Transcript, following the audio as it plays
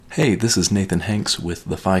Hey, this is Nathan Hanks with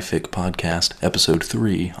the Fic Podcast, Episode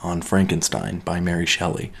 3 on Frankenstein by Mary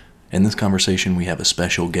Shelley. In this conversation, we have a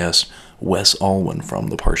special guest, Wes Alwyn from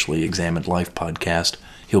the Partially Examined Life podcast.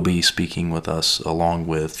 He'll be speaking with us along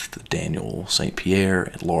with Daniel St. Pierre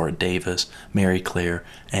and Laura Davis, Mary Claire,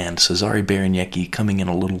 and Cesare Baraniecki coming in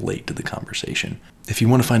a little late to the conversation. If you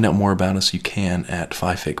want to find out more about us, you can at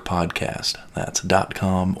fificpodcast. That's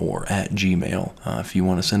 .com or at Gmail. If you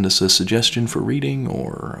want to send us a suggestion for reading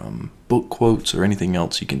or book quotes or anything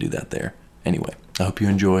else, you can do that there. Anyway, I hope you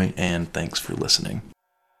enjoy, and thanks for listening.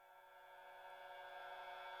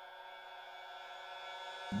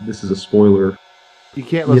 This is a spoiler. You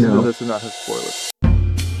can't listen to this and not have spoilers.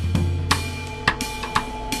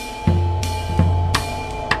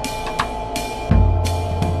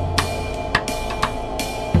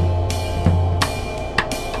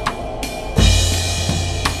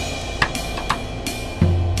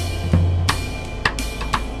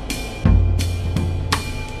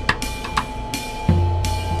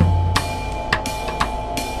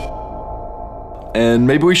 And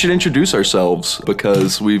maybe we should introduce ourselves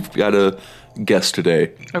because we've got a guest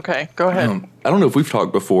today. Okay, go ahead. I don't know if we've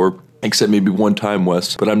talked before, except maybe one time,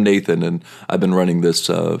 Wes, but I'm Nathan, and I've been running this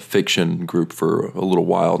fiction group for a little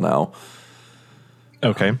while now.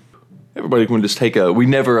 Okay. Everybody can just we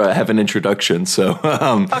never have an introduction, so.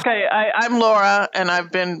 Okay, I'm Laura, and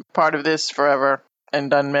I've been part of this forever and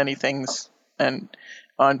done many things and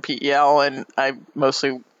on PEL, and I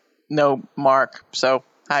mostly know Mark, so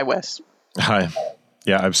hi, Wes. Hi.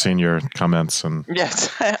 Yeah, I've seen your comments and Yes.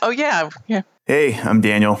 Oh, yeah. Hey, I'm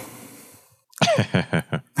Daniel.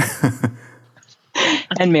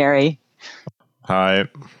 And Mary. hi.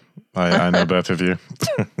 I know both of you.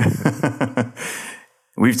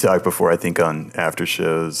 We've talked before, I think, on after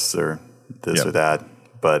shows or this or that,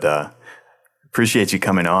 but appreciate you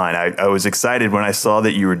coming on. I was excited when I saw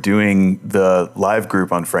that you were doing the live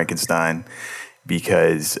group on Frankenstein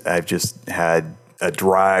because I've just had a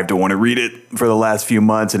drive to want to read it for the last few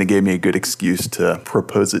months, and it gave me a good excuse to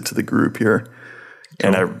propose it to the group here.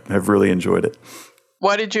 Cool. And I have really enjoyed it.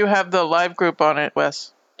 Why did you have the live group on it,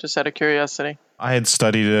 Wes? Just out of curiosity. I had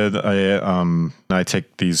studied it. I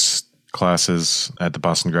take these classes at the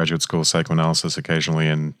Boston Graduate School of Psychoanalysis occasionally,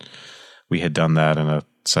 and we had done that in a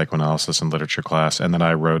psychoanalysis and literature class, and then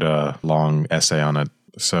I wrote a long essay on it.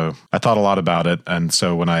 So I thought a lot about it, and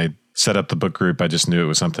so when I set up the book group, I just knew it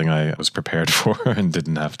was something I was prepared for and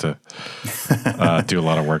didn't have to do a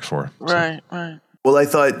lot of work for. Right. Well, I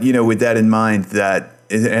thought, with that in mind, that,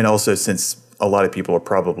 and also since a lot of people are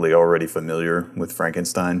probably already familiar with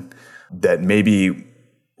Frankenstein, that maybe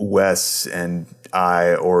Wes and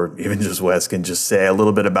I, or even just Wes, can just say a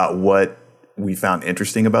little bit about what we found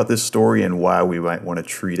interesting about this story and why we might want to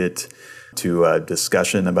treat it to a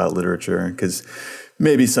discussion about literature. Because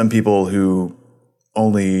maybe some people who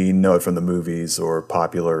only know it from the movies or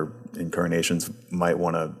popular incarnations might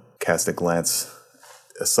want to cast a glance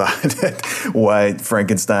aside at why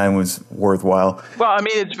Frankenstein was worthwhile. Well, I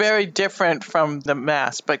mean, it's very different from the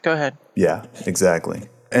mass, but go ahead. Yeah, exactly.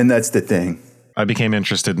 And that's the thing. I became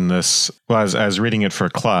interested in this. Well, I was reading it for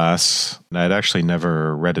class, and I'd actually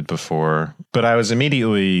never read it before, but I was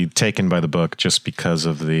immediately taken by the book just because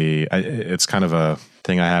of it's kind of a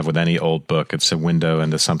thing I have with any old book. It's a window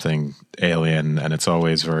into something alien, and it's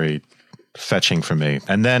always very fetching for me.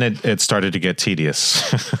 And then it started to get tedious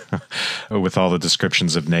with all the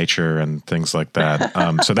descriptions of nature and things like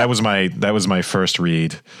that. So that was my first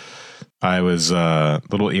read. I was a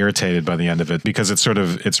little irritated by the end of it because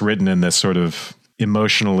it's written in this sort of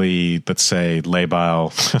emotionally, let's say,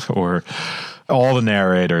 labile, or all the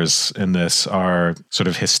narrators in this are sort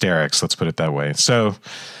of hysterics, let's put it that way. So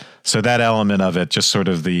that element of it, just sort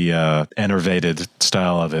of the enervated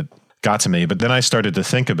style of it, got to me. But then I started to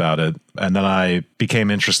think about it, and then I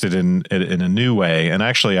became interested in it in a new way. And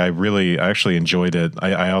actually, I actually enjoyed it.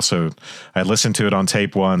 I listened to it on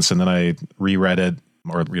tape once, and then I reread it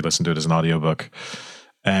or re-listened to it as an audiobook.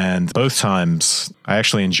 And both times I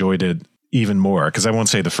actually enjoyed it even more, because I won't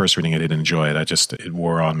say the first reading I didn't enjoy it. It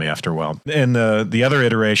wore on me after a while. In the other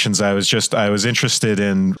iterations, I was interested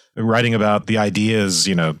in writing about the ideas,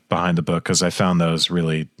 behind the book, because I found those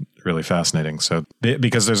really, really fascinating. So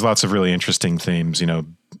because there's lots of really interesting themes,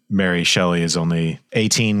 Mary Shelley is only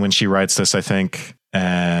 18 when she writes this, I think.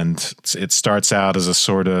 And it starts out as a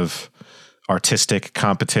sort of artistic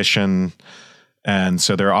competition. And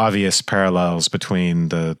so there are obvious parallels between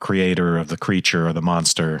the creator of the creature or the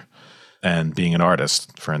monster and being an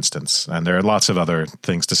artist, for instance. And there are lots of other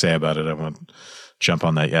things to say about it. I won't jump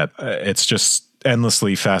on that yet. It's just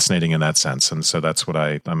endlessly fascinating in that sense. And so that's what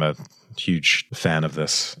I'm a huge fan of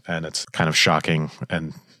this. And it's kind of shocking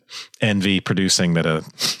and envy producing that a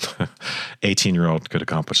 18-year-old could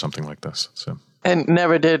accomplish something like this. So, and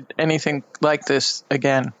never did anything like this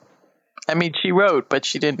again. I mean, she wrote, but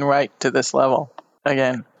she didn't write to this level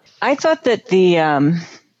again. I thought that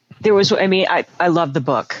I love the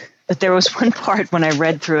book, but there was one part when I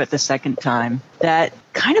read through it the second time that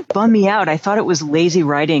kind of bummed me out. I thought it was lazy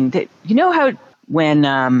writing. That, you know how when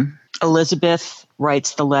Elizabeth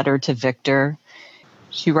writes the letter to Victor,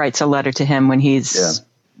 she writes a letter to him when he's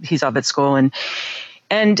up at school,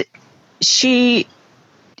 and she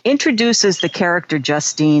introduces the character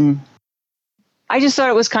Justine. I just thought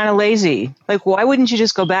it was kind of lazy. Like, why wouldn't you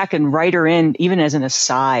just go back and write her in, even as an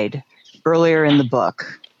aside, earlier in the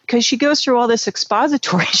book? Because she goes through all this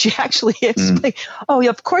expository. She actually explains, oh,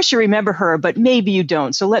 of course you remember her, but maybe you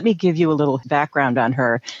don't. So let me give you a little background on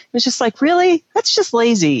her. It's just like, really? That's just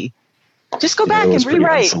lazy. Just go back and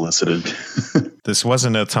rewrite. Unsolicited. this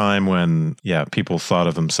wasn't a time when, people thought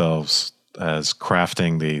of themselves as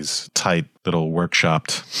crafting these tight little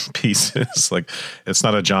workshopped pieces. Like, it's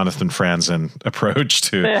not a Jonathan Franzen approach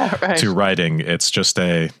to writing. It's just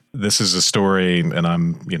this is a story, and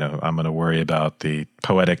I'm going to worry about the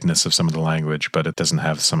poeticness of some of the language, but it doesn't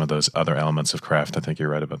have some of those other elements of craft. I think you're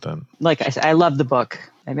right about that. Like I said, I love the book.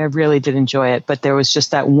 I really did enjoy it, but there was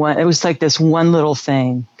just that one. It was like this one little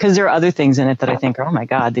thing, because there are other things in it that I think, oh my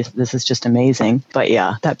God, this is just amazing. But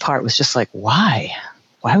yeah, that part was just like, why?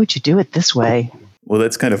 Why would you do it this way? Well,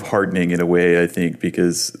 that's kind of heartening in a way, I think,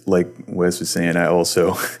 because like Wes was saying, I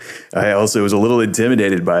also was a little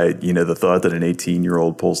intimidated by, the thought that an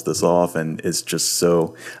 18-year-old pulls this off, and it's just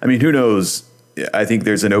so, I mean, who knows? I think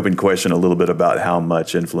there's an open question a little bit about how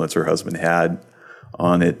much influence her husband had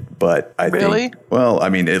on it, but I think, well, I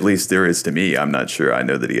mean, at least there is to me. I'm not sure. I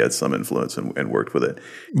know that he had some influence and worked with it.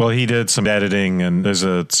 Well, he did some editing, and there's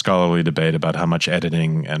a scholarly debate about how much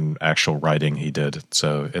editing and actual writing he did.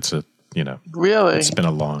 So it's really, it's been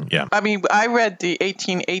a long, I mean, I read the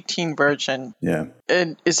 1818 version. Yeah.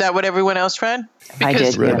 And is that what everyone else read? I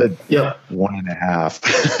did. Yeah.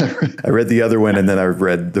 1.5. I read the other one, and then I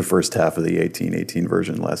read the first half of the 1818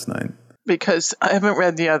 version last night. Because I haven't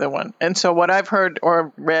read the other one. And so what I've heard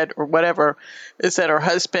or read or whatever is that her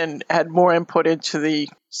husband had more input into the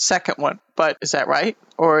second one. But is that right?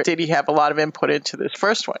 Or did he have a lot of input into this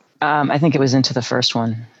first one? I think it was into the first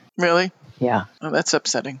one. Really? Yeah. Oh, that's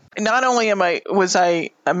upsetting. Not only was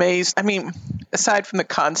I amazed, I mean, aside from the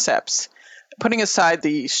concepts, putting aside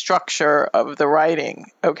the structure of the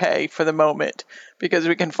writing, okay, for the moment, because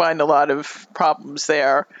we can find a lot of problems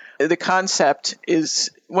there. The concept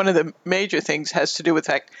is one of the major things has to do with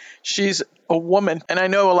that she's a woman. And I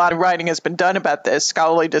know a lot of writing has been done about this,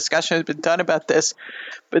 scholarly discussion has been done about this,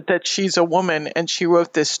 but that she's a woman and she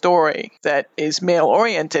wrote this story that is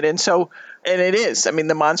male-oriented. And it is. I mean,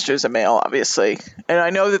 the monster is a male, obviously. And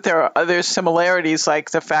I know that there are other similarities,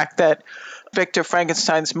 like the fact that Victor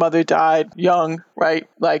Frankenstein's mother died young, right?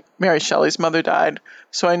 Like Mary Shelley's mother died.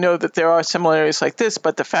 So I know that there are similarities like this,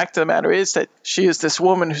 but the fact of the matter is that she is this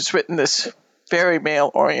woman who's written this very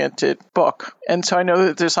male-oriented book. And so I know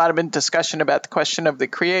that there's a lot of discussion about the question of the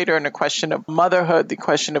creator and the question of motherhood, the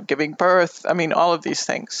question of giving birth. I mean, all of these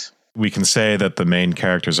things. We can say that the main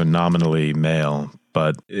characters are nominally male,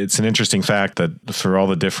 but it's an interesting fact that for all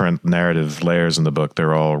the different narrative layers in the book,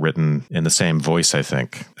 they're all written in the same voice, I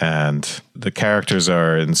think. And the characters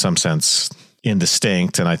are, in some sense,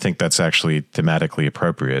 indistinct, and I think that's actually thematically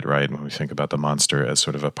appropriate, right? When we think about the monster as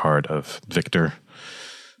sort of a part of Victor.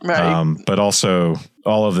 Right. But also,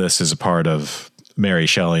 all of this is a part of Mary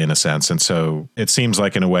Shelley in a sense. And so it seems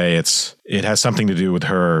like in a way it has something to do with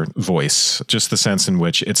her voice, just the sense in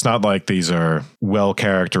which it's not like these are well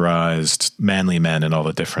characterized manly men in all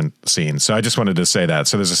the different scenes. So I just wanted to say that.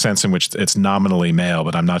 So there's a sense in which it's nominally male,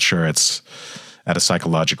 but I'm not sure it's at a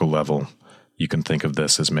psychological level. You can think of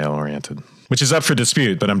this as male oriented, which is up for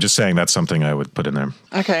dispute, but I'm just saying that's something I would put in there.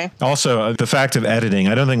 Okay. Also, the fact of editing,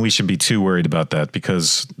 I don't think we should be too worried about that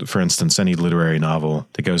because, for instance, any literary novel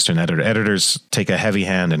that goes to an editor, editors take a heavy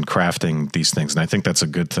hand in crafting these things. And I think that's a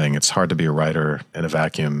good thing. It's hard to be a writer in a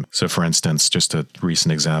vacuum. So, for instance, just a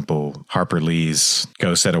recent example, Harper Lee's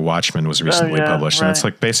Ghost at a Watchman was recently published. Right. And it's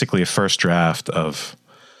like basically a first draft of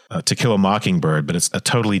To Kill a Mockingbird, but it's a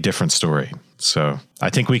totally different story. So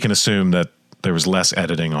I think we can assume that there was less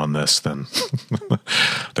editing on this than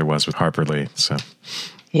there was with Harper Lee. So,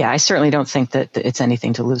 yeah, I certainly don't think that it's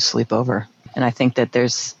anything to lose sleep over. And I think that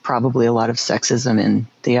there's probably a lot of sexism in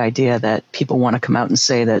the idea that people want to come out and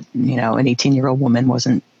say that, an 18-year-old woman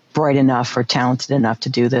wasn't bright enough or talented enough to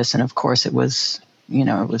do this. And of course it was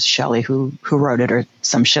Shelley who wrote it or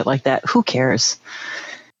some shit like that. Who cares?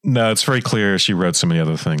 No, it's very clear she wrote so many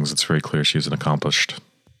other things. It's very clear she's an accomplished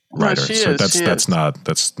writer. she So is. that's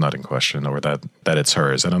not in question, or that it's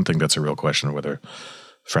hers. I don't think that's a real question whether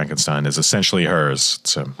Frankenstein is essentially hers.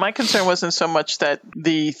 So my concern wasn't so much that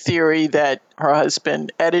the theory that her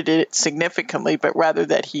husband edited it significantly, but rather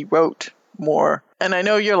that he wrote more. And I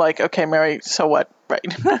know you're like, okay, Mary, so what? Right.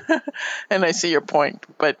 And I see your point,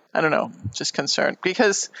 but I don't know, just concerned.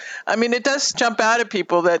 Because, I mean, it does jump out at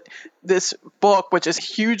people that this book, which is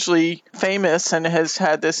hugely famous and has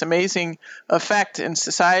had this amazing effect in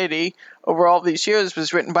society over all these years,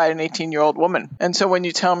 was written by an 18-year-old woman. And so when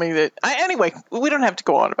you tell me that, anyway, we don't have to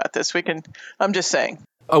go on about this. I'm just saying.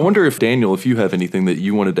 I wonder if, Daniel, if you have anything that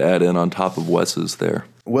you wanted to add in on top of Wes's there.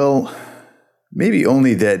 Well, maybe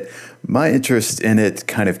only that my interest in it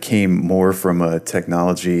kind of came more from a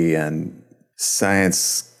technology and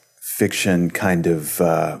science fiction kind of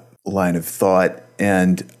line of thought.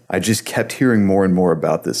 And I just kept hearing more and more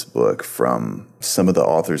about this book from some of the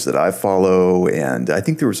authors that I follow. And I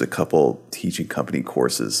think there was a couple teaching company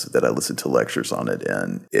courses that I listened to lectures on it.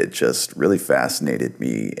 And it just really fascinated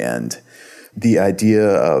me. And the idea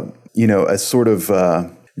of, a sort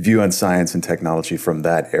of view on science and technology from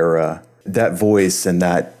that era, that voice and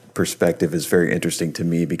that perspective is very interesting to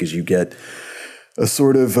me because you get a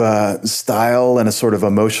sort of style and a sort of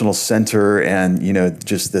emotional center and,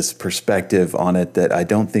 just this perspective on it that I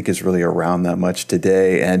don't think is really around that much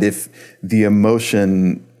today. And if the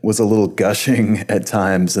emotion was a little gushing at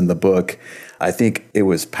times in the book, I think it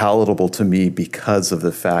was palatable to me because of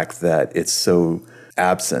the fact that it's so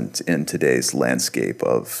absent in today's landscape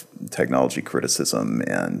of technology criticism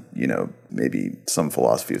and, maybe some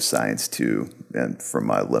philosophy of science too, and from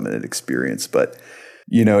my limited experience. But,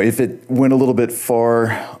 if it went a little bit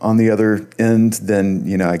far on the other end,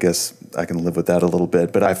 then, I guess I can live with that a little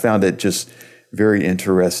bit. But I found it just very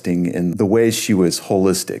interesting in the way she was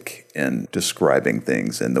holistic in describing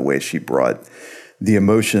things and the way she brought the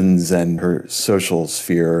emotions and her social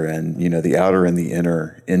sphere and, the outer and the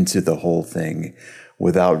inner into the whole thing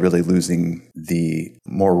without really losing the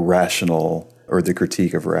more rational or the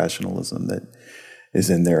critique of rationalism that is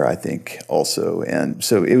in there, I think, also. And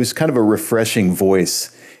so it was kind of a refreshing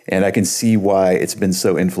voice, and I can see why it's been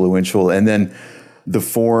so influential. And then the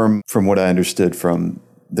form, from what I understood from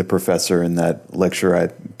the professor in that lecture I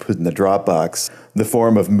put in the Dropbox, the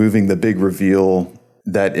form of moving the big reveal,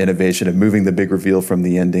 that innovation of moving the big reveal from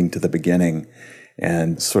the ending to the beginning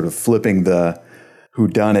and sort of flipping the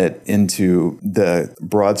whodunit into the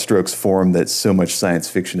broad strokes form that so much science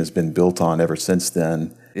fiction has been built on ever since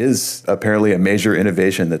then is apparently a major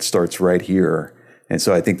innovation that starts right here. And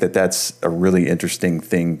so I think that that's a really interesting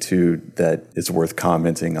thing too that is worth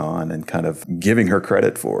commenting on and kind of giving her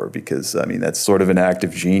credit for, because that's sort of an act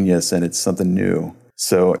of genius and it's something new.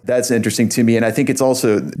 So that's interesting to me. And I think it's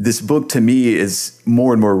also, this book to me is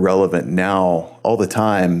more and more relevant now all the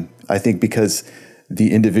time. I think because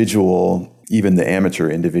the individual, even the amateur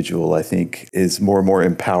individual, I think, is more and more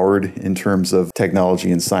empowered in terms of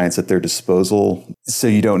technology and science at their disposal. So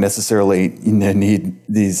you don't necessarily need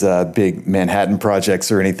these big Manhattan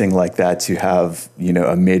projects or anything like that to have,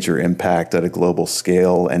 a major impact at a global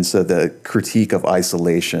scale. And so the critique of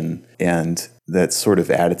isolation and that sort of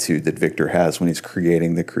attitude that Victor has when he's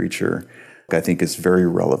creating the creature, I think is very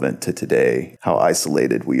relevant to today, how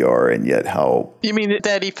isolated we are and yet how... You mean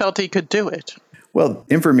that he felt he could do it? Well,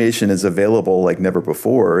 information is available like never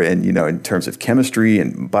before. And, in terms of chemistry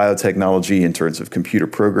and biotechnology, in terms of computer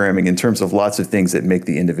programming, in terms of lots of things that make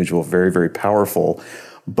the individual very, very powerful.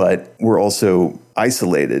 But we're also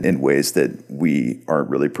isolated in ways that we aren't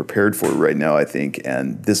really prepared for right now, I think.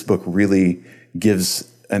 And this book really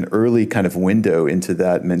gives an early kind of window into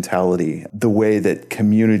that mentality, the way that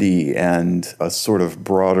community and a sort of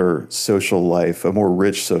broader social life, a more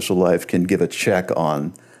rich social life, can give a check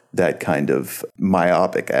on that kind of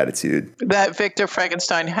myopic attitude that Victor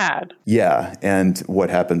Frankenstein had. Yeah, and what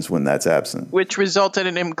happens when that's absent. Which resulted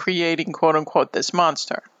in him creating, quote unquote, this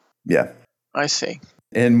monster. Yeah. I see.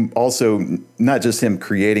 And also, not just him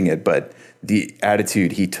creating it, but the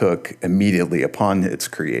attitude he took immediately upon its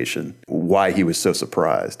creation, why he was so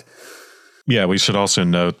surprised. Yeah, we should also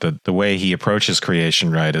note that the way he approaches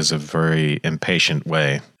creation, right, is a very impatient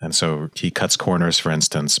way. And so he cuts corners, for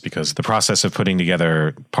instance, because the process of putting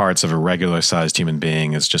together parts of a regular-sized human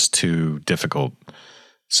being is just too difficult.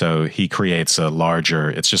 So he creates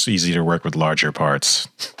it's just easy to work with larger parts.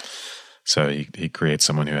 So he creates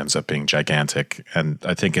someone who ends up being gigantic. And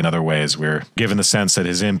I think in other ways, we're given the sense that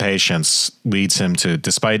his impatience leads him to,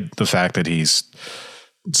 despite the fact that he's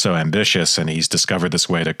so ambitious and he's discovered this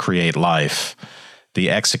way to create life, the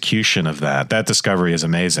execution of that discovery is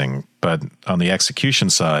amazing. But on the execution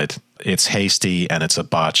side, it's hasty and it's a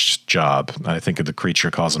botched job. I think the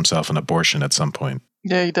creature calls himself an abortion at some point.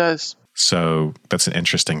 Yeah, he does. So that's an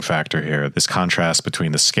interesting factor here. This contrast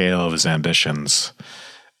between the scale of his ambitions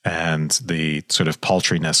and the sort of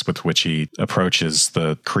paltriness with which he approaches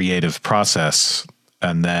the creative process,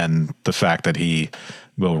 and then the fact that he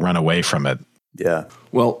will run away from it. Yeah.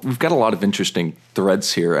 Well, we've got a lot of interesting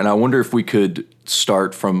threads here, and I wonder if we could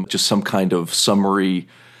start from just some kind of summary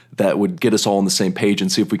that would get us all on the same page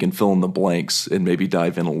and see if we can fill in the blanks and maybe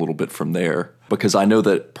dive in a little bit from there. Because I know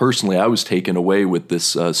that personally I was taken away with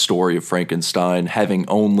this story of Frankenstein, having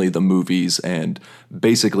only the movies and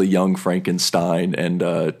basically young Frankenstein and,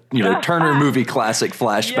 Turner movie classic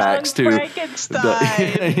flashbacks young to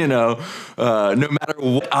Frankenstein. No matter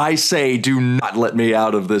what I say, do not let me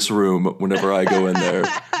out of this room whenever I go in there.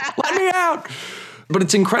 Let me out. But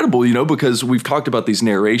it's incredible, because we've talked about these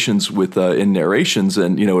narrations in narrations,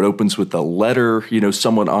 and, it opens with a letter,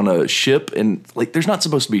 someone on a ship, and there's not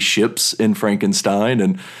supposed to be ships in Frankenstein.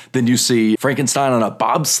 And then you see Frankenstein on a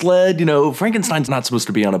bobsled, Frankenstein's not supposed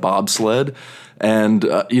to be on a bobsled. And,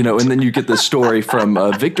 and then you get this story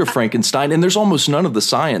from Victor Frankenstein, and there's almost none of the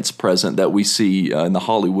science present that we see in the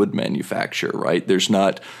Hollywood manufacture, right? There's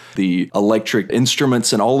not the electric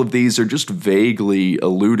instruments, and all of these are just vaguely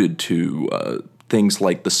alluded to. Things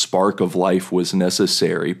like the spark of life was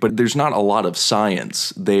necessary, but there's not a lot of science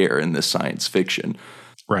there in this science fiction.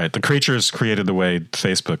 Right. The creature's created the way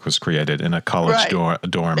Facebook was created, in a college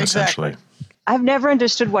dorm, essentially. I've never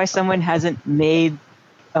understood why someone hasn't made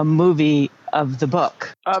a movie of the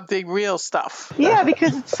book. Of the real stuff. Yeah,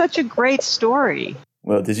 because it's such a great story.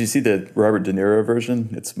 Well, did you see the Robert De Niro version?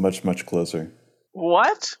 It's much, much closer.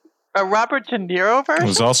 What? A Robert De Niro version? It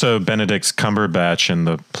was also Benedict Cumberbatch in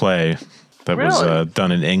the play. That was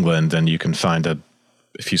done in England, and you can find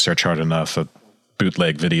if you search hard enough, a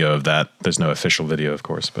bootleg video of that. There's no official video, of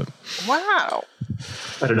course, but wow,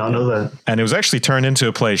 I did not know that. And it was actually turned into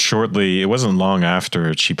a play shortly. It wasn't long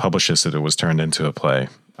after she published this that it was turned into a play.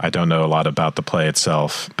 I don't know a lot about the play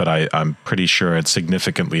itself, but I'm pretty sure it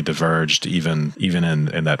significantly diverged even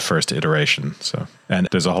in that first iteration. So, and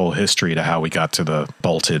there's a whole history to how we got to the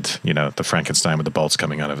bolted, the Frankenstein with the bolts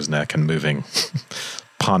coming out of his neck and moving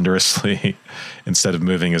ponderously instead of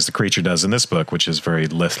moving as the creature does in this book, which is very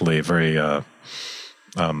lithely, very I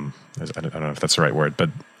don't know if that's the right word, but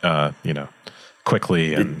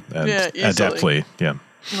quickly and adeptly. Yeah.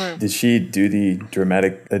 Right. Did she do the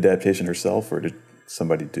dramatic adaptation herself, or did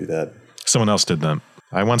somebody do that? Someone else did that.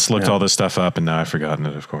 I once looked all this stuff up, and now I've forgotten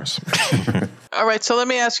it, of course. All right, so let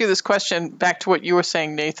me ask you this question back to what you were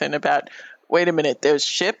saying, Nathan, about, wait a minute, there's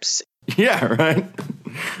ships? Yeah, right.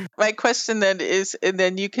 My question then is, and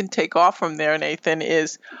then you can take off from there, Nathan,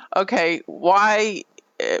 is, okay, why,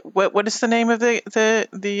 what is the name of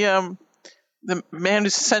the man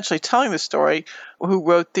who's essentially telling the story, who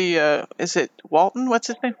wrote the, is it Walton? What's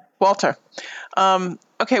his name? Walter.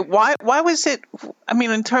 Okay, why was it,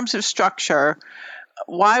 in terms of structure,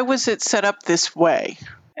 why was it set up this way?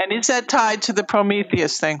 And is that tied to the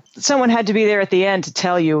Prometheus thing? Someone had to be there at the end to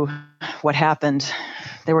tell you what happened.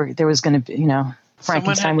 There was going to be,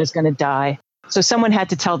 Frankenstein was going to die. So someone had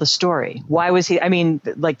to tell the story. Why was he,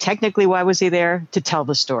 technically, why was he there? To tell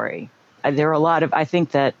the story. There are a lot of, I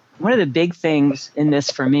think that one of the big things in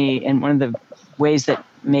this for me, and one of the ways that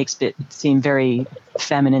makes it seem very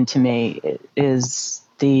feminine to me, is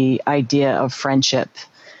the idea of friendship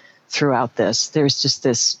throughout this. There's just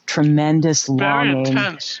this tremendous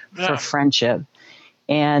longing for friendship.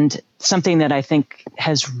 And something that I think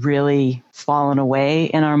has really fallen away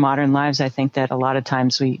in our modern lives. I think that a lot of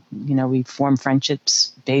times we form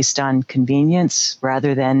friendships based on convenience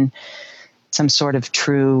rather than some sort of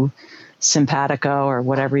true simpatico or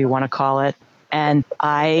whatever you want to call it. And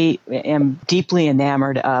I am deeply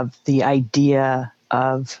enamored of the idea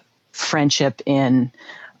of friendship in,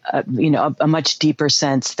 a much deeper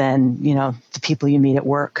sense than, the people you meet at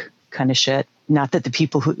work kind of shit. Not that the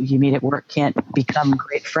people who you meet at work can't become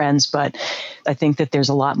great friends, but I think that there's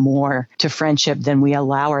a lot more to friendship than we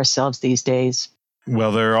allow ourselves these days.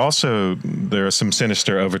 Well, there are some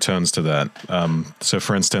sinister overtones to that. So,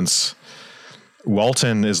 for instance,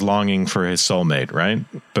 Walton is longing for his soulmate, right?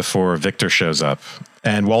 Before Victor shows up.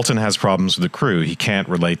 And Walton has problems with the crew. He can't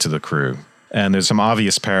relate to the crew. And there's some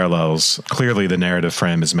obvious parallels. Clearly, the narrative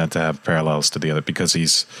frame is meant to have parallels to the other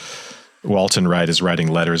because Walton Wright is writing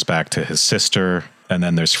letters back to his sister. And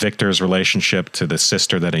then there's Victor's relationship to the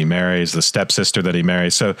sister that he marries, the stepsister that he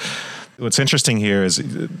marries. So what's interesting here is,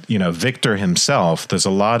 Victor himself, there's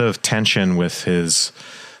a lot of tension with his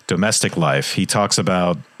domestic life. He talks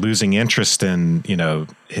about losing interest in,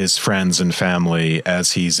 his friends and family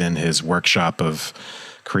as he's in his workshop of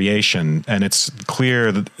creation. And it's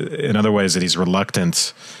clear that, in other ways, that he's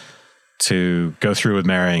reluctant to go through with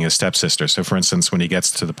marrying his stepsister. So, for instance, when he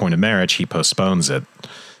gets to the point of marriage, he postpones it.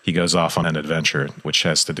 He goes off on an adventure, which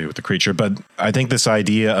has to do with the creature. But I think this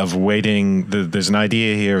idea of waiting, there's an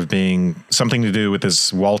idea here of being something to do with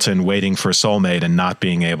this Walton waiting for a soulmate and not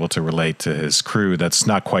being able to relate to his crew. That's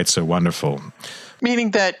not quite so wonderful.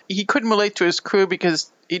 Meaning that he couldn't relate to his crew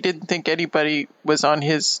because he didn't think anybody was on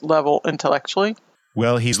his level intellectually?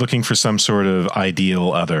 Well, he's looking for some sort of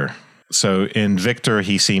ideal other. So in Victor,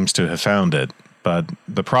 he seems to have found it. But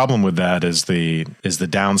the problem with that is the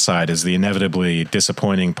downside, is the inevitably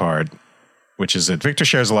disappointing part, which is that Victor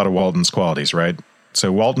shares a lot of Walton's qualities, right?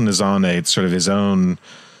 So Walton is on a sort of his own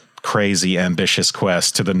crazy, ambitious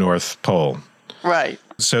quest to the North Pole. Right.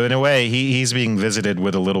 So in a way, he's being visited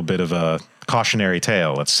with a little bit of a cautionary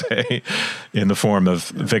tale, let's say, in the form of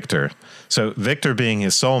Victor. So Victor being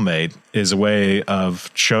his soulmate is a way of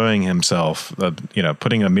showing himself,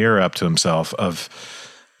 putting a mirror up to himself of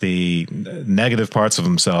the negative parts of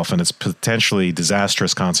himself and its potentially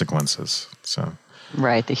disastrous consequences. So,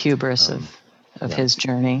 right, the hubris of his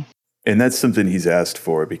journey. And that's something he's asked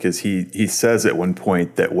for, because he says at one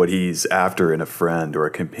point that what he's after in a friend or a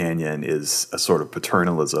companion is a sort of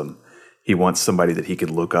paternalism. He wants somebody that he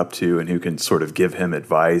can look up to and who can sort of give him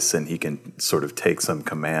advice and he can sort of take some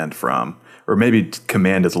command from. Or maybe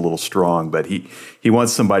command is a little strong, but he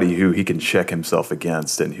wants somebody who he can check himself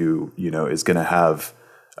against and who, is going to have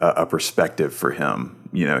a perspective for him.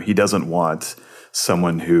 He doesn't want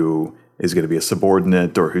someone who is going to be a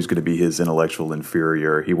subordinate or who's going to be his intellectual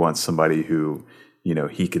inferior. He wants somebody who,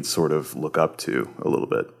 he can sort of look up to a little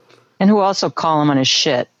bit. And who also call him on his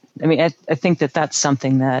shit. I mean, I think that's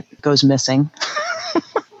something that goes missing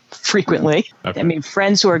frequently. Okay. I mean,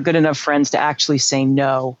 friends who are good enough friends to actually say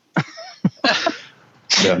no.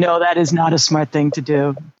 Yeah. No, that is not a smart thing to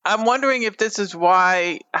do. I'm wondering if this is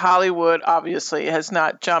why Hollywood obviously has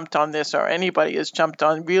not jumped on this, or anybody has jumped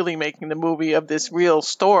on really making the movie of this real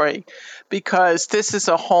story, because this is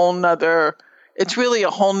it's really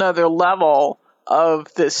a whole nother level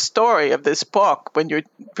of this story, of this book, when you're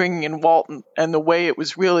bringing in Walton and the way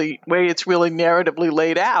it's really narratively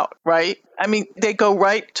laid out, right? I mean, they go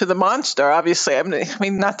right to the monster, obviously. I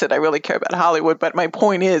mean, not that I really care about Hollywood, but my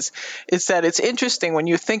point is that it's interesting when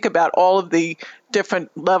you think about all of the different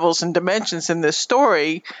levels and dimensions in this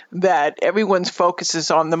story, that everyone's focus is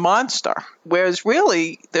on the monster, whereas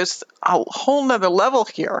really there's a whole nother level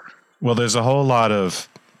here. Well, there's a whole lot of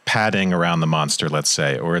padding around the monster, let's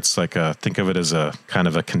say, or it's like think of it as a kind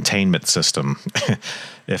of a containment system.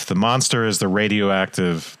 If the monster is the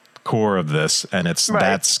radioactive core of this and it's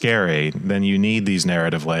that scary, then you need these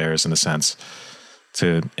narrative layers, in a sense,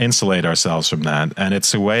 to insulate ourselves from that. And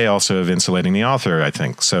it's a way also of insulating the author, I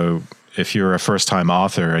think. So if you're a first-time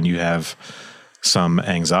author and you have some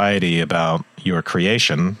anxiety about your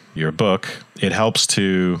creation, your book, it helps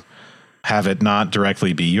to have it not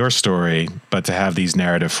directly be your story, but to have these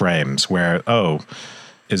narrative frames where,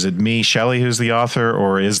 is it me, Shelley, who's the author,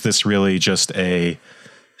 or is this really just a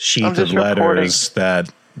sheet of letters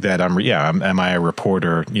that am I a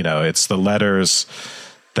reporter? It's the letters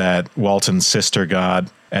that Walton's sister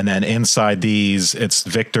got, and then inside these, it's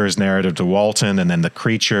Victor's narrative to Walton, and then the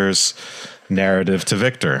creature's narrative to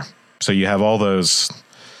Victor. So you have all those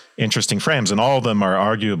interesting frames, and all of them are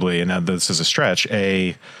arguably, and this is a stretch,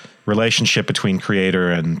 a relationship between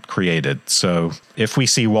creator and created. So if we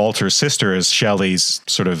see Walter's sister as Shelley's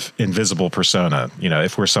sort of invisible persona,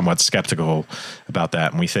 if we're somewhat skeptical about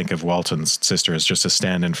that and we think of Walton's sister as just a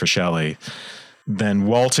stand-in for Shelley, then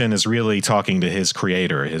Walton is really talking to his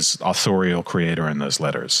creator, his authorial creator in those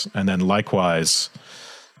letters. And then likewise,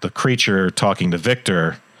 the creature talking to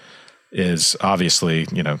Victor is obviously,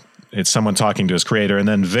 it's someone talking to his creator, and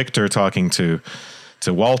then Victor talking to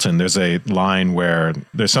Walton. There's a line where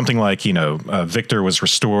there's something like, Victor was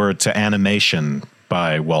restored to animation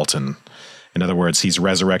by Walton. In other words, he's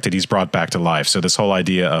resurrected, he's brought back to life. So this whole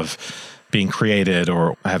idea of being created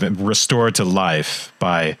or having restored to life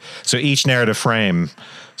so each narrative frame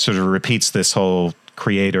sort of repeats this whole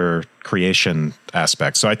creator creation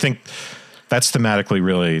aspect. So I think that's thematically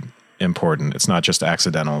really important. It's not just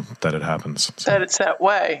accidental that it happens. That it's that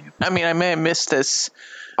way. I mean, I may have missed this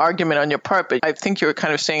argument on your part, but I think you were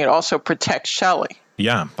kind of saying it also protects Shelley.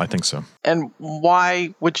 Yeah, I think so. And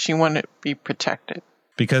why would she want to be protected?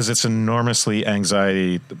 Because it's enormously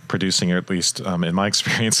anxiety-producing, or at least in my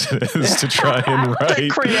experience, it is to try and write, to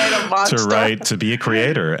create a monster. to be a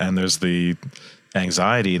creator. And there's the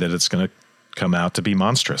anxiety that it's going to come out to be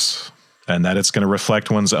monstrous, and that it's going to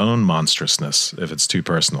reflect one's own monstrousness if it's too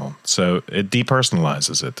personal. So it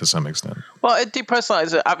depersonalizes it to some extent. Well, it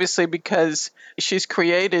depersonalizes it, obviously, because she's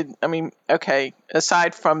created, I mean, okay,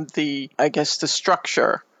 aside from the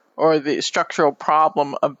structure or the structural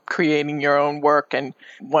problem of creating your own work and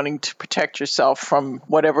wanting to protect yourself from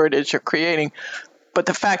whatever it is you're creating, but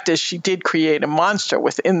the fact is she did create a monster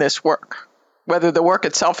within this work. Whether the work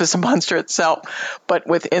itself is a monster itself, but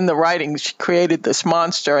within the writing, she created this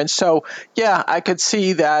monster. And so, yeah, I could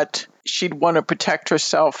see that she'd want to protect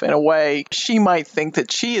herself in a way. She might think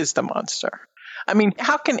that she is the monster. I mean,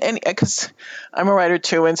 how can because I'm a writer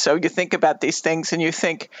too, and so you think about these things and you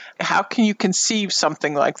think, how can you conceive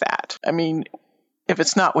something like that? I mean, if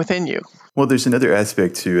it's not within you. Well, there's another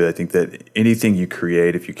aspect too. I think that anything you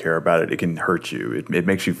create, if you care about it, it can hurt you. It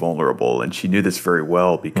makes you vulnerable. And she knew this very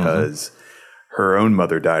well because her own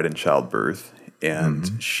mother died in childbirth,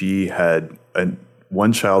 and she had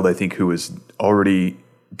one child, I think, who was already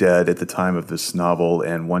dead at the time of this novel,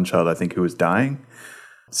 and one child, I think, who was dying.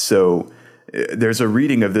 So there's a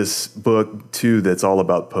reading of this book, too, that's all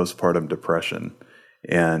about postpartum depression.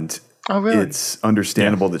 And it's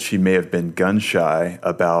understandable that she may have been gun-shy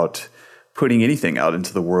about putting anything out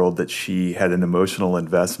into the world that she had an emotional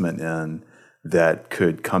investment in that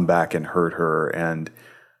could come back and hurt her. And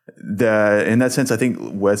in that sense, I think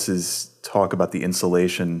Wes's talk about the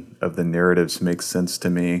insulation of the narratives makes sense to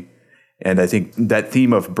me. And I think that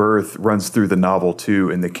theme of birth runs through the novel, too,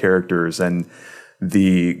 in the characters and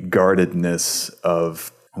the guardedness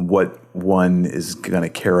of what one is going to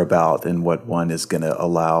care about and what one is going to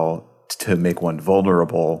allow to make one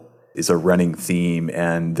vulnerable is a running theme.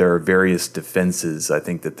 And there are various defenses, I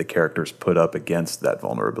think, that the characters put up against that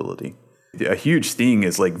vulnerability. A huge thing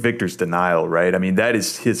is like Victor's denial, right? I mean, that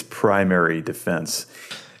is his primary defense.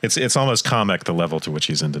 It's almost comic, the level to which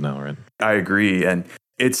he's in denial, right? I agree. And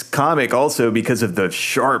it's comic also because of the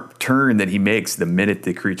sharp turn that he makes the minute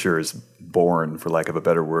the creature is born, for lack of a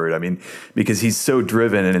better word. I mean, because he's so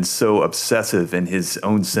driven and so obsessive in his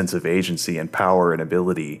own sense of agency and power and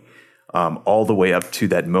ability all the way up to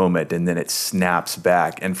that moment. And then it snaps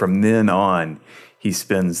back. And from then on, he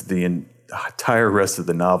spends the entire rest of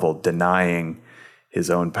the novel denying his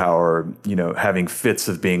own power, having fits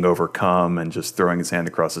of being overcome and just throwing his hand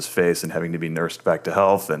across his face and having to be nursed back to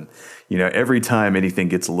health. And, every time anything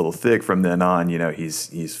gets a little thick from then on,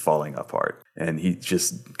 he's falling apart. And he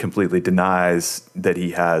just completely denies that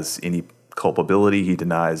he has any culpability. He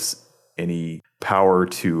denies any power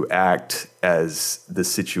to act as the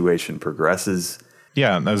situation progresses.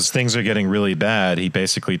 Yeah, as things are getting really bad, he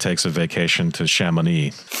basically takes a vacation to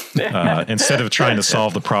Chamonix instead of trying to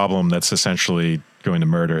solve the problem that's essentially going to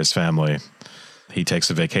murder his family. He takes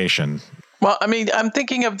a vacation. Well, I mean, I'm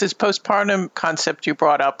thinking of this postpartum concept you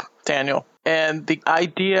brought up, Daniel, and the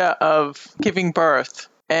idea of giving birth.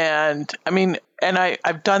 And I mean,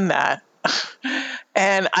 I've done that.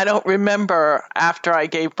 And I don't remember after I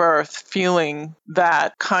gave birth feeling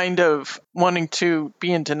that kind of wanting to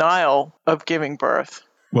be in denial of giving birth.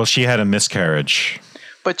 Well, she had a miscarriage.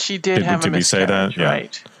 But she did have a miscarriage. Did we say that? Yeah.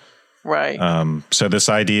 Right. Right. So this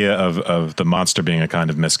idea of the monster being a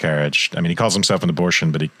kind of miscarriage. I mean, he calls himself an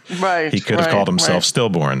abortion, but he could have called himself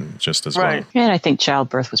stillborn just as well. And I think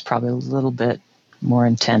childbirth was probably a little bit more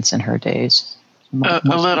intense in her days. A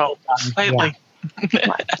little, slightly. Yeah.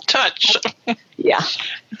 A touch. Yeah.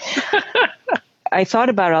 I thought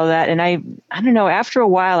about all that, and I don't know, after a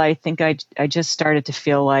while, I think I just started to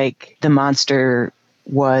feel like the monster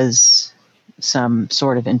was some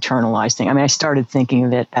sort of internalized thing. I mean, I started thinking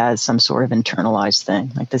of it as some sort of internalized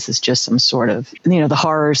thing. Like this is just some sort of, the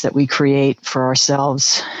horrors that we create for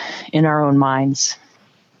ourselves in our own minds.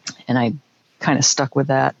 And I kind of stuck with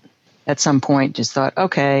that. At some point, just thought,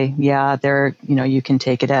 okay, yeah, you can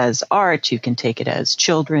take it as art, you can take it as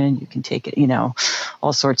children, you can take it,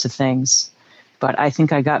 all sorts of things. But I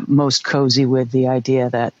think I got most cozy with the idea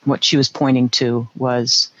that what she was pointing to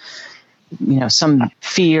was, some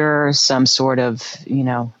fear, some sort of,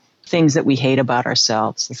 things that we hate about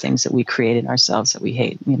ourselves, the things that we create in ourselves that we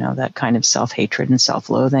hate, that kind of self-hatred and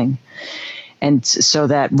self-loathing. And so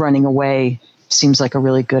that running away seems like a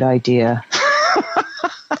really good idea.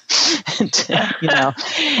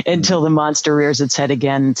 Until the monster rears its head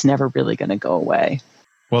again, it's never really going to go away.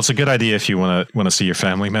 Well, it's a good idea if you want to see your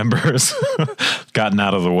family members gotten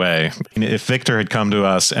out of the way. If Victor had come to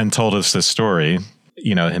us and told us this story,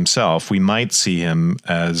 himself, we might see him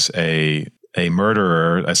as a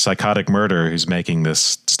murderer, a psychotic murderer who's making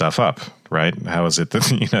this stuff up, right? How is it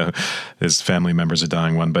that, his family members are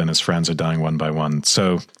dying one by one, his friends are dying one by one.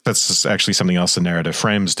 So that's actually something else the narrative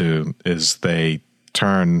frames do, is they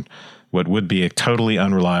turn what would be a totally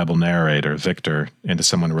unreliable narrator, Victor, into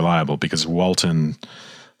someone reliable, because Walton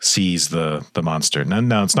sees the monster.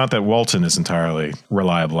 No, it's not that Walton is entirely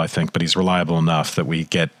reliable, I think, but he's reliable enough that we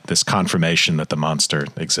get this confirmation that the monster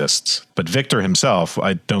exists. But Victor himself,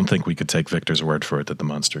 I don't think we could take Victor's word for it that the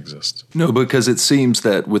monster exists. No, because it seems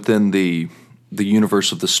that within the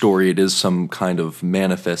universe of the story, it is some kind of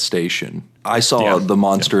manifestation. I saw the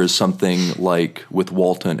monster as something like, with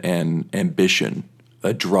Walton, and ambition,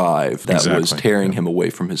 a drive that was tearing him away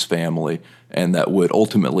from his family and that would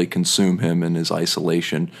ultimately consume him in his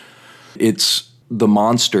isolation. It's the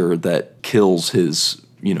monster that kills his,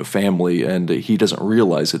 family, and he doesn't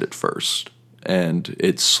realize it at first. And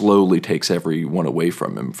it slowly takes everyone away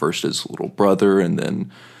from him. First his little brother, and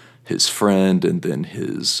then his friend, and then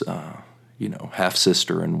his,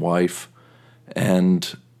 half-sister and wife.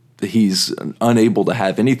 And he's unable to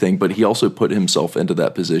have anything, but he also put himself into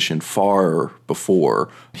that position far before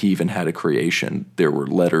he even had a creation. There were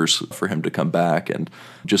letters for him to come back and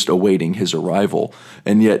just awaiting his arrival.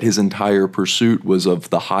 And yet his entire pursuit was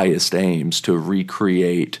of the highest aims, to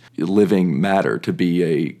recreate living matter, to be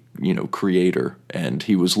a, creator. And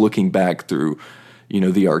he was looking back through,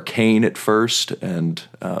 the arcane at first, and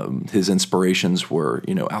his inspirations were,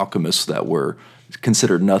 alchemists that were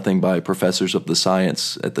considered nothing by professors of the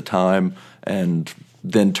science at the time, and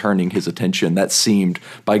then turning his attention, that seemed,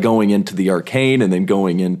 by going into the arcane and then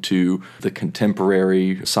going into the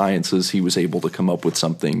contemporary sciences, he was able to come up with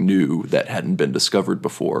something new that hadn't been discovered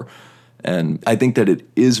before. And I think that it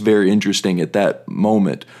is very interesting at that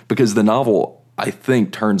moment, because the novel, I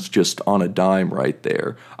think, turns just on a dime right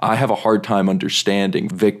there. I have a hard time understanding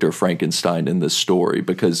Victor Frankenstein in this story,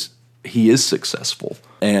 because he is successful,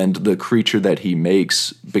 and the creature that he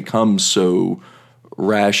makes becomes so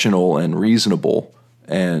rational and reasonable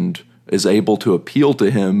and is able to appeal to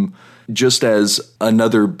him just as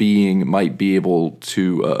another being might be able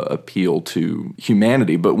to appeal to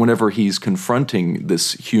humanity. But whenever he's confronting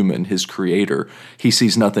this human, his creator, he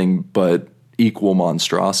sees nothing but equal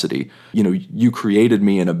monstrosity. You created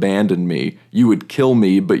me and abandoned me. You would kill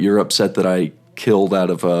me, but you're upset that I killed out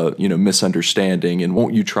of a misunderstanding, and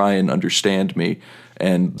won't you try and understand me,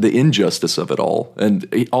 and the injustice of it all.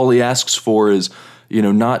 And all he asks for is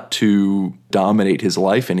not to dominate his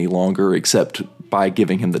life any longer, except by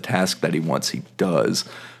giving him the task that he wants, he does.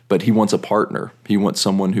 But he wants a partner. He wants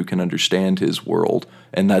someone who can understand his world.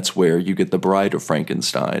 And that's where you get the Bride of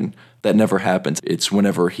Frankenstein. That never happens. It's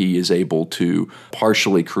whenever he is able to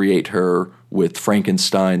partially create her with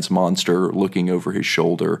Frankenstein's monster looking over his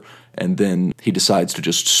shoulder, and then he decides to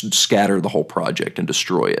just scatter the whole project and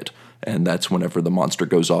destroy it. And that's whenever the monster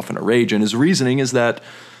goes off in a rage. And his reasoning is that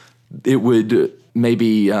it would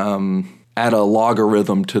maybe add a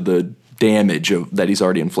logarithm to the damage that he's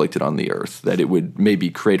already inflicted on the earth, that it would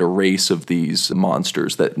maybe create a race of these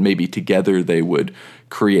monsters, that maybe together they would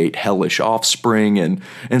create hellish offspring.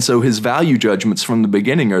 And so his value judgments from the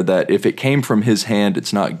beginning are that if it came from his hand,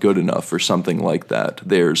 it's not good enough, or something like that.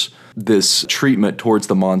 There's this treatment towards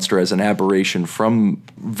the monster as an aberration from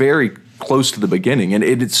very close to the beginning, and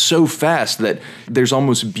it's so fast that there's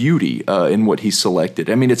almost beauty in what he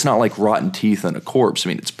selected. I mean, it's not like rotten teeth in a corpse. I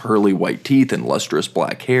mean, it's pearly white teeth and lustrous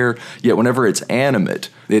black hair, yet whenever it's animate,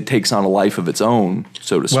 it takes on a life of its own,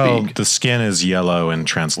 so to speak. Well, the skin is yellow and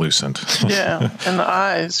translucent. Yeah, and the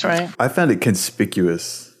eyes, right? I found it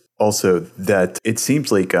conspicuous also that it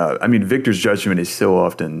seems like, Victor's judgment is so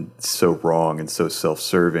often so wrong and so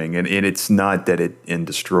self-serving. And it's not that in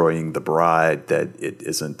destroying the bride that it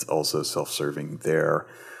isn't also self-serving there.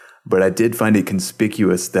 But I did find it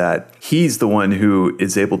conspicuous that he's the one who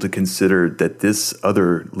is able to consider that this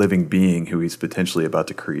other living being who he's potentially about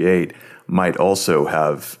to create might also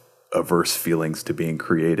have averse feelings to being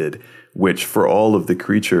created, which for all of the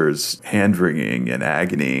creature's hand-wringing and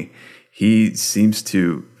agony, he seems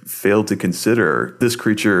to fail to consider this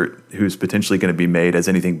creature who's potentially going to be made as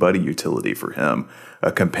anything but a utility for him,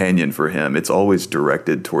 a companion for him. It's always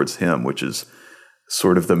directed towards him, which is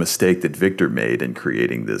sort of the mistake that Victor made in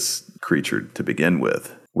creating this creature to begin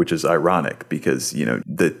with, which is ironic because,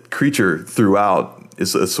 the creature throughout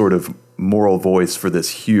is a sort of moral voice for this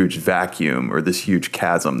huge vacuum or this huge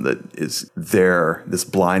chasm that is there, this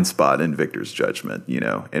blind spot in Victor's judgment,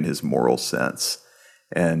 in his moral sense.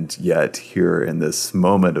 And yet here in this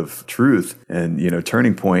moment of truth and,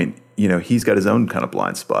 turning point, he's got his own kind of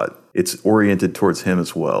blind spot. It's oriented towards him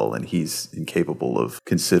as well. And he's incapable of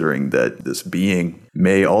considering that this being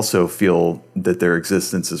may also feel that their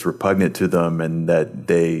existence is repugnant to them and that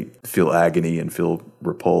they feel agony and feel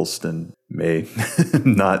repulsed and may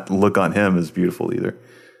not look on him as beautiful either.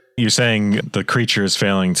 You're saying the creature is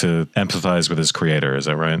failing to empathize with his creator, is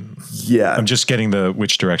that right? Yeah. I'm just getting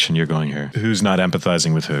which direction you're going here. Who's not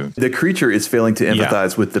empathizing with who? The creature is failing to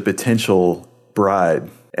empathize with the potential bride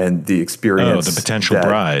and the experience. Oh, the potential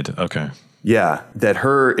bride. Okay. Yeah, that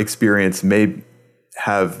her experience may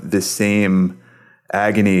have the same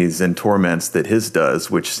agonies and torments that his does,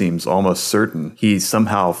 which seems almost certain. He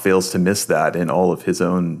somehow fails to miss that in all of his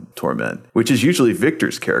own torment, which is usually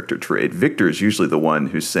Victor's character trait. Victor is usually the one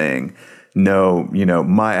who's saying, no,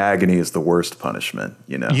 my agony is the worst punishment,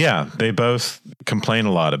 Yeah, they both complain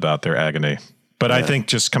a lot about their agony. But I think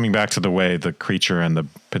just coming back to the way the creature and the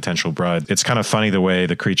potential bride, it's kind of funny the way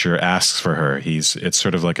the creature asks for her. It's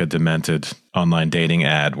sort of like a demented online dating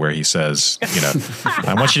ad where he says,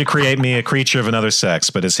 I want you to create me a creature of another sex,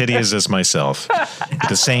 but as hideous as myself, with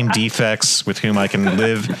the same defects, with whom I can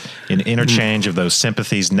live in interchange of those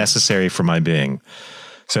sympathies necessary for my being.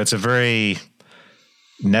 So it's a very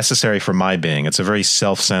necessary for my being. It's a very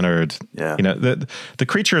self-centered, the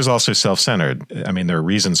creature is also self-centered. I mean, there are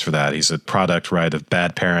reasons for that. He's a product, right, of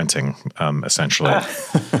bad parenting, essentially.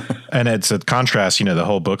 And it's a contrast, the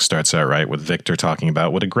whole book starts out, right, with Victor talking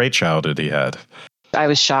about what a great childhood he had. I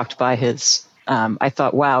was shocked by his, I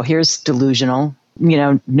thought, wow, here's delusional.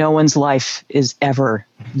 No one's life is ever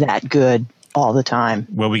that good all the time.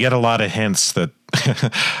 Well, we get a lot of hints that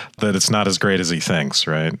that it's not as great as he thinks,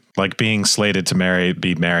 right? Like being slated to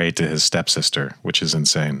be married to his stepsister, which is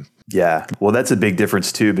insane. Yeah. Well, that's a big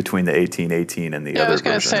difference too between the 1818 and the other version. I was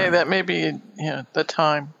going to say that maybe the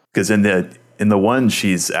time. Because in the one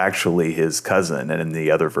she's actually his cousin, and in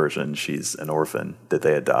the other version she's an orphan that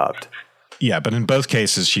they adopt. Yeah, but in both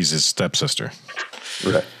cases she's his stepsister.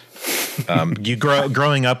 Right. You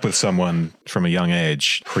growing up with someone from a young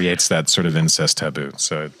age creates that sort of incest taboo.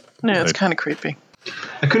 So it's kind of creepy.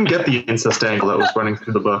 I couldn't get the incest angle that was running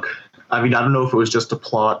through the book. I mean, I don't know if it was just a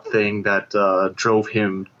plot thing that drove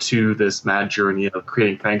him to this mad journey of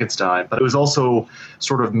creating Frankenstein, but it was also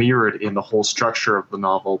sort of mirrored in the whole structure of the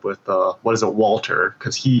novel with, Walter?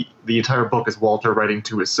 Because the entire book is Walter writing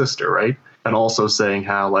to his sister, right? And also saying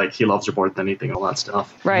how, he loves her more than anything, all that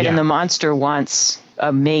stuff. Right, and the monster wants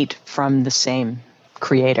a mate from the same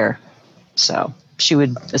creator. So she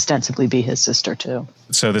would ostensibly be his sister, too.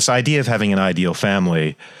 So this idea of having an ideal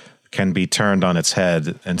family can be turned on its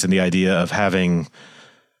head into the idea of having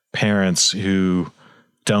parents who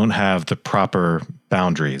don't have the proper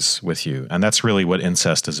boundaries with you. And that's really what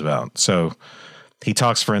incest is about. So he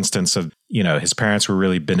talks, for instance, of, his parents were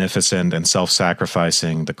really beneficent and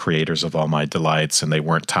self-sacrificing, the creators of all my delights, and they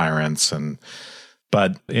weren't tyrants.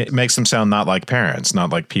 But it makes them sound not like parents,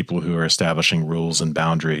 not like people who are establishing rules and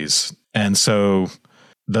boundaries. And so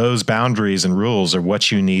those boundaries and rules are what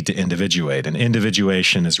you need to individuate. And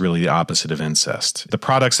individuation is really the opposite of incest. The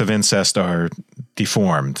products of incest are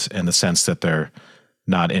deformed in the sense that they're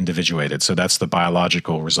not individuated. So that's the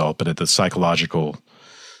biological result, but the psychological,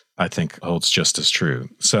 I think, holds just as true.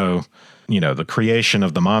 So, the creation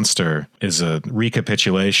of the monster is a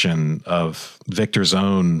recapitulation of Victor's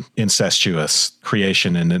own incestuous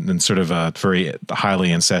creation in sort of a very highly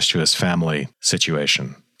incestuous family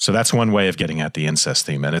situation. So that's one way of getting at the incest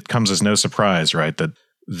theme. And it comes as no surprise, right, that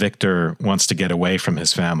Victor wants to get away from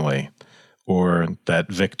his family, or that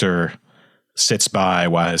Victor sits by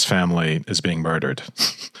while his family is being murdered.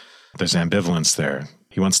 There's ambivalence there.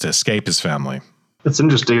 He wants to escape his family. It's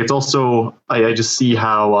interesting. It's also, I just see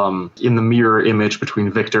how in the mirror image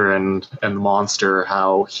between Victor and the monster,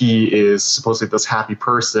 how he is supposedly this happy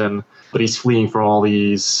person, but he's fleeing from all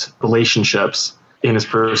these relationships in his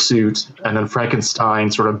pursuit. And then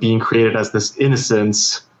Frankenstein sort of being created as this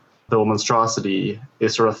innocence, though monstrosity,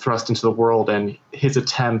 is sort of thrust into the world, and his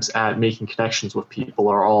attempts at making connections with people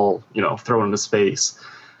are all, thrown into space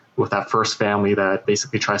with that first family that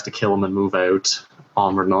basically tries to kill him and move out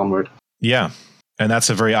onward and onward. Yeah. And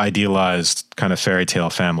that's a very idealized kind of fairy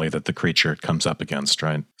tale family that the creature comes up against,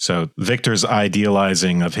 right? So Victor's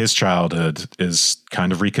idealizing of his childhood is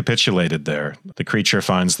kind of recapitulated there. The creature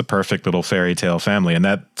finds the perfect little fairy tale family. And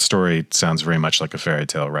that story sounds very much like a fairy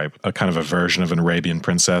tale, right? A kind of a version of an Arabian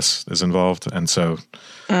princess is involved. And so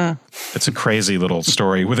it's a crazy little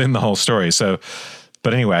story within the whole story. So,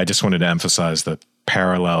 but anyway, I just wanted to emphasize the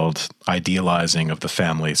paralleled idealizing of the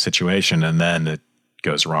family situation. And then it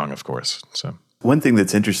goes wrong, of course. So. One thing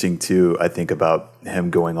that's interesting, too, I think, about him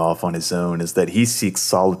going off on his own is that he seeks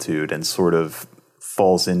solitude and sort of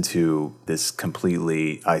falls into this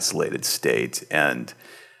completely isolated state. And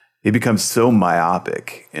he becomes so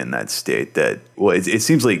myopic in that state that, well, it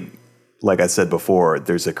seems like like I said before,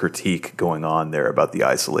 there's a critique going on there about the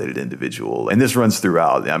isolated individual. And this runs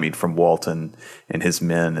throughout. I mean, from Walton and his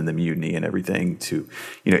men and the mutiny and everything to,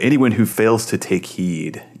 anyone who fails to take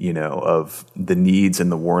heed, of the needs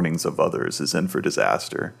and the warnings of others is in for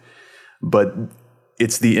disaster. But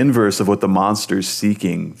it's the inverse of what the monster's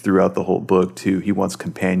seeking throughout the whole book, too. He wants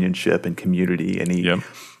companionship and community, and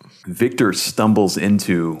Victor stumbles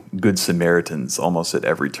into Good Samaritans almost at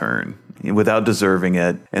every turn without deserving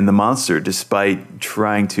it. And the monster, despite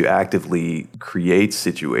trying to actively create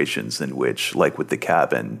situations in which, like with the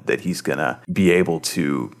cabin, that he's going to be able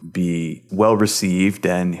to be well received,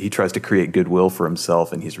 and he tries to create goodwill for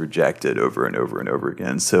himself, and he's rejected over and over and over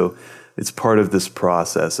again. So it's part of this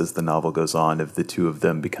process as the novel goes on of the two of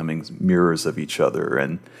them becoming mirrors of each other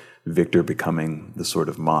and Victor becoming the sort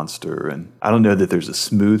of monster. And I don't know that there's a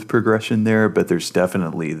smooth progression there, but there's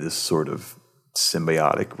definitely this sort of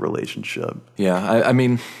symbiotic relationship. Yeah, I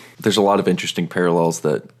mean, there's a lot of interesting parallels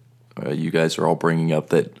that you guys are all bringing up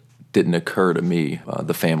that didn't occur to me,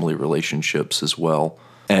 the family relationships as well.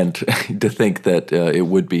 And to think that it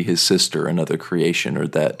would be his sister, another creation, or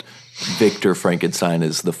that Victor Frankenstein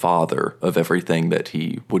is the father of everything that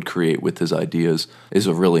he would create with his ideas is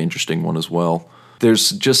a really interesting one as well.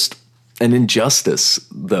 There's just an injustice,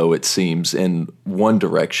 though, it seems, in one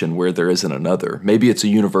direction where there isn't another. Maybe it's a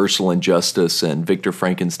universal injustice, and Victor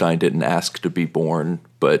Frankenstein didn't ask to be born,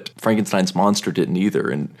 but Frankenstein's monster didn't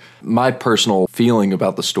either. And my personal feeling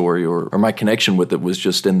about the story, or my connection with it, was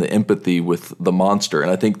just in the empathy with the monster.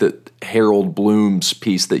 And I think that Harold Bloom's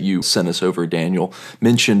piece that you sent us over, Daniel,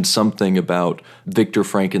 mentioned something about Victor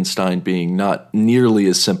Frankenstein being not nearly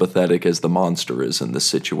as sympathetic as the monster is in this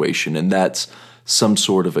situation, and that's some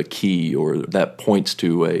sort of a key, or that points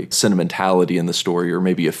to a sentimentality in the story, or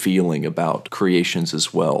maybe a feeling about creations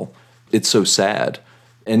as well. It's so sad.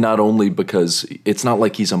 And not only because it's not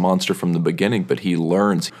like he's a monster from the beginning, but he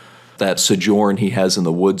learns that sojourn he has in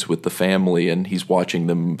the woods with the family, and he's watching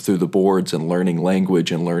them through the boards and learning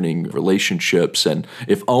language and learning relationships. And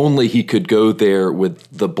if only he could go there with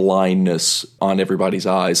the blindness on everybody's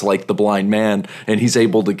eyes, like the blind man, and he's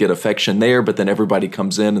able to get affection there, but then everybody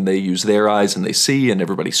comes in and they use their eyes and they see, and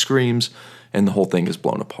everybody screams, and the whole thing is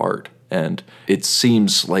blown apart. And it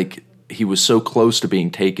seems like he was so close to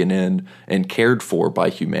being taken in and cared for by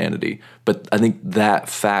humanity. But I think that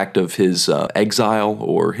fact of his exile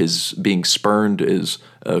or his being spurned is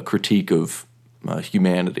a critique of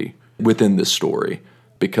humanity within this story,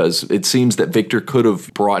 because it seems that Victor could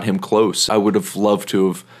have brought him close. I would have loved to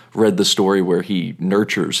have read the story where he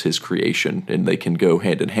nurtures his creation and they can go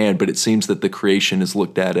hand in hand, but it seems that the creation is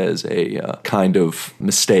looked at as a kind of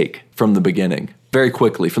mistake from the beginning. Very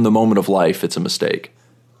quickly, from the moment of life, it's a mistake.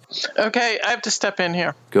 Okay, I have to step in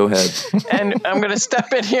here. Go ahead. And I'm going to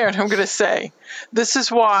step in here and I'm going to say, this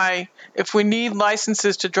is why if we need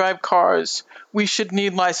licenses to drive cars, we should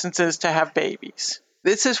need licenses to have babies.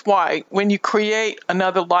 This is why when you create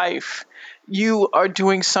another life, you are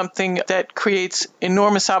doing something that creates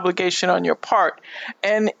enormous obligation on your part.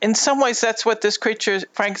 And in some ways, that's what this creature,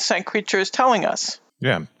 Frankenstein creature, is telling us.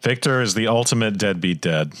 Yeah, Victor is the ultimate deadbeat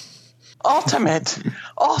dad. Ultimate.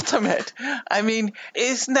 I mean,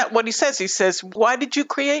 isn't that what he says? He says, why did you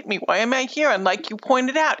create me? Why am I here? And like you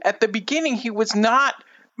pointed out, at the beginning, he was not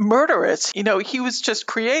murderous. He was just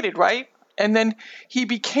created, right? And then he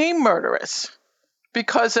became murderous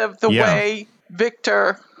because of the way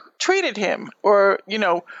Victor treated him or,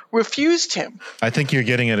 refused him. I think you're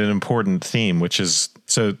getting at an important theme, which is,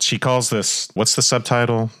 so she calls this, what's the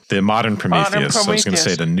subtitle? The modern Prometheus. So I was going to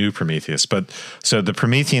say the new Prometheus. But so the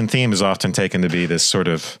Promethean theme is often taken to be this sort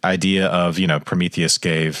of idea of, Prometheus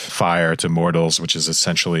gave fire to mortals, which is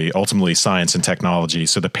essentially ultimately science and technology.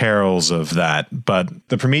 So the perils of that. But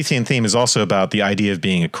the Promethean theme is also about the idea of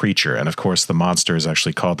being a creature. And of course, the monster is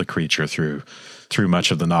actually called the creature through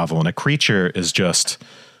much of the novel. And a creature is just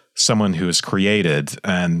someone who is created,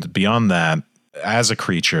 and beyond that, as a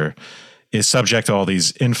creature, is subject to all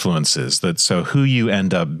these influences. So who you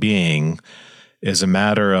end up being is a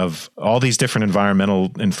matter of all these different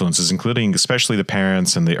environmental influences, including especially the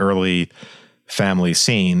parents and the early family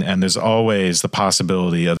scene. And there's always the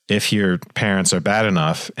possibility of, if your parents are bad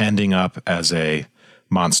enough, ending up as a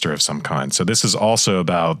monster of some kind. So this is also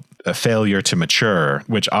about a failure to mature,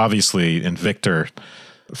 which obviously in Victor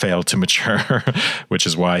failed to mature, which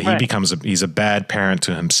is why he becomes he's a bad parent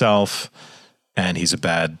to himself, and he's a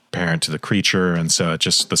bad parent to the creature, and so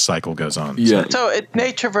the cycle goes on. Yeah. So it's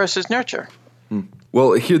nature versus nurture.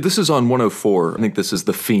 Well, here, this is on 104. I think this is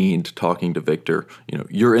the Fiend talking to Victor.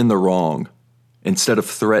 You're in the wrong. Instead of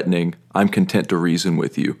threatening, I'm content to reason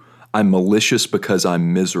with you. I'm malicious because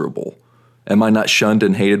I'm miserable. Am I not shunned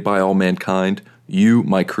and hated by all mankind? You,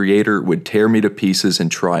 my creator, would tear me to pieces in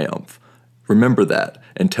triumph. Remember that,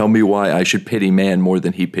 and tell me why I should pity man more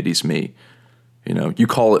than he pities me. You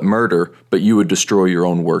call it murder, but you would destroy your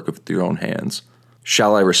own work with your own hands.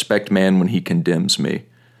 Shall I respect man when he condemns me?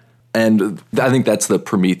 And I think that's the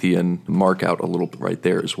Promethean mark out a little bit right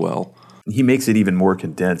there as well. He makes it even more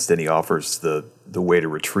condensed, and he offers the way to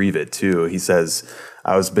retrieve it, too. He says,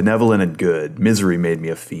 I was benevolent and good. Misery made me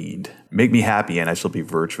a fiend. Make me happy, and I shall be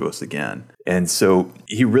virtuous again. And so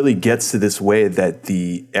he really gets to this way that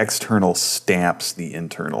the external stamps the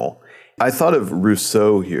internal. I thought of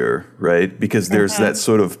Rousseau here, right? Because there's that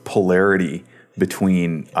sort of polarity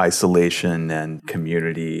between isolation and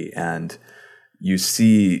community. And you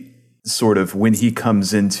see sort of when he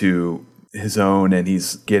comes into his own and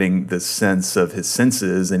he's getting the sense of his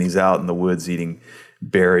senses and he's out in the woods eating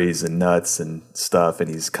berries and nuts and stuff, and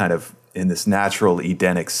he's kind of in this natural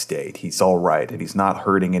Edenic state. He's all right, and he's not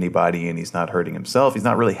hurting anybody, and he's not hurting himself. He's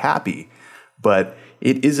not really happy. But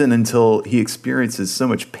it isn't until he experiences so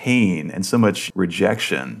much pain and so much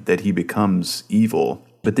rejection that he becomes evil.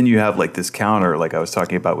 But then you have like this counter, like I was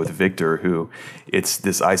talking about with Victor, who it's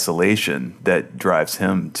this isolation that drives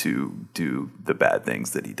him to do the bad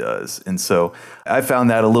things that he does. And so I found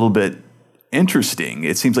that a little bit interesting.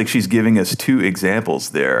 It seems like she's giving us two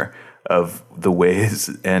examples there of the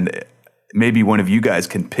ways, and maybe one of you guys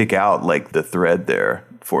can pick out like the thread there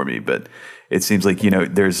for me. But it seems like,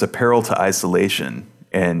 there's a peril to isolation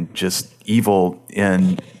and just evil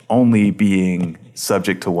in only being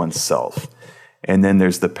subject to oneself. And then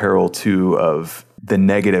there's the peril, too, of the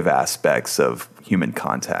negative aspects of human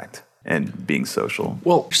contact and being social.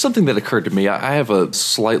 Well, something that occurred to me, I have a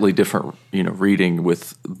slightly different, reading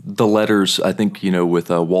with the letters, I think, with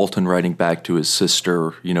Walton writing back to his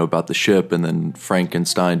sister, about the ship, and then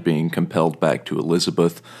Frankenstein being compelled back to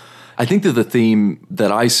Elizabeth. I think that the theme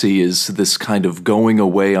that I see is this kind of going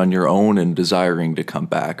away on your own and desiring to come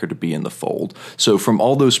back or to be in the fold. So from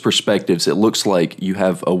all those perspectives, it looks like you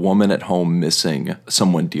have a woman at home missing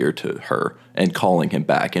someone dear to her and calling him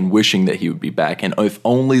back and wishing that he would be back. And if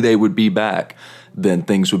only they would be back, then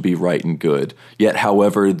things would be right and good. Yet,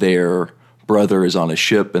 however, their brother is on a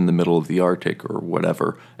ship in the middle of the Arctic or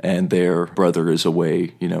whatever, and their brother is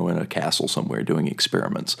away, in a castle somewhere doing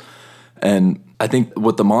experiments. And I think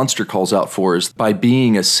what the monster calls out for is by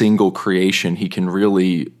being a single creation, he can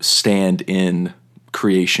really stand in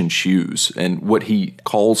creation's shoes. And what he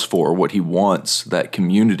calls for, what he wants, that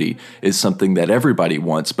community, is something that everybody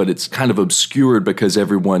wants, but it's kind of obscured because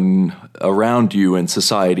everyone around you in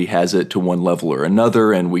society has it to one level or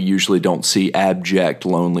another, and we usually don't see abject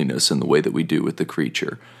loneliness in the way that we do with the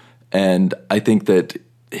creature. And I think that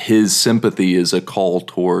his sympathy is a call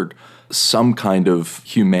toward some kind of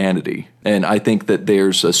humanity. And I think that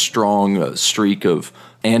there's a strong streak of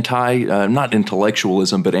not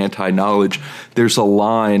intellectualism, but anti-knowledge. There's a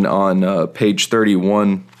line on page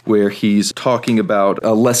 31 where he's talking about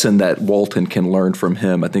a lesson that Walton can learn from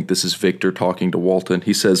him. I think this is Victor talking to Walton.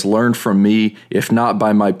 He says, "Learn from me, if not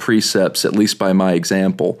by my precepts, at least by my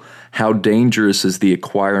example. How dangerous is the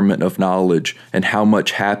acquirement of knowledge, and how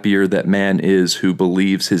much happier that man is who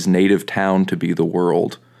believes his native town to be the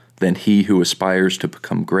world, than he who aspires to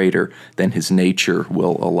become greater than his nature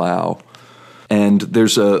will allow." And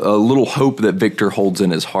there's a little hope that Victor holds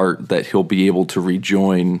in his heart that he'll be able to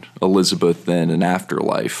rejoin Elizabeth in an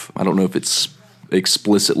afterlife. I don't know if it's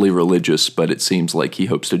explicitly religious, but it seems like he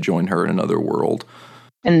hopes to join her in another world.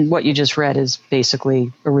 And what you just read is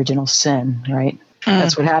basically original sin, right?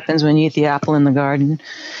 That's what happens when you eat the apple in the garden.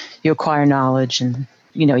 You acquire knowledge and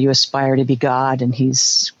you aspire to be God, and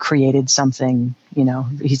he's created something,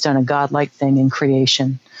 he's done a godlike thing in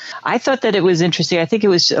creation. I thought that it was interesting. I think it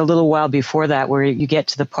was a little while before that where you get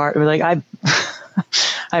to the part where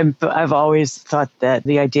I've always thought that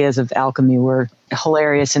the ideas of alchemy were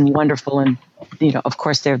hilarious and wonderful. And, of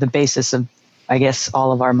course, they're the basis of, I guess,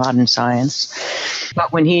 all of our modern science.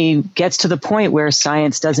 But when he gets to the point where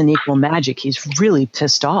science doesn't equal magic, he's really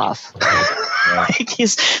pissed off. Yeah.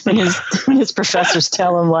 When his professors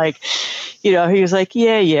tell him, he was like,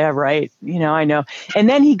 yeah, right. I know. And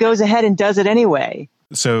then he goes ahead and does it anyway.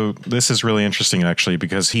 So this is really interesting, actually,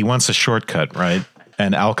 because he wants a shortcut, right?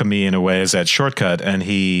 And alchemy, in a way, is that shortcut. And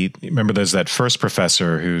remember, there's that first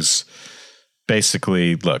professor who's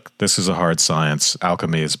basically, look, this is a hard science.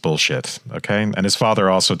 Alchemy is bullshit. Okay. And his father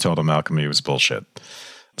also told him alchemy was bullshit.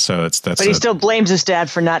 So but he still blames his dad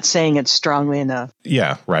for not saying it strongly enough.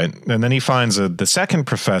 Yeah, right. And then he finds the second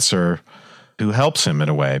professor who helps him in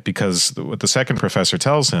a way, because what the second professor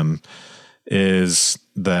tells him is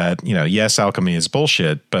that, yes, alchemy is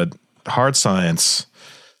bullshit, but hard science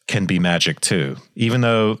can be magic too. Even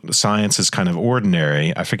though science is kind of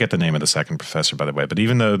ordinary, I forget the name of the second professor, by the way, but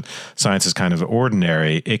even though science is kind of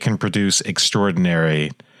ordinary, it can produce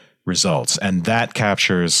extraordinary results. And that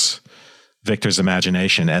captures Victor's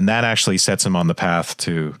imagination. And that actually sets him on the path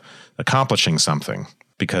to accomplishing something,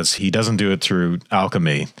 because he doesn't do it through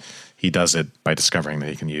alchemy. He does it by discovering that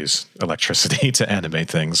he can use electricity to animate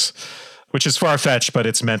things, which is far-fetched, but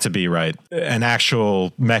it's meant to be, right, an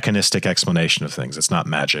actual mechanistic explanation of things. It's not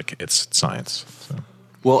magic, it's science. So.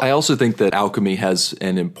 Well, I also think that alchemy has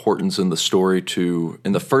an importance in the story to,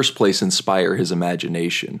 in the first place, inspire his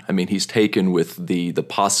imagination. I mean, he's taken with the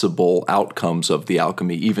possible outcomes of the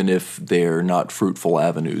alchemy, even if they're not fruitful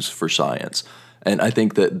avenues for science. And I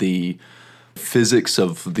think that the physics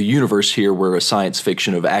of the universe here, where a science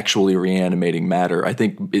fiction of actually reanimating matter, I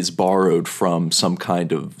think is borrowed from some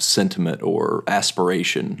kind of sentiment or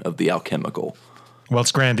aspiration of the alchemical. Well,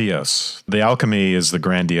 it's grandiose. The alchemy is the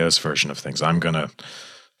grandiose version of things. I'm going to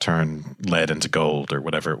turn lead into gold or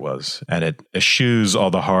whatever it was. And it eschews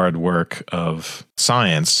all the hard work of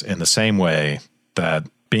science in the same way that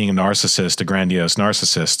being a narcissist, a grandiose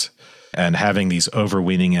narcissist, and having these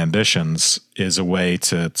overweening ambitions is a way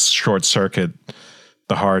to short circuit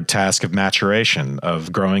the hard task of maturation,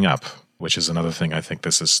 of growing up, which is another thing I think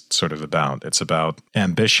this is sort of about. It's about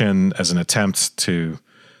ambition as an attempt to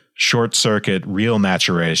short circuit real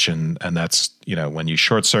maturation. And that's, when you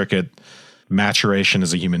short circuit maturation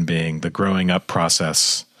as a human being, the growing up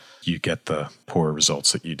process, you get the poor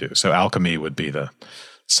results that you do. So alchemy would be the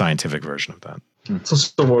scientific version of that.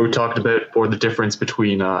 So what we talked about, or the difference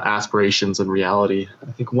between aspirations and reality.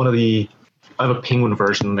 I think I have a Penguin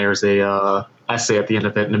version. There's a essay at the end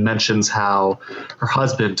of it, and it mentions how her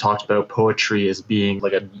husband talked about poetry as being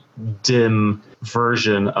like a dim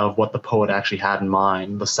version of what the poet actually had in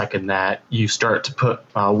mind. The second that you start to put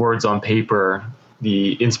words on paper,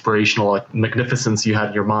 the inspirational magnificence you had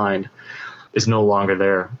in your mind is no longer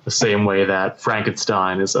there. The same way that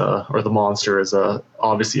Frankenstein or the monster is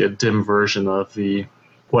obviously a dim version of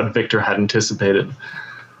what Victor had anticipated.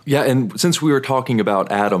 Yeah, and since we were talking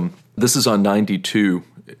about Adam, this is on 92.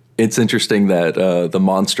 It's interesting that the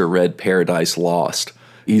monster read Paradise Lost.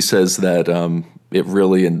 He says that it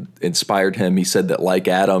really inspired him. He said that, like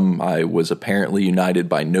Adam, I was apparently united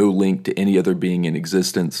by no link to any other being in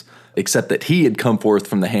existence, except that he had come forth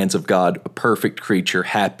from the hands of God, a perfect creature,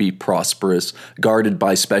 happy, prosperous, guarded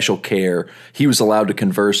by special care. He was allowed to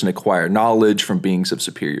converse and acquire knowledge from beings of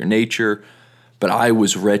superior nature. But I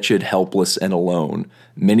was wretched, helpless, and alone.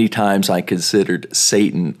 Many times I considered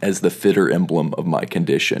Satan as the fitter emblem of my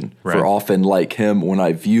condition. Right. For often, like him, when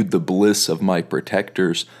I viewed the bliss of my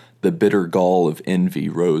protectors, the bitter gall of envy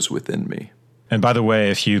rose within me. And by the way,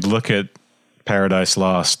 if you look at Paradise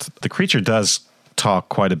Lost, the creature does talk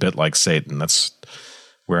quite a bit like Satan. That's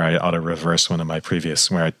where I ought to reverse one of my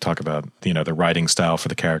previous, where I talk about, the writing style for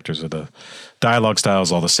the characters or the dialogue style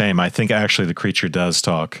is all the same. I think actually the creature does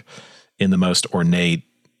talk in the most ornate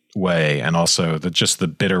way, and also just the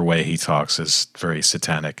bitter way he talks is very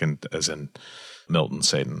satanic, and as in Milton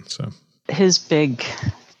Satan. So his big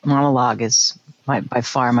monologue is by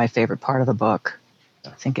far my favorite part of the book. I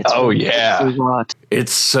think it's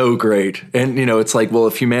it's so great. And it's like, well,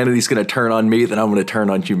 if humanity's going to turn on me, then I'm going to turn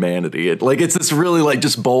on humanity. It's this really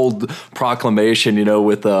just bold proclamation,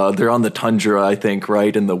 with they're on the tundra, I think,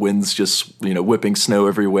 right, and the wind's just whipping snow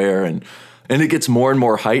everywhere, and it gets more and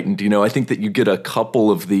more heightened. I think that you get a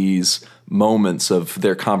couple of these moments of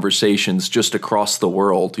their conversations just across the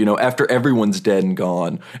world, after everyone's dead and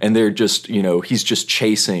gone, and they're just, he's just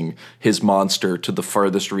chasing his monster to the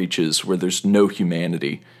farthest reaches where there's no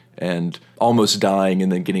humanity, and almost dying,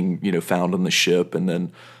 and then getting, found on the ship, and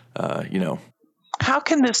then, How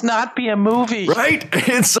can this not be a movie? Right?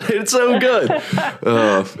 It's so good.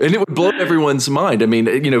 And it would blow everyone's mind. I mean,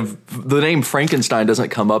 the name Frankenstein doesn't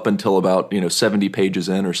come up until about, 70 pages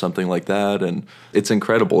in or something like that. And it's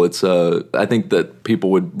incredible. It's I think that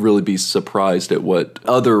people would really be surprised at what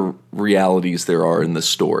other realities there are in this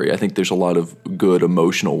story. I think there's a lot of good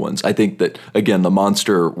emotional ones. I think that, again, the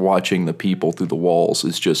monster watching the people through the walls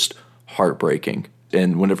is just heartbreaking.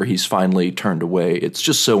 And whenever he's finally turned away, it's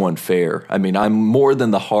just so unfair. I mean, I'm more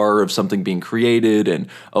than the horror of something being created and,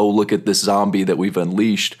 oh, look at this zombie that we've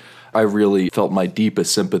unleashed. I really felt my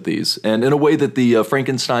deepest sympathies. And in a way that the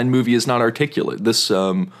Frankenstein movie is not articulate. This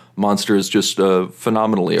monster is just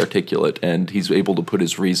phenomenally articulate, and he's able to put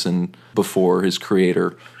his reason before his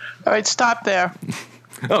creator. All right, stop there.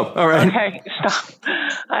 Oh, all right. Okay, stop.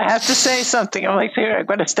 I have to say something. I'm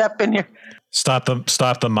going to step in here. Stop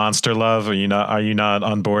the monster love. Are you not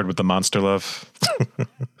on board with the monster love?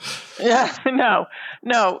 Yeah,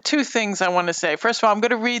 no. Two things I want to say. First of all, I'm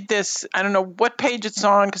going to read this. I don't know what page it's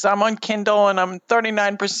on because I'm on Kindle and I'm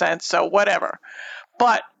 39%, so whatever.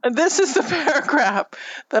 But this is the paragraph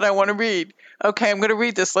that I want to read. Okay, I'm going to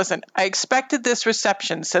read this. Listen, I expected this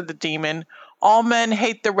reception, said the demon. All men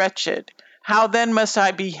hate the wretched. How then must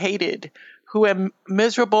I be hated, who am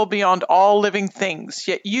miserable beyond all living things?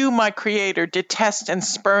 Yet you, my creator, detest and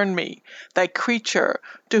spurn me, thy creature,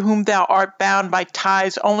 to whom thou art bound by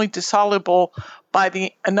ties only dissoluble by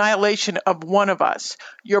the annihilation of one of us.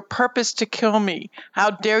 Your purpose to kill me. How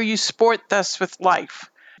dare you sport thus with life?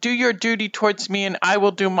 Do your duty towards me, and I will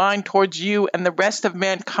do mine towards you and the rest of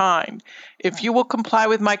mankind. If you will comply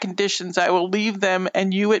with my conditions, I will leave them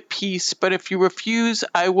and you at peace. But if you refuse,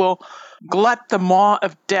 I will glut the maw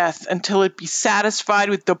of death until it be satisfied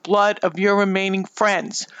with the blood of your remaining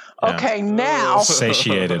friends. Yeah. Okay, now...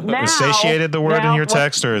 Satiated. Now, Is satiated the word in your what-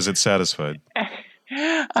 text, or is it satisfied?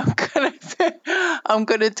 I'm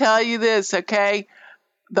gonna tell you this, okay?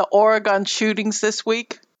 The Oregon shootings this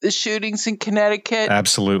week, the shootings in Connecticut.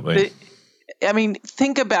 Absolutely.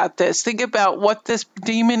 Think about this. Think about what this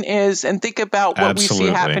demon is, and think about what Absolutely.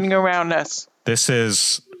 we see happening around us. This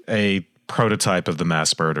is a prototype of the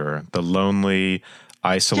mass murderer, the lonely,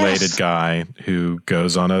 isolated guy who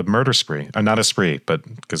goes on a murder spree. Not a spree, but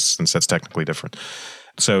since that's technically different.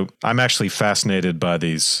 So I'm actually fascinated by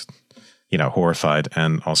these, horrified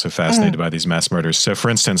and also fascinated by these mass murders. So, for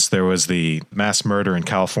instance, there was the mass murder in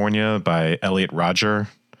California by Elliot Rodger.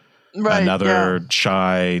 Right, another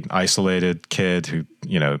shy, isolated kid who,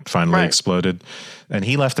 finally exploded. And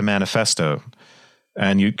he left a manifesto,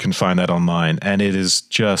 and you can find that online. And it is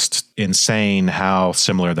just insane how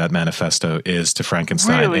similar that manifesto is to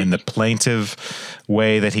Frankenstein Really? in the plaintive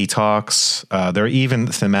way that he talks. They're even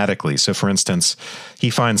thematically. So, for instance, he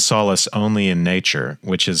finds solace only in nature,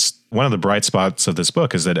 which is one of the bright spots of this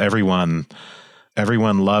book, is that everyone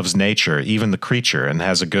loves nature, even the creature, and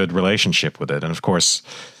has a good relationship with it. And of course,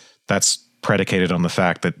 that's predicated on the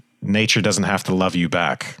fact that nature doesn't have to love you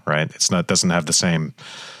back, right? Doesn't have the same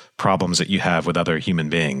problems that you have with other human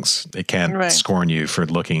beings. It can't scorn you for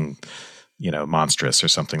looking, monstrous or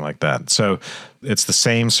something like that. So it's the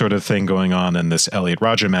same sort of thing going on in this Elliot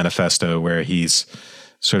Rodger manifesto, where he's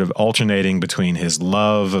sort of alternating between his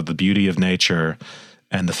love of the beauty of nature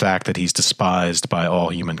and the fact that he's despised by all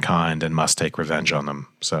humankind and must take revenge on them.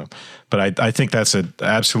 So, but I think that's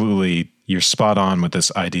absolutely, you're spot on with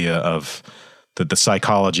this idea of the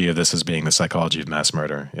psychology of this as being the psychology of mass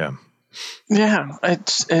murder. Yeah. Yeah,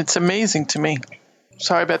 it's amazing to me.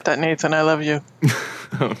 Sorry about that, Nathan. I love you.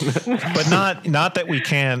 But not that we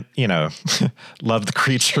can't, love the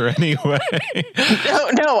creature anyway.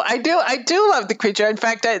 No, I do love the creature. In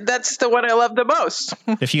fact, that's the one I love the most.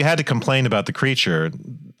 If you had to complain about the creature,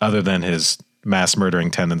 other than his mass murdering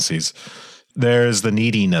tendencies, there's the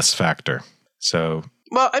neediness factor. So,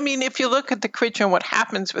 well, if you look at the creature and what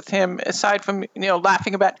happens with him, aside from,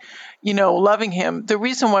 laughing about, loving him, the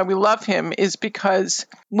reason why we love him is because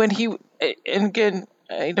when he, and again,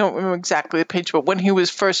 I don't remember exactly the page, but when he was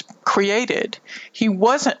first created, he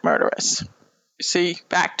wasn't murderous. See,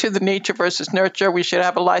 back to the nature versus nurture, we should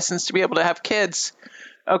have a license to be able to have kids.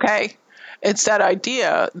 Okay? It's that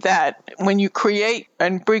idea that when you create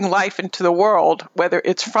and bring life into the world, whether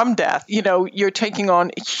it's from death, you're taking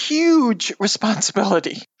on huge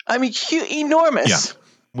responsibility. Enormous. Yeah.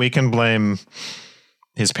 We can blame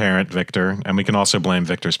his parent, Victor, and we can also blame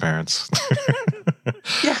Victor's parents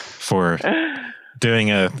for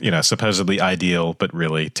doing a, supposedly ideal but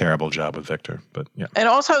really terrible job with Victor. But yeah. And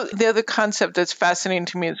also the other concept that's fascinating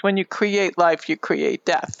to me is when you create life, you create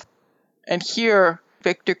death. And here,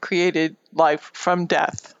 Victor created life from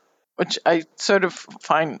death, which I sort of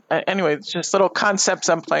find, anyway, it's just little concepts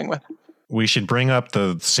I'm playing with. We should bring up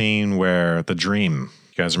the scene where the dream,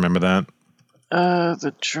 you guys remember that?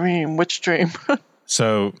 The dream, which dream?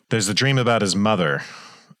 So there's the dream about his mother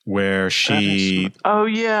where she... Oh,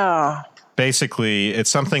 yeah. Basically, it's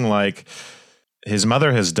something like his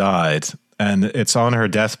mother has died, and it's on her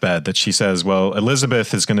deathbed that she says, well,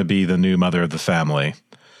 Elizabeth is going to be the new mother of the family.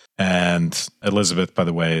 And Elizabeth, by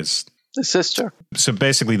the way, is the sister. So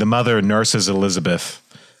basically, the mother nurses Elizabeth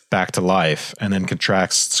back to life and then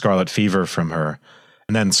contracts scarlet fever from her.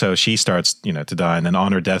 And then so she starts, to die. And then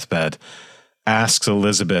on her deathbed, asks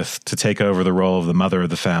Elizabeth to take over the role of the mother of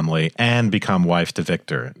the family and become wife to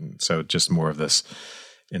Victor. So just more of this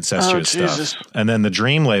incestuous stuff. And then the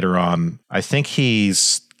dream later on, I think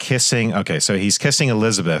he's kissing. Okay, so he's kissing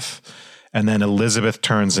Elizabeth, and then Elizabeth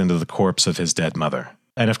turns into the corpse of his dead mother.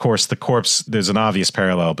 And of course, the corpse, there's an obvious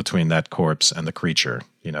parallel between that corpse and the creature,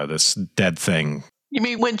 this dead thing. You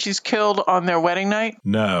mean when she's killed on their wedding night?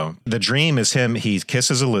 No. The dream is him, he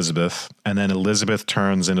kisses Elizabeth, and then Elizabeth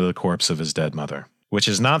turns into the corpse of his dead mother, which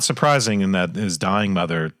is not surprising in that his dying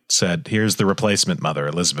mother said, here's the replacement mother,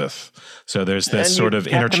 Elizabeth. So there's this sort of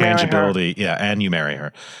interchangeability. Yeah, and you marry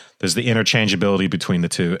her. There's the interchangeability between the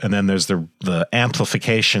two. And then there's the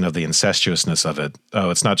amplification of the incestuousness of it.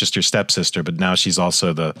 Oh, it's not just your stepsister, but now she's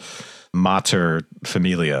also the mater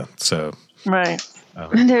familia. So right.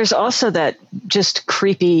 And there's also that just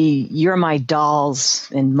creepy, you're my dolls,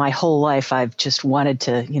 and my whole life I've just wanted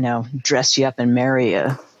to, dress you up and marry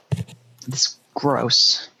you. It's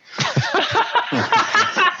gross.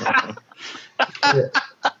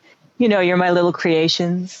 You're my little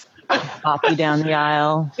creations. Pop you down the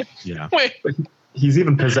aisle. Yeah. Wait. He's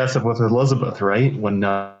even possessive with Elizabeth, right? When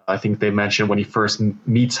I think they mentioned when he first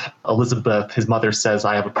meets Elizabeth, his mother says,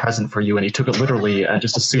 I have a present for you. And he took it literally and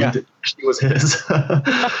just assumed that she was his.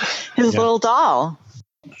 His little doll.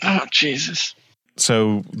 Oh, Jesus.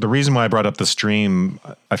 So the reason why I brought up the stream,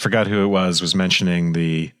 I forgot who it was mentioning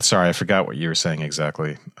I forgot what you were saying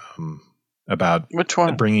exactly about which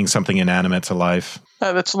one? Bringing something inanimate to life.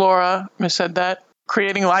 That's Laura who said that.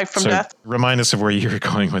 Creating life from death. Remind us of where you were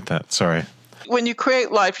going with that. Sorry. When you create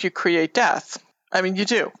life, you create death. I mean, you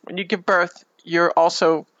do. When you give birth, you're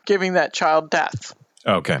also giving that child death.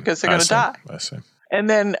 Okay. Because they're going to die. I see. And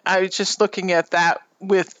then I was just looking at that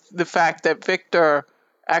with the fact that Victor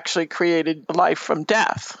actually created life from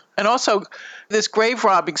death. And also, this grave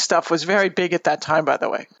robbing stuff was very big at that time, by the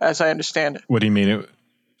way, as I understand it. What do you mean?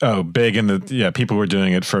 Big people were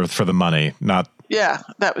doing it for the money, not. Yeah,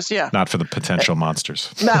 that was, Not for the potential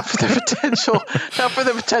monsters. Not for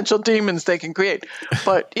the potential demons they can create.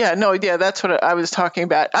 But that's what I was talking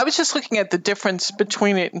about. I was just looking at the difference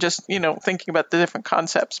between it and just, thinking about the different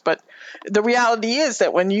concepts. But the reality is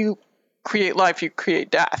that when you create life, you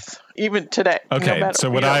create death, even today. Okay,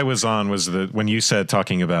 so what I was on was that when you said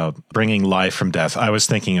talking about bringing life from death, I was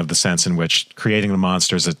thinking of the sense in which creating the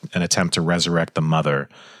monster is an attempt to resurrect the mother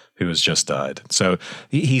who has just died. So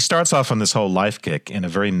he starts off on this whole life kick in a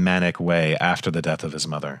very manic way after the death of his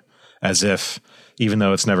mother, as if, even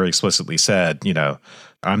though it's never explicitly said,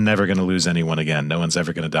 I'm never going to lose anyone again. No one's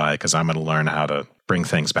ever going to die because I'm going to learn how to bring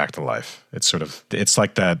things back to life. It's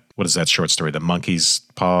like that, what is that short story? The Monkey's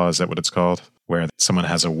Paw, is that what it's called? Where someone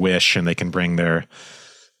has a wish and they can bring their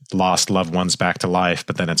lost loved ones back to life,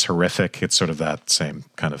 but then it's horrific. It's sort of that same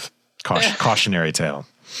kind of cautionary tale.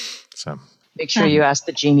 So make sure you ask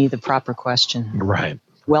the genie the proper question. Right.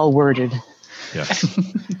 Well worded. Yeah.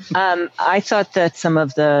 I thought that some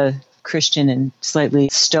of the Christian and slightly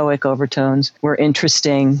stoic overtones were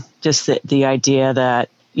interesting. Just the idea that,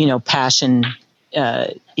 passion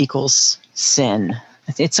equals sin.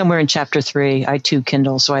 It's somewhere in chapter 3. I too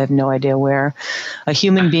Kindle, so I have no idea where. A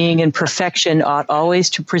human being in perfection ought always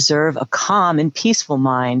to preserve a calm and peaceful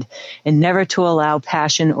mind and never to allow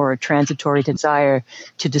passion or a transitory desire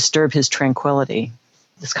to disturb his tranquility.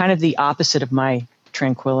 It's kind of the opposite of my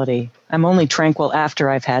tranquility. I'm only tranquil after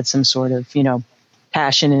I've had some sort of,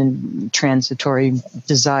 passion and transitory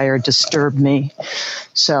desire disturb me.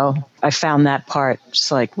 So I found that part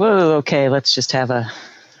just like, whoa, okay, let's just have a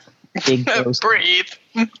big dose. Breathe.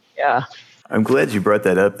 Yeah. I'm glad you brought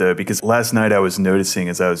that up, though, because last night I was noticing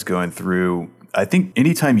as I was going through, I think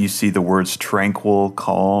anytime you see the words tranquil,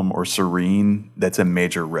 calm, or serene, that's a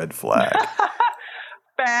major red flag.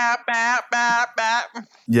 Bap, bap, bap, bap.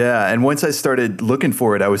 Yeah, and once I started looking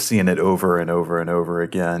for it, I was seeing it over and over and over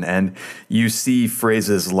again. And you see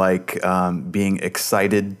phrases like being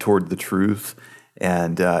excited toward the truth.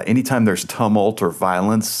 And anytime there's tumult or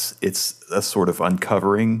violence, it's a sort of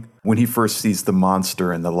uncovering. When he first sees the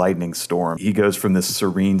monster in the lightning storm, he goes from this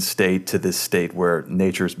serene state to this state where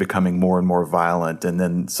nature is becoming more and more violent, and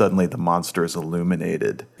then suddenly the monster is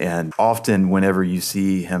illuminated. And often whenever you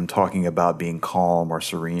see him talking about being calm or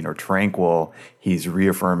serene or tranquil, he's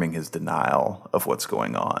reaffirming his denial of what's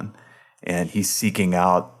going on. And he's seeking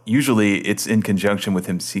out, usually it's in conjunction with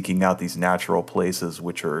him seeking out these natural places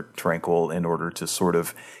which are tranquil in order to sort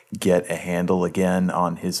of get a handle again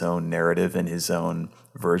on his own narrative and his own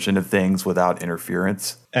version of things without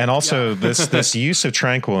interference. And also this use of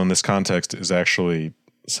tranquil in this context is actually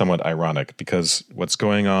somewhat ironic, because what's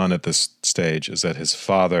going on at this stage is that his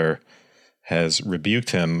father has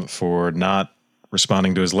rebuked him for not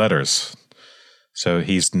responding to his letters. So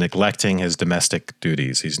he's neglecting his domestic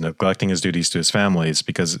duties. He's neglecting his duties to his family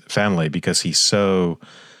because he's so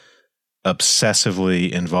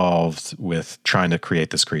obsessively involved with trying to create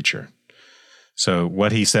this creature. So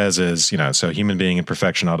what he says is, so human being in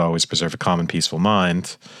perfection ought always preserve a calm and peaceful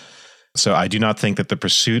mind. So I do not think that the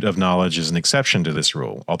pursuit of knowledge is an exception to this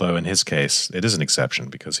rule, although in his case, it is an exception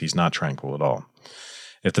because he's not tranquil at all.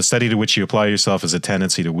 If the study to which you apply yourself is a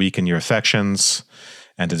tendency to weaken your affections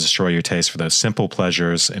and to destroy your taste for those simple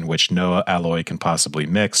pleasures in which no alloy can possibly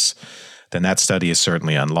mix, then that study is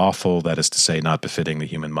certainly unlawful, that is to say, not befitting the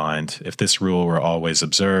human mind. If this rule were always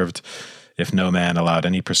observed, if no man allowed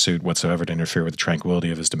any pursuit whatsoever to interfere with the tranquility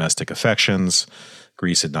of his domestic affections,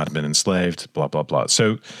 Greece had not been enslaved, blah, blah, blah.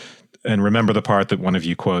 So, and remember the part that one of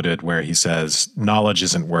you quoted where he says, knowledge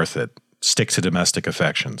isn't worth it. Stick to domestic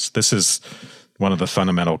affections. This is one of the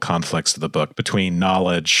fundamental conflicts of the book between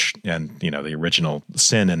knowledge and, the original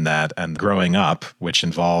sin in that and growing up, which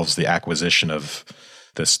involves the acquisition of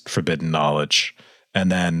this forbidden knowledge,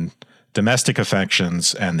 and then domestic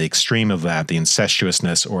affections and the extreme of that, the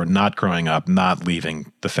incestuousness or not growing up, not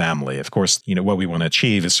leaving the family. Of course, what we want to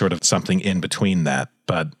achieve is sort of something in between that,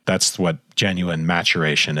 but that's what genuine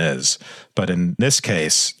maturation is. But in this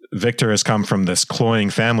case, Victor has come from this cloying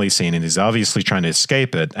family scene and he's obviously trying to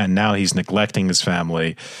escape it. And now he's neglecting his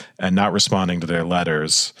family and not responding to their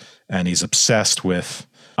letters. And he's obsessed with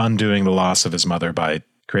undoing the loss of his mother by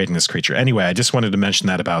creating this creature. Anyway, I just wanted to mention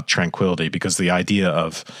that about tranquility because the idea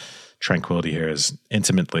of tranquility here is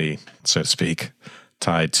intimately, so to speak,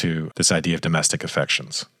 tied to this idea of domestic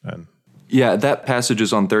affections. And yeah, that passage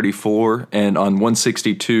is on 34, and on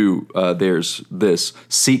 162, there's this: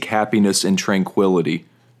 seek happiness in tranquility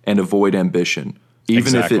and avoid ambition,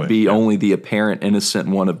 even if it be only the apparent innocent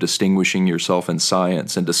one of distinguishing yourself in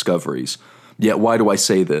science and discoveries. Yet why do I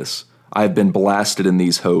say this? I have been blasted in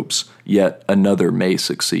these hopes, yet another may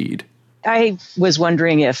succeed. I was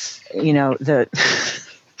wondering if, if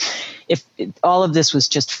all of this was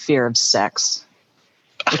just fear of sex.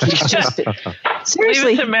 If he's just,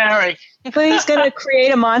 seriously. Leave it to Mary. But he's going to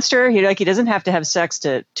create a monster. He doesn't have to have sex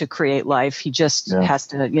to create life. He just has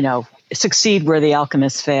to, succeed where the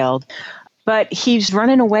alchemist failed. But he's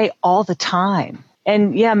running away all the time.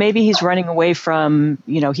 And yeah, maybe he's running away from,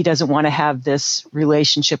 he doesn't want to have this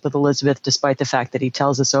relationship with Elizabeth, despite the fact that he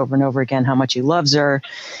tells us over and over again how much he loves her.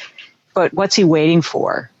 But what's he waiting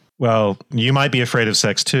for? Well, you might be afraid of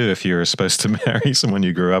sex too if you're supposed to marry someone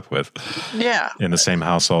you grew up with. Yeah. In the same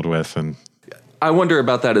household with. And I wonder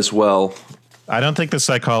about that as well. I don't think the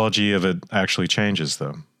psychology of it actually changes,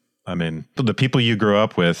 though. I mean, the people you grew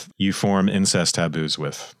up with, you form incest taboos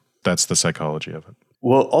with. That's the psychology of it.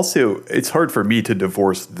 Well, also, it's hard for me to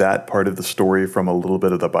divorce that part of the story from a little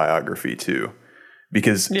bit of the biography, too.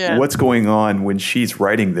 Because what's going on when she's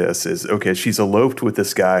writing this is, okay, she's eloped with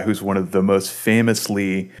this guy who's one of the most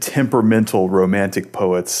famously temperamental romantic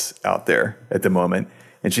poets out there at the moment.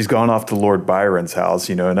 And she's gone off to Lord Byron's house,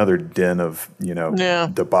 another den of,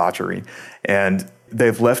 debauchery. And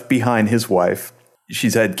they've left behind his wife.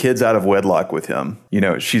 She's had kids out of wedlock with him.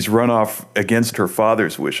 She's run off against her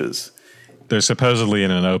father's wishes. They're supposedly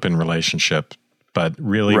in an open relationship, but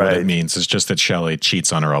really what it means is just that Shelley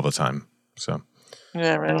cheats on her all the time. So.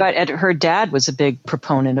 Yeah, right. But her dad was a big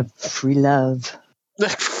proponent of free love.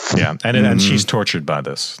 Yeah, and she's tortured by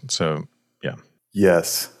this. So, yeah.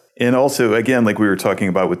 Yes. And also, again, like we were talking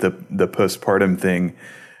about with the postpartum thing,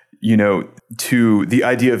 to the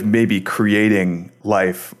idea of maybe creating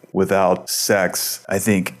life without sex, I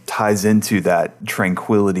think ties into that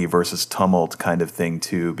tranquility versus tumult kind of thing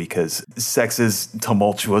too, because sex is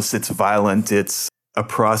tumultuous, it's violent, it's a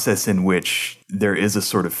process in which there is a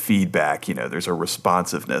sort of feedback, there's a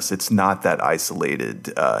responsiveness. It's not that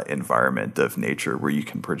isolated environment of nature where you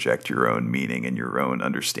can project your own meaning and your own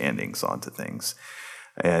understandings onto things.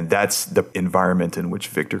 And that's the environment in which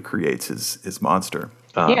Victor creates his monster.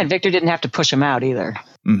 And Victor didn't have to push him out either.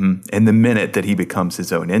 Mm-hmm. And the minute that he becomes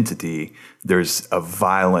his own entity, there's a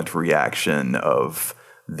violent reaction of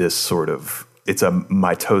this sort of, it's a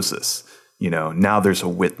mitosis. Now there's a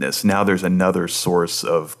witness. Now there's another source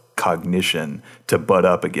of cognition to butt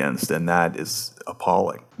up against, and that is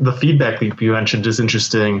appalling. The feedback loop you mentioned is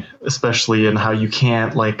interesting, especially in how you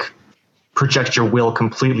can't project your will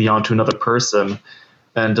completely onto another person.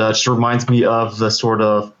 And it just reminds me of the sort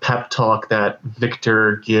of pep talk that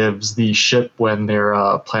Victor gives the ship when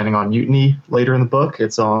they're planning on mutiny later in the book.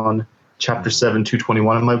 It's on chapter 7,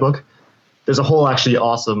 221 in my book. There's a whole actually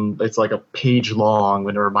awesome, it's like a page long,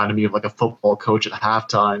 and it reminded me of a football coach at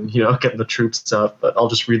halftime, getting the troops up. But I'll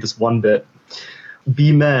just read this one bit.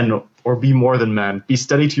 Be men, or be more than men. Be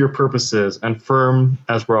steady to your purposes and firm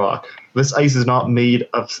as rock. This ice is not made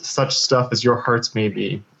of such stuff as your hearts may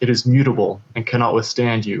be. It is mutable and cannot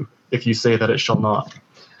withstand you if you say that it shall not.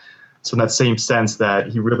 So in that same sense that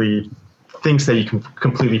he really thinks that he can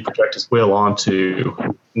completely project his will onto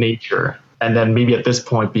nature. And then maybe at this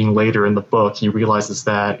point, being later in the book, he realizes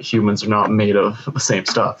that humans are not made of the same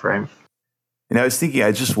stuff, right? And I was thinking, I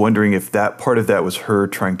was just wondering if that part of that was her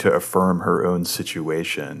trying to affirm her own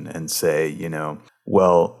situation and say,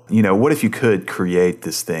 well, what if you could create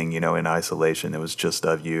this thing, in isolation? It was just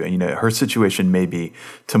of you. And, her situation may be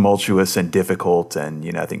tumultuous and difficult.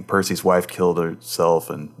 And, I think Percy's wife killed herself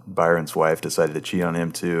and Byron's wife decided to cheat on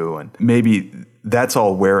him too. And maybe that's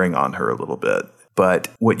all wearing on her a little bit. But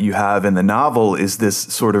what you have in the novel is this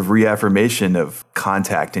sort of reaffirmation of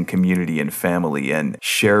contact and community and family and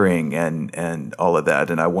sharing and all of that.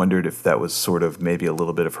 And I wondered if that was sort of maybe a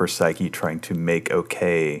little bit of her psyche trying to make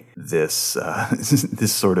okay this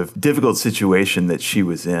this sort of difficult situation that she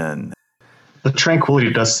was in. The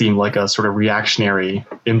tranquility does seem like a sort of reactionary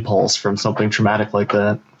impulse from something traumatic like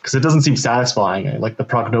that. Because it doesn't seem satisfying, like the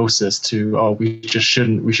prognosis to, we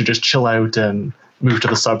should just chill out and move to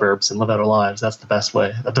the suburbs and live out our lives. That's the best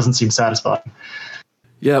way. That doesn't seem satisfying.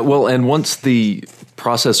 Yeah, well, and once the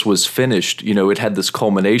process was finished, it had this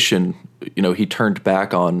culmination. He turned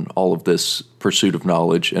back on all of this pursuit of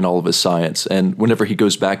knowledge and all of his science. And whenever he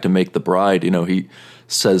goes back to make the bride, he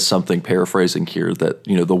says something, paraphrasing here, that,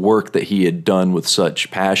 the work that he had done with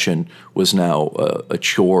such passion was now a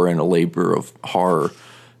chore and a labor of horror.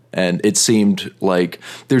 And it seemed like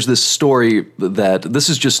there's this story that this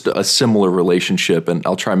is just a similar relationship, and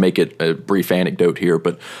I'll try and make it a brief anecdote here,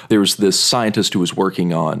 but there was this scientist who was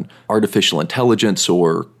working on artificial intelligence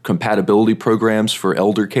or compatibility programs for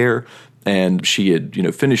elder care, and she had,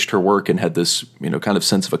 finished her work and had this, kind of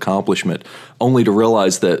sense of accomplishment, only to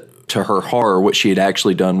realize that, to her horror, what she had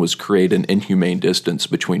actually done was create an inhumane distance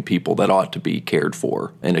between people that ought to be cared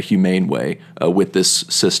for in a humane way with this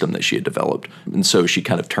system that she had developed. And so she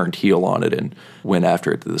kind of turned heel on it and went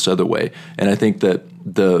after it this other way. And I think that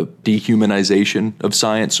the dehumanization of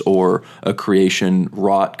science, or a creation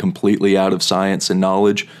wrought completely out of science and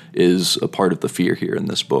knowledge, is a part of the fear here in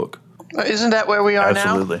this book. Isn't that where we are now?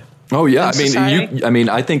 Absolutely. Oh yeah, I society?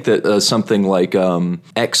 think that something like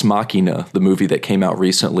Ex Machina, the movie that came out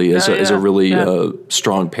recently, is a really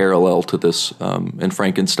strong parallel to this in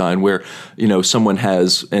Frankenstein, where someone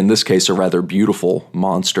has, in this case, a rather beautiful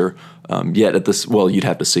monster. Yet at this, well, you'd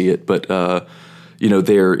have to see it, but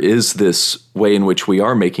there is this way in which we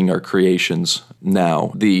are making our creations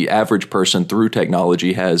now. The average person, through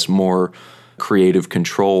technology, has more creative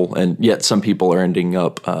control, and yet some people are ending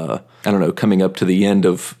up, coming up to the end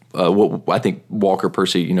of what I think Walker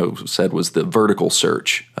Percy, said was the vertical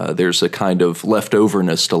search. There's a kind of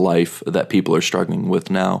leftoverness to life that people are struggling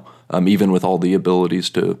with now, even with all the abilities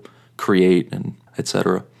to create and et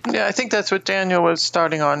cetera. Yeah, I think that's what Daniel was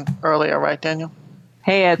starting on earlier, right, Daniel?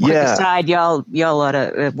 Hey, a quick aside, y'all ought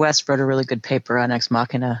to, Wes wrote a really good paper on Ex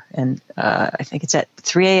Machina, and I think it's at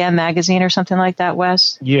 3 a.m. magazine or something like that,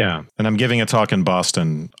 Wes? Yeah, and I'm giving a talk in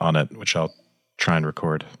Boston on it, which I'll try and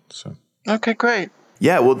record. So. Okay, great.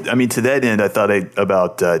 Yeah, well, to that end, I thought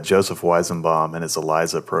about Joseph Weizenbaum and his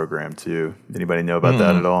ELIZA program, too. Anybody know about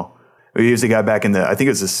that at all? He was a guy back in I think it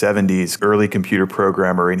was the 70s, early computer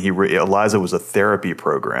programmer, and ELIZA was a therapy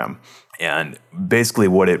program. And basically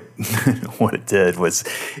what it what it did was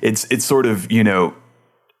it sort of,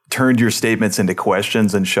 turned your statements into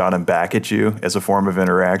questions and shot them back at you as a form of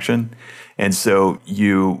interaction. And so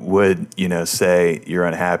you would, say you're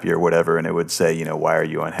unhappy or whatever, and it would say, why are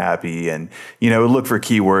you unhappy? And, it would look for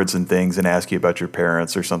keywords and things and ask you about your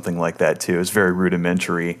parents or something like that too. It was very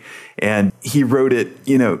rudimentary. And he wrote it,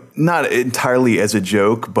 not entirely as a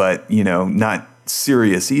joke, but, not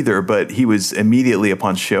serious either, but he was immediately,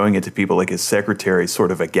 upon showing it to people like his secretary,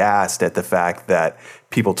 sort of aghast at the fact that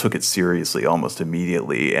people took it seriously almost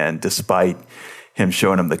immediately. And despite him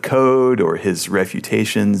showing them the code or his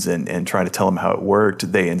refutations and trying to tell them how it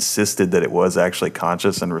worked, they insisted that it was actually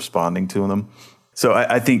conscious and responding to them. So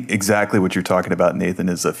I think exactly what you're talking about, Nathan,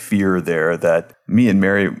 is a fear there that me and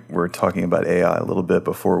Mary were talking about AI a little bit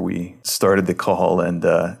before we started the call. And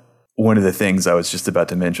one of the things I was just about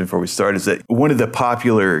to mention before we start is that one of the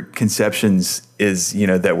popular conceptions is,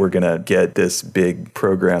 that we're going to get this big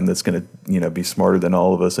program that's going to, be smarter than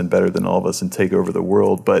all of us and better than all of us and take over the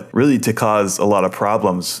world. But really, to cause a lot of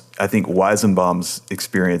problems, I think Weizenbaum's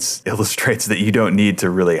experience illustrates that you don't need to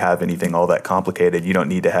really have anything all that complicated. You don't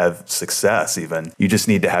need to have success even. You just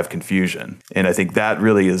need to have confusion. And I think that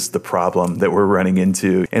really is the problem that we're running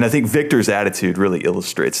into. And I think Victor's attitude really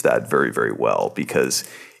illustrates that very, very well, because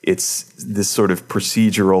it's this sort of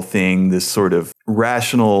procedural thing, this sort of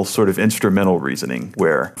rational, sort of instrumental reasoning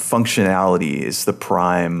where functionality is the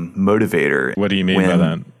prime motivator. What do you mean by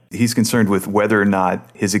that? He's concerned with whether or not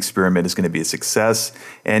his experiment is going to be a success.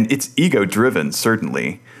 And it's ego-driven,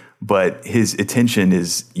 certainly. But his attention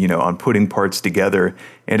is, on putting parts together.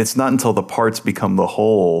 And it's not until the parts become the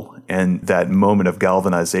whole and that moment of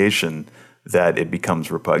galvanization that it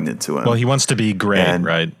becomes repugnant to him. Well, he wants to be great,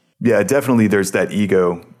 right? Yeah, definitely there's that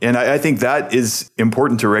ego. And I think that is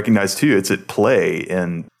important to recognize, too. It's at play.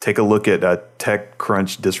 And take a look at a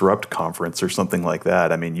TechCrunch Disrupt conference or something like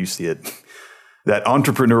that. I mean, you see it. That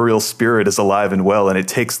entrepreneurial spirit is alive and well, and it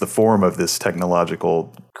takes the form of this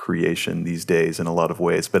technological creation these days in a lot of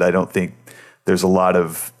ways. But I don't think there's a lot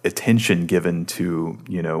of attention given to,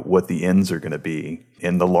 what the ends are going to be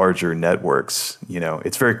in the larger networks.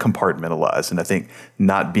 It's very compartmentalized. And I think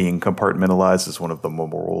not being compartmentalized is one of the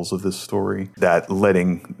morals of this story, that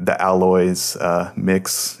letting the alloys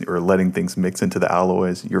mix, or letting things mix into the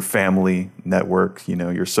alloys, your family network,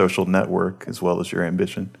 your social network, as well as your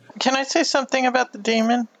ambition. Can I say something about the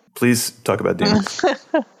demon? Please talk about demons.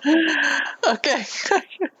 Okay.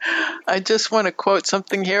 I just want to quote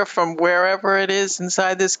something here from wherever it is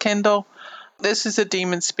inside this Kindle. This is a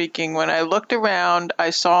demon speaking. When I looked around, I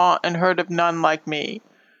saw and heard of none like me.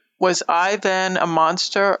 Was I then a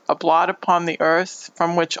monster, a blot upon the earth,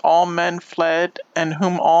 from which all men fled and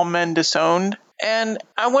whom all men disowned? And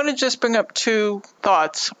I want to just bring up two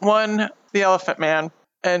thoughts. One, the Elephant Man,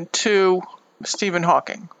 and two, Stephen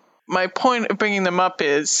Hawking. My point of bringing them up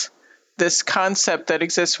is this concept that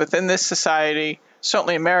exists within this society,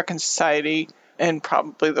 certainly American society, and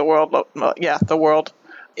probably the world, the world,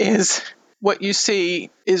 is what you see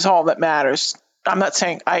is all that matters. I'm not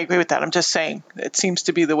saying I agree with that. I'm just saying it seems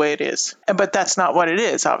to be the way it is. But that's not what it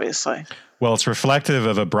is, obviously. Well, it's reflective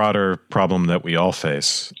of a broader problem that we all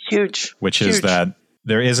face. Huge. Which is that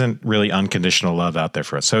there isn't really unconditional love out there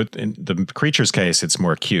for us. So in the creature's case, it's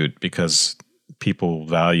more acute because people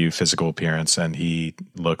value physical appearance and he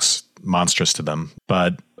looks monstrous to them.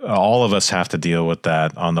 But all of us have to deal with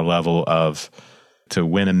that on the level of, to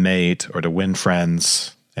win a mate or to win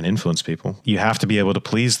friends and influence people, you have to be able to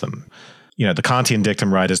please them. The Kantian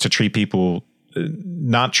dictum, right, is to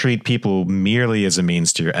not treat people merely as a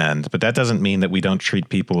means to your end. But that doesn't mean that we don't treat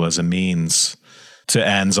people as a means to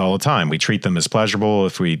ends all the time. We treat them as pleasurable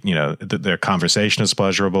if their conversation is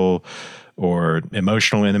pleasurable, or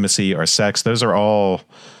emotional intimacy or sex. Those are all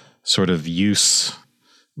sort of use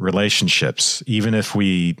relationships. Even if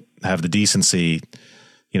we have the decency,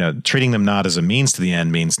 treating them not as a means to the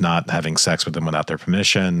end means not having sex with them without their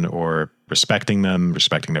permission, or respecting them,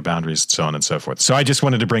 respecting their boundaries, so on and so forth. So I just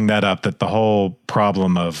wanted to bring that up, that the whole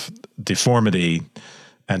problem of deformity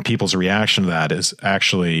and people's reaction to that is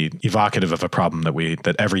actually evocative of a problem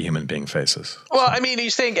that every human being faces. Well, I mean, are you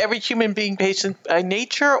saying every human being faces by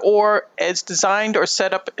nature, or as designed or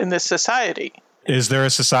set up in this society? Is there a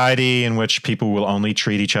society in which people will only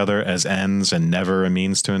treat each other as ends and never a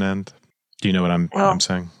means to an end? Do you know what I'm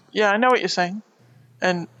saying? Yeah, I know what you're saying.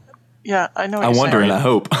 And yeah, I know what you're saying. I wonder and I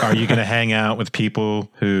hope. Are you going to hang out with people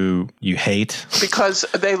who you hate? Because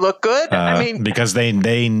they look good? Because they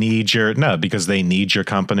need because they need your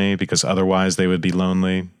company, because otherwise they would be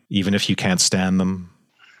lonely, even if you can't stand them.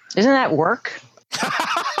 Isn't that work?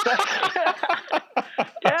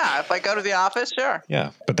 Yeah, if I go to the office, sure. Yeah,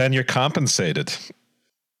 but then you're compensated.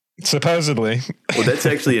 Supposedly. Well, that's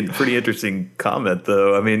actually a pretty interesting comment,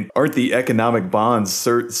 though. I mean, aren't the economic bonds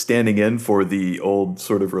standing in for the old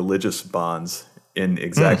sort of religious bonds in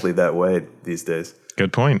exactly that way these days?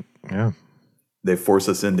 Good point. Yeah. They force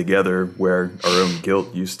us in together where our own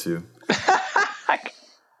guilt used to.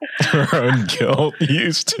 Our own guilt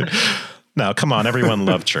used to. No, come on. Everyone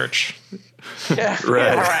loved church. Yeah.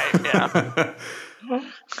 Right. Yeah.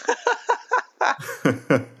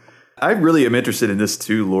 I really am interested in this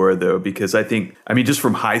too, Laura, though, because just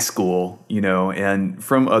from high school, and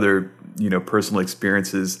from other, personal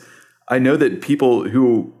experiences, I know that people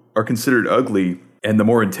who are considered ugly, and the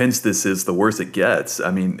more intense this is, the worse it gets,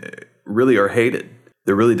 really are hated.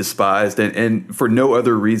 They're really despised, and for no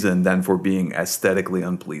other reason than for being aesthetically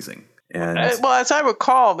unpleasing. And well, as I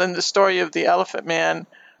recall in the story of the Elephant Man,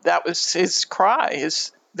 that was his cry,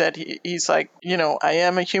 that he's like, I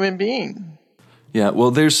am a human being. Yeah,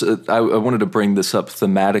 well, I wanted to bring this up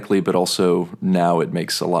thematically, but also now it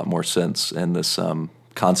makes a lot more sense in this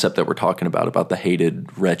concept that we're talking about the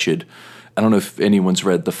hated, wretched. I don't know if anyone's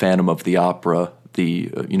read The Phantom of the Opera,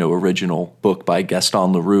 the original book by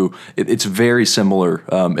Gaston Leroux. It's very similar.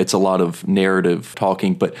 It's a lot of narrative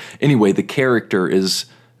talking, but anyway, the character is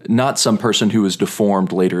not some person who is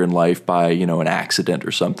deformed later in life by an accident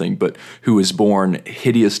or something, but who is born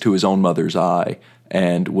hideous to his own mother's eye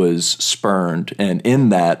and was spurned, and in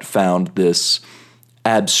that found this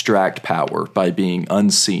abstract power by being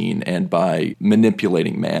unseen and by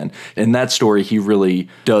manipulating man. In that story, he really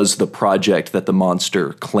does the project that the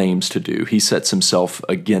monster claims to do. He sets himself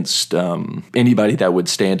against anybody that would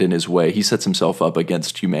stand in his way. He sets himself up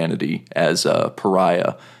against humanity as a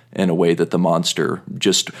pariah in a way that the monster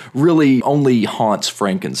just really only haunts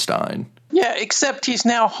Frankenstein. Yeah, except he's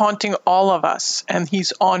now haunting all of us, and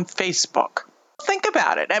he's on Facebook. Think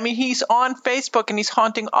about it. I mean, he's on Facebook and he's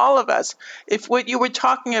haunting all of us. If what you were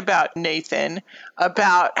talking about, Nathan,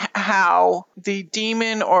 about how the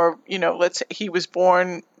demon, or, let's say he was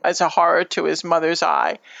born as a horror to his mother's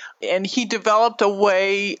eye, and he developed a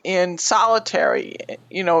way in solitary,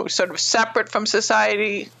 sort of separate from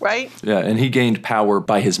society, right? Yeah, and he gained power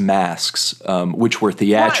by his masks, which were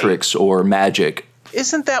theatrics or magic.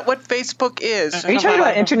 Isn't that what Facebook is? Are you talking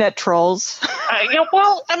about internet trolls?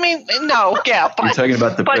 No, yeah. But, You're talking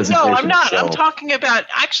about the but presentation no, I'm not. itself. I'm talking about,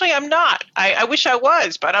 actually, I'm not. I wish I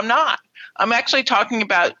was, but I'm not. I'm actually talking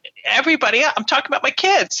about everybody. I'm talking about my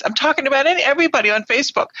kids. I'm talking about everybody on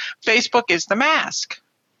Facebook. Facebook is the mask.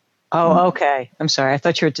 Oh, okay. I'm sorry. I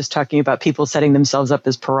thought you were just talking about people setting themselves up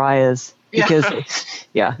as pariahs. Because,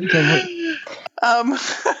 yeah.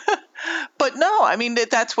 But no, I mean,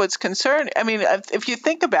 that's what's concerning. I mean, if you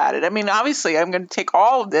think about it, I mean, obviously, I'm going to take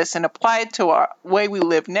all of this and apply it to our way we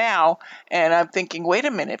live now. And I'm thinking, wait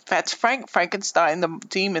a minute, that's Frankenstein, the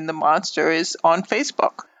demon, the monster is on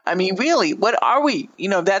Facebook. I mean, really, what are we?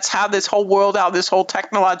 That's how this whole world, how this whole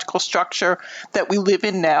technological structure that we live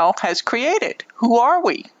in now has created. Who are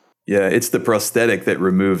we? Yeah, it's the prosthetic that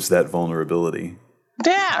removes that vulnerability.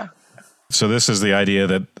 Yeah. So this is the idea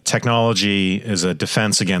that technology is a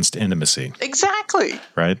defense against intimacy. Exactly.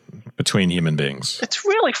 Right? Between human beings. It's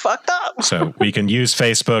really fucked up. So we can use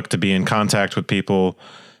Facebook to be in contact with people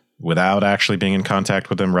without actually being in contact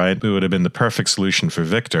with them, right? It would have been the perfect solution for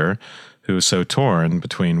Victor, who is so torn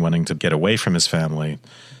between wanting to get away from his family.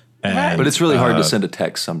 And, but it's really hard to send a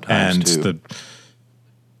text sometimes, too.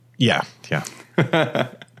 Yeah.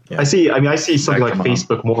 I see something like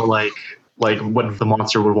Facebook more like what the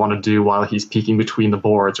monster would want to do while he's peeking between the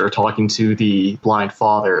boards or talking to the blind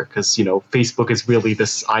father, because Facebook is really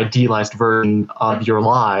this idealized version of your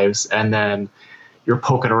lives, and then you're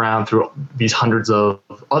poking around through these hundreds of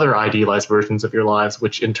other idealized versions of your lives,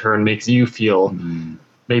 which in turn makes you feel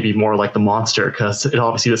maybe more like the monster, because it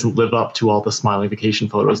obviously doesn't live up to all the smiling vacation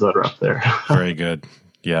photos that are up there. Very good.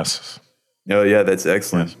 Yes. Oh yeah, that's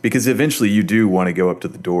excellent. Yes. Because eventually you do want to go up to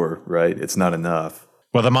the door, right? It's not enough.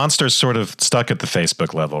 Well, the monster's sort of stuck at the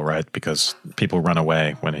Facebook level, right? Because people run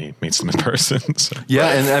away when he meets them in person. So. Yeah,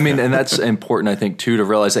 and I mean, and that's important, I think, too, to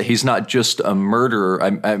realize that he's not just a murderer.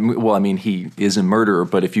 He is a murderer,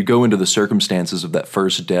 but if you go into the circumstances of that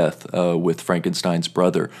first death with Frankenstein's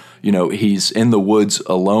brother, he's in the woods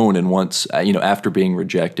alone, and once, after being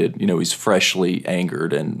rejected, he's freshly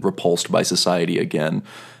angered and repulsed by society again.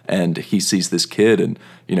 And he sees this kid, and,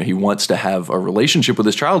 he wants to have a relationship with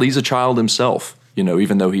this child. He's a child himself.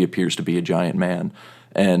 Even though he appears to be a giant man.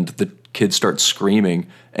 And the kid starts screaming,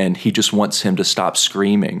 and he just wants him to stop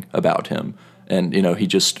screaming about him. And, he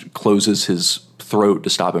just closes his throat to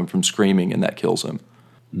stop him from screaming, and that kills him.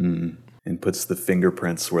 And puts the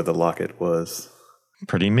fingerprints where the locket was.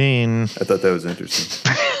 Pretty mean. I thought that was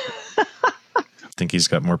interesting. I think he's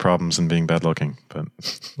got more problems than being bad looking, but...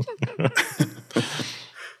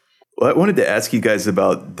 Well, I wanted to ask you guys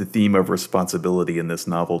about the theme of responsibility in this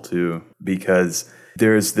novel, too, because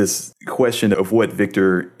there's this question of what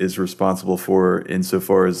Victor is responsible for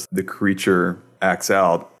insofar as the creature acts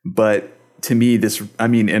out. But to me,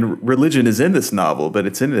 and religion is in this novel, but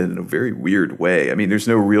it's in it in a very weird way. I mean, there's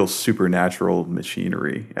no real supernatural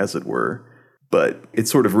machinery, as it were, but it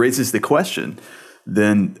sort of raises the question.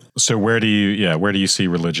 Then, so where do you see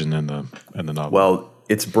religion in the novel? Well,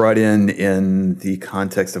 it's brought in the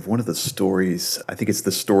context of one of the stories. I think it's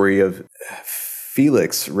the story of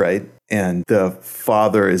Felix, right? And the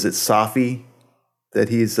father, is it Safi that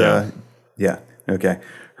he's, yeah, okay.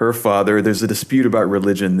 Her father, there's a dispute about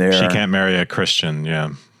religion there. She can't marry a Christian,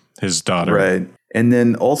 his daughter. Right. And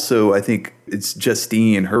then also, I think it's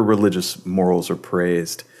Justine, her religious morals are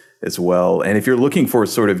praised as well. And if you're looking for a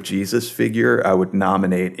sort of Jesus figure, I would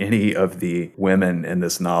nominate any of the women in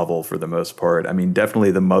this novel for the most part. I mean,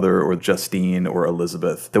 definitely the mother or Justine or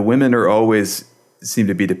Elizabeth. The women are always seem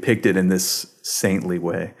to be depicted in this saintly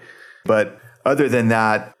way. But other than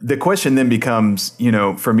that, the question then becomes,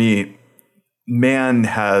 for me, humankind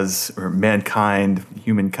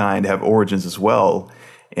have origins as well.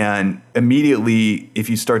 And immediately, if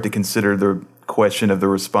you start to consider the question of the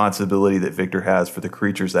responsibility that Victor has for the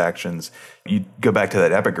creature's actions, you go back to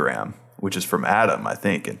that epigram, which is from Adam, I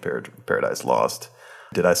think, in Paradise Lost.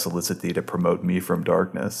 Did I solicit thee to promote me from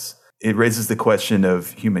darkness? It raises the question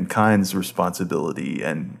of humankind's responsibility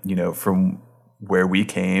and, from where we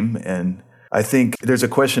came. And I think there's a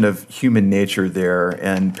question of human nature there.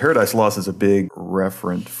 And Paradise Lost is a big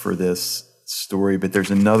referent for this story, but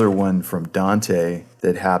there's another one from Dante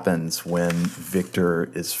that happens when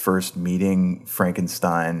Victor is first meeting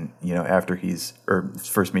Frankenstein,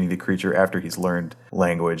 first meeting the creature after he's learned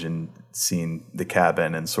language and seen the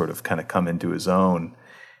cabin and sort of kind of come into his own.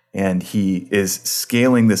 And he is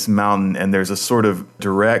scaling this mountain, and there's a sort of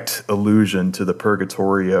direct allusion to the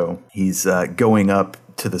Purgatorio. He's going up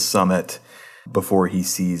to the summit before he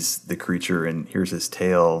sees the creature and hears his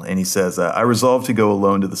tale. And he says, I resolved to go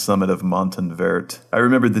alone to the summit of Montanvert. I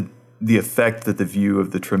remembered the effect that the view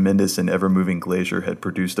of the tremendous and ever-moving glacier had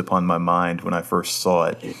produced upon my mind when I first saw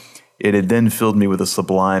it. It had then filled me with a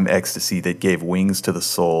sublime ecstasy that gave wings to the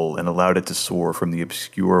soul and allowed it to soar from the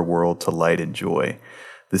obscure world to light and joy.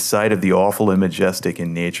 The sight of the awful and majestic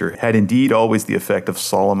in nature had indeed always the effect of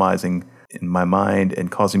solemnizing in my mind and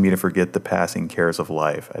causing me to forget the passing cares of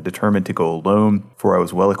life. I determined to go alone, for I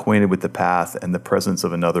was well acquainted with the path, and the presence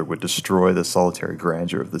of another would destroy the solitary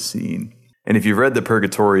grandeur of the scene. And if you've read the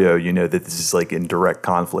Purgatorio, you know that this is like in direct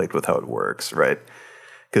conflict with how it works, right?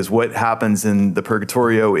 Because what happens in the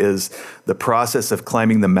Purgatorio is the process of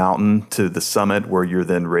climbing the mountain to the summit where you're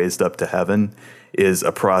then raised up to heaven is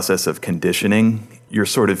a process of conditioning. You're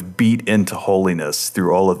sort of beat into holiness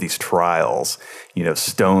through all of these trials,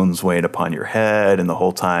 stones weighing upon your head, and the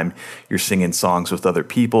whole time you're singing songs with other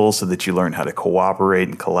people so that you learn how to cooperate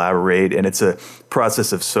and collaborate. And it's a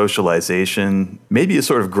process of socialization, maybe a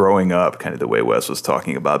sort of growing up, kind of the way Wes was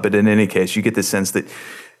talking about. But in any case, you get the sense that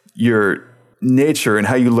your nature and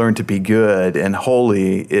how you learn to be good and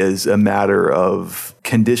holy is a matter of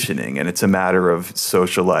conditioning, and it's a matter of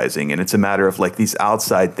socializing, and it's a matter of like these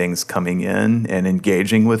outside things coming in and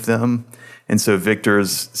engaging with them. And so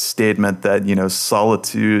Victor's statement that,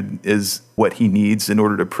 solitude is what he needs in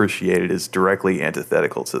order to appreciate it is directly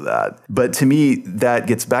antithetical to that. But to me, that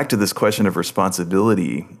gets back to this question of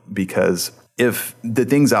responsibility, because if the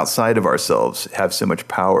things outside of ourselves have so much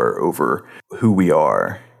power over who we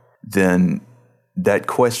are, then that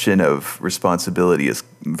question of responsibility is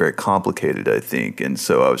very complicated, I think. And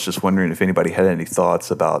so I was just wondering if anybody had any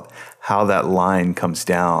thoughts about how that line comes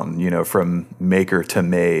down, from maker to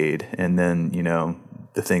made, and then,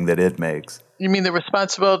 the thing that it makes. You mean the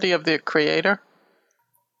responsibility of the creator?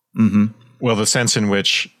 Mm-hmm. Well, the sense in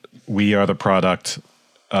which we are the product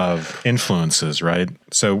of influences, right?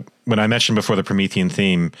 So when I mentioned before the Promethean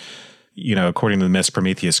theme, according to the myths,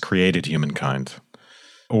 Prometheus created humankind.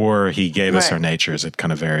 Or he gave us our natures. It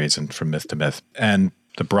kind of varies from myth to myth. And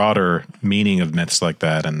the broader meaning of myths like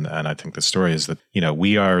that, and I think the story is that,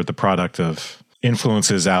 we are the product of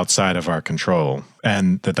influences outside of our control.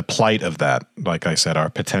 And that the plight of that, like I said, our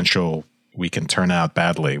potential, we can turn out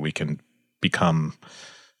badly. We can become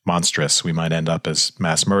monstrous. We might end up as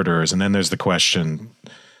mass murderers. And then there's the question,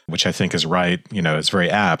 which I think is right, is very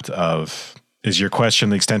apt, of, is your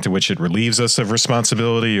question the extent to which it relieves us of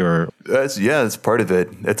responsibility, or? That's part of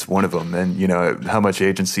it. That's one of them. And, how much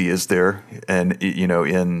agency is there, and,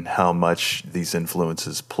 in how much these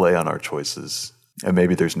influences play on our choices. And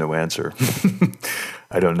maybe there's no answer.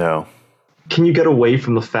 I don't know. Can you get away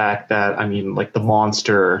from the fact that, the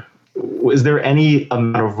monster, is there any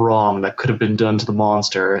amount of wrong that could have been done to the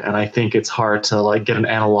monster? And I think it's hard to get an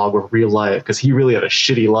analog with real life, because he really had a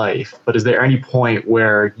shitty life. But is there any point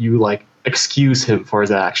where you excuse him for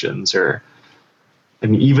his actions? Or,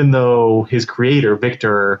 even though his creator,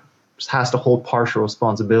 Victor, has to hold partial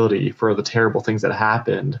responsibility for the terrible things that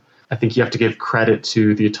happened, I think you have to give credit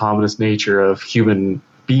to the autonomous nature of human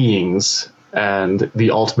beings, and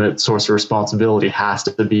the ultimate source of responsibility has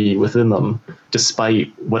to be within them,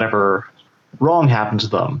 despite whatever wrong happened to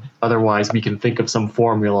them. Otherwise, we can think of some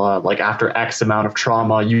formula, after X amount of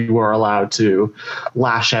trauma, you are allowed to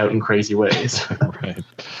lash out in crazy ways. Right.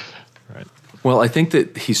 Well, I think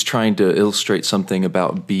that he's trying to illustrate something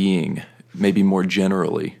about being, maybe more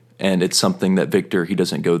generally, and it's something that Victor, he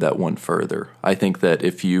doesn't go that one further. I think that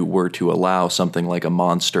if you were to allow something like a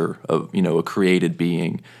monster, a created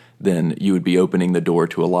being, then you would be opening the door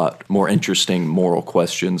to a lot more interesting moral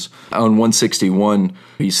questions. On 161,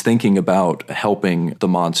 he's thinking about helping the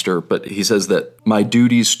monster, but he says that my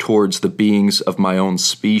duties towards the beings of my own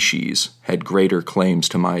species had greater claims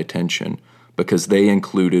to my attention, because they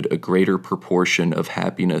included a greater proportion of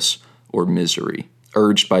happiness or misery.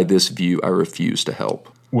 Urged by this view, I refuse to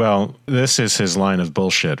help. Well, this is his line of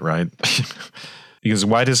bullshit, right? Because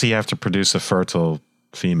why does he have to produce a fertile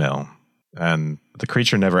female? And the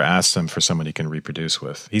creature never asks him for someone he can reproduce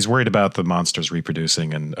with. He's worried about the monsters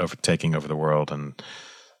reproducing and taking over the world. And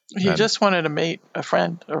he just wanted to mate a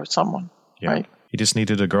friend or someone, right? He just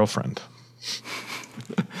needed a girlfriend.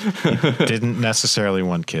 He didn't necessarily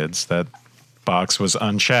want kids. That box was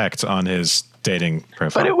unchecked on his dating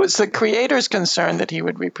profile. But it was the creator's concern that he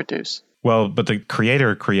would reproduce. Well, but the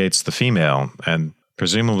creator creates the female and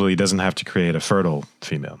presumably doesn't have to create a fertile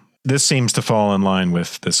female. This seems to fall in line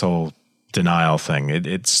with this whole denial thing.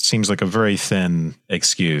 It seems like a very thin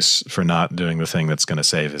excuse for not doing the thing that's going to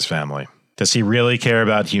save his family. Does he really care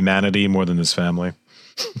about humanity more than his family?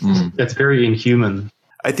 It's very inhuman.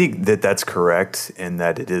 I think that that's correct in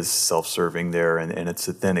that it is self-serving there, and it's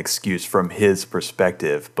a thin excuse from his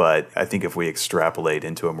perspective. But I think if we extrapolate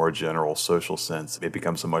into a more general social sense, it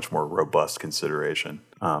becomes a much more robust consideration.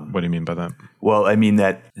 What do you mean by that? Well, I mean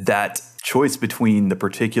that choice between the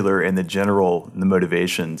particular and the general, the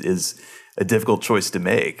motivations, is a difficult choice to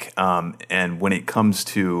make. And when it comes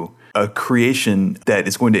to a creation that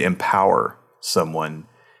is going to empower someone,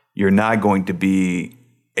 you're not going to be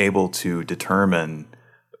able to determine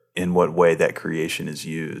in what way that creation is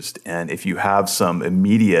used. And if you have some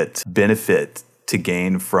immediate benefit to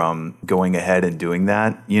gain from going ahead and doing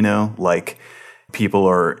that, like people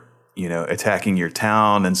are, attacking your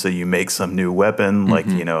town, and so you make some new weapon, like,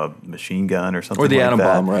 a machine gun or something or the like atom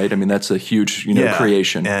that. bomb, right? I mean, that's a huge,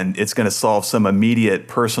 creation. And it's going to solve some immediate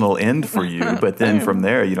personal end for you, but then from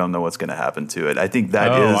there, you don't know what's going to happen to it. I think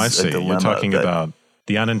that is I see. a dilemma. You're talking about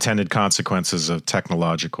the unintended consequences of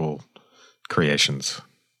technological creations.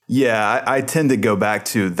 Yeah, I tend to go back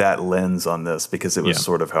to that lens on this because it was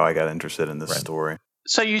sort of how I got interested in this story.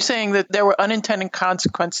 So you're saying that there were unintended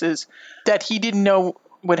consequences that he didn't know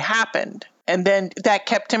would happen, and then that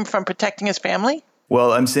kept him from protecting his family?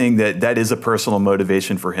 Well, I'm saying that is a personal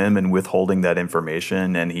motivation for him in withholding that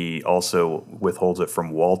information, and he also withholds it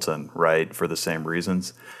from Walton, right, for the same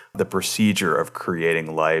reasons. The procedure of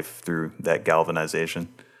creating life through that galvanization.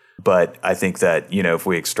 But I think that, if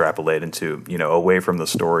we extrapolate into, away from the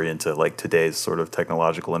story into like today's sort of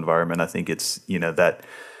technological environment, I think it's, that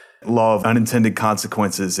law of unintended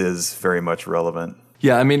consequences is very much relevant.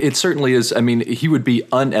 Yeah, I mean, it certainly is. I mean, he would be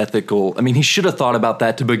unethical. I mean, he should have thought about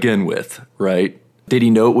that to begin with, right? Did he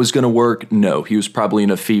know it was going to work? No, he was probably in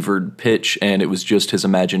a fevered pitch, and it was just his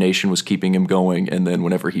imagination was keeping him going. And then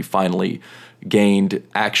whenever he finally gained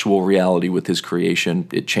actual reality with his creation,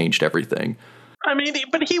 it changed everything. I mean,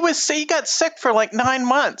 but he got sick for like 9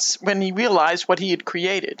 months when he realized what he had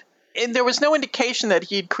created. And there was no indication that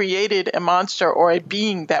he had created a monster or a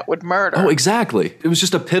being that would murder. Oh, exactly. It was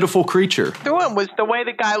just a pitiful creature. Through him was the way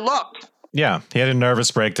the guy looked. Yeah, he had a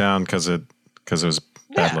nervous breakdown because it was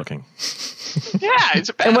bad looking. Yeah, it's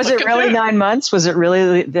a bad. And was it really dude. 9 months? Was it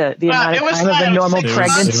really the amount of time of a normal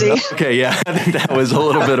pregnancy? Okay, yeah, I think that was a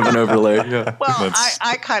little bit of an overlay. Yeah. Well,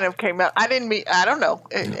 I kind of came out. I didn't mean. I don't know.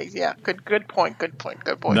 Yeah, good point.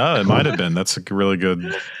 No, it might have been. That's a really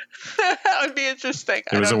good. That would be interesting.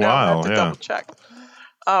 It was a while. I have to double check.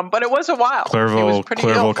 But it was a while.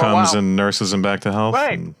 Clerval comes and nurses him back to health.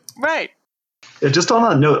 Right. Just on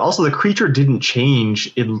that note, also the creature didn't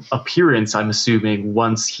change in appearance, I'm assuming,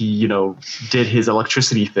 once he, did his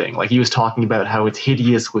electricity thing. Like he was talking about how it's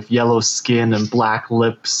hideous with yellow skin and black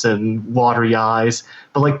lips and watery eyes.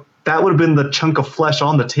 But like that would have been the chunk of flesh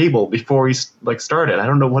on the table before he started. I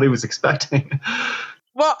don't know what he was expecting.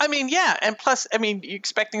 Well, I mean, yeah. And plus, I mean, you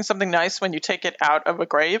expecting something nice when you take it out of a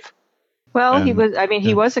grave? Well, he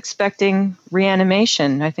was expecting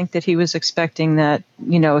reanimation. I think that he was expecting that,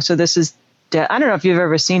 so this is I don't know if you've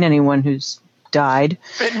ever seen anyone who's died.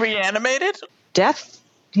 Been reanimated? Death,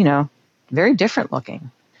 very different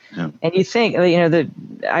looking. Yeah. And you think,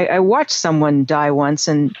 I watched someone die once,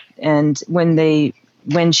 and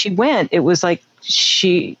when she went, it was like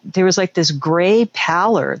there was like this gray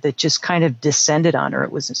pallor that just kind of descended on her.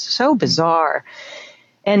 It was so bizarre.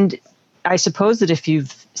 And I suppose that if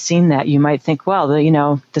you've seen that, you might think, well,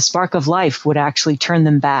 the spark of life would actually turn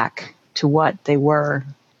them back to what they were.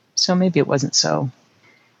 So maybe it wasn't so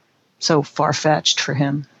far-fetched for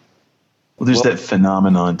him. Well, there's that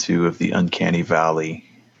phenomenon, too, of the uncanny valley,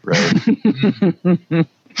 right?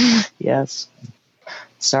 Yes.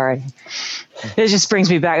 Sorry. It just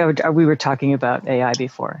brings me back. We were talking about AI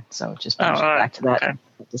before, so it just brings me back to that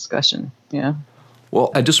discussion. Yeah. Well,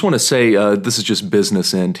 I just want to say this is just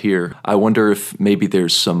business end here. I wonder if maybe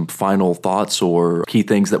there's some final thoughts or key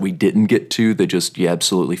things that we didn't get to that just you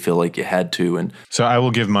absolutely feel like you had to. And so I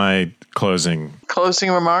will give my closing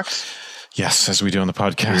remarks. Yes, as we do on the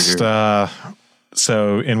podcast.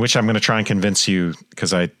 So in which I'm going to try and convince you,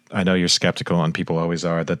 because I know you're skeptical and people always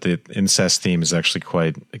are, that the incest theme is actually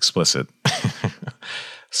quite explicit.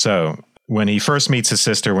 So when he first meets his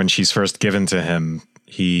sister, when she's first given to him,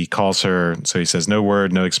 he calls her, so he says, no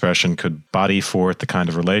word, no expression could body forth the kind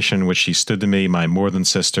of relation which she stood to me, my more than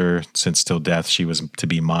sister, since till death she was to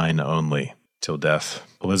be mine only, till death.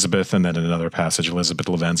 Elizabeth, and then in another passage, Elizabeth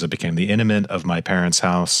Lavenza became the intimate of my parents'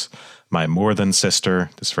 house, my more than sister,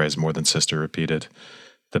 this phrase more than sister repeated,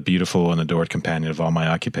 the beautiful and adored companion of all my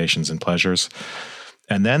occupations and pleasures.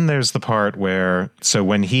 And then there's the part where, so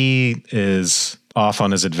when he is off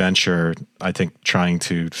on his adventure, I think trying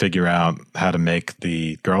to figure out how to make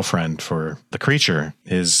the girlfriend for the creature,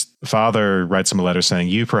 his father writes him a letter saying,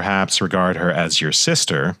 you perhaps regard her as your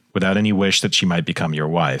sister without any wish that she might become your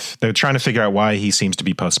wife. They're trying to figure out why he seems to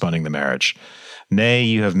be postponing the marriage. Nay,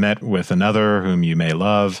 you have met with another whom you may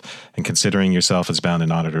love, and considering yourself as bound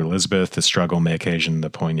in honor to Elizabeth, the struggle may occasion the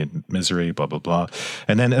poignant misery, blah, blah, blah.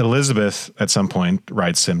 And then Elizabeth, at some point,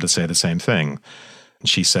 writes him to say the same thing.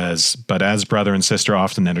 She says, but as brother and sister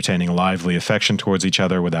often entertaining a lively affection towards each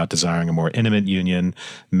other without desiring a more intimate union,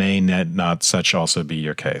 may not such also be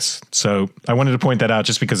your case. So I wanted to point that out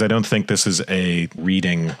just because I don't think this is a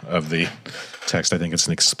reading of the text. I think it's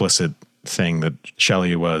an explicit thing that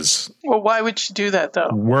Shelley was Well, why would she do that, though?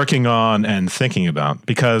 working on and thinking about,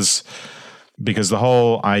 because the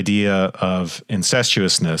whole idea of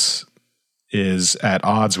incestuousness is at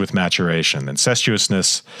odds with maturation.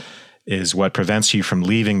 Incestuousness is what prevents you from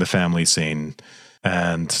leaving the family scene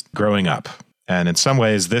and growing up. And in some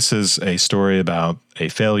ways, this is a story about a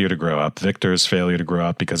failure to grow up, Victor's failure to grow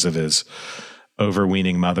up because of his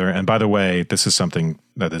overweening mother. And by the way, this is something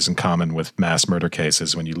that is in common with mass murder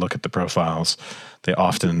cases. When you look at the profiles, they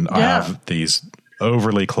often have these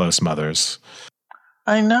overly close mothers.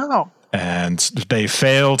 I know. And they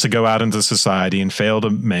fail to go out into society and fail to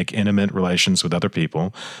make intimate relations with other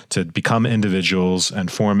people, to become individuals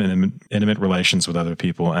and form intimate relations with other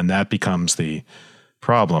people. And that becomes the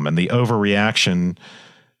problem. And the overreaction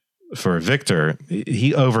for Victor,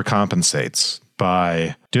 he overcompensates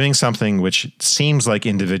by doing something which seems like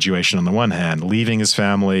individuation on the one hand, leaving his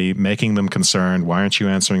family, making them concerned, why aren't you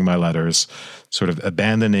answering my letters, sort of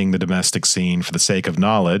abandoning the domestic scene for the sake of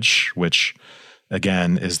knowledge, which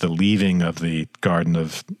again is the leaving of the Garden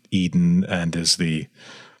of Eden and is the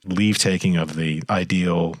leave-taking of the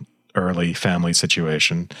ideal early family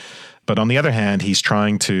situation. But on the other hand, he's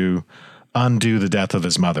trying to undo the death of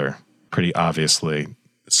his mother, pretty obviously.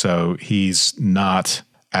 So he's not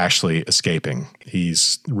actually escaping.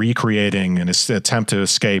 He's recreating in his attempt to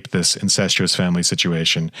escape this incestuous family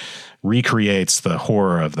situation, recreates the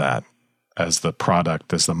horror of that as the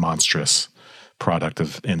product, as the monstrous product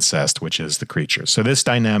of incest, which is the creature. So this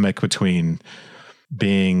dynamic between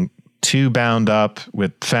being too bound up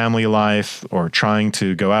with family life or trying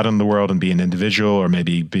to go out in the world and be an individual, or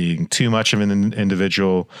maybe being too much of an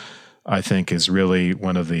individual, I think is really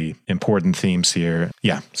one of the important themes here.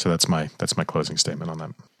 Yeah, so that's my closing statement on that.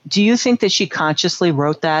 Do you think that she consciously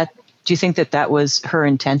wrote that? Do you think that that was her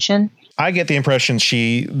intention? I get the impression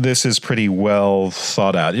this is pretty well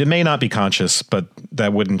thought out. It may not be conscious, but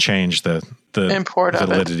that wouldn't change the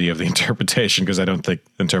validity of the interpretation, because I don't think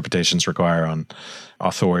interpretations require on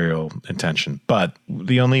authorial intention. But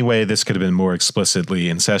the only way this could have been more explicitly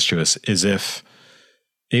incestuous is if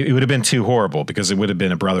it would have been too horrible, because it would have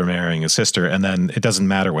been a brother marrying a sister, and then it doesn't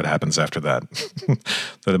matter what happens after that.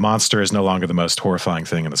 The monster is no longer the most horrifying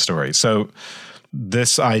thing in the story. So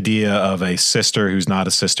this idea of a sister who's not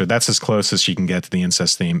a sister, that's as close as she can get to the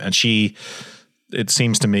incest theme. And she, it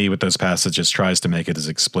seems to me with those passages, tries to make it as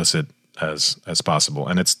explicit as possible.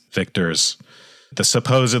 And it's Victor's, the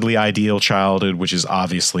supposedly ideal childhood, which is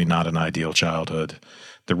obviously not an ideal childhood.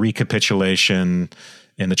 The recapitulation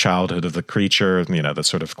in the childhood of the creature, the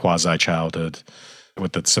sort of quasi-childhood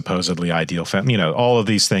with the supposedly ideal family. All of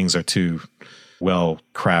these things are too well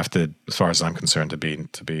crafted, as far as I'm concerned, to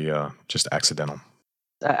be just accidental.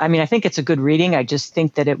 I mean, I think it's a good reading. I just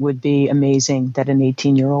think that it would be amazing that an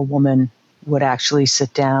 18-year-old woman would actually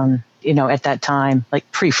sit down, at that time,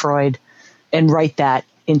 like pre-Freud, and write that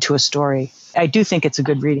into a story. I do think it's a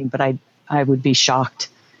good reading, but I would be shocked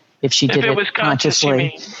if she did it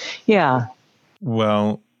consciously. Yeah.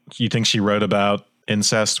 Well, you think she wrote about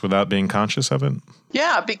incest without being conscious of it?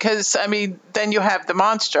 Yeah, because, then you have the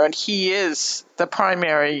monster, and he is the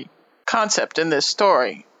primary concept in this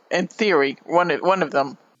story, in theory, one of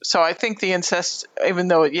them. So I think the incest, even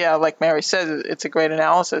though, like Mary says, it's a great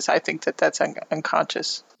analysis, I think that that's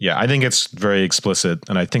unconscious. Yeah, I think it's very explicit,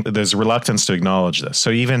 and I think that there's reluctance to acknowledge this. So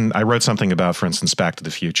even, I wrote something about, for instance, Back to the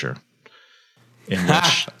Future. in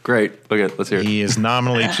which Great. Okay, let's hear it. he is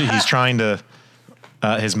nominally, he's trying to,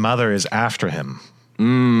 his mother is after him.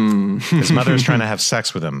 His mother is trying to have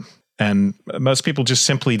sex with him. And most people just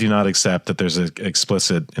simply do not accept that there's an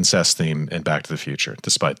explicit incest theme in Back to the Future,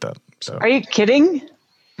 despite that. So, Are you kidding?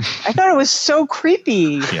 I thought it was so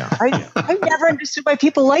creepy. Yeah. I never understood why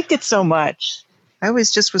people liked it so much. I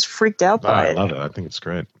was freaked out by I it. love it. I think it's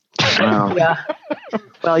great. Wow. Yeah.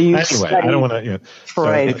 Well, you Anyway, I don't want to.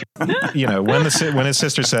 Freud. When his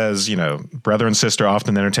sister says, brother and sister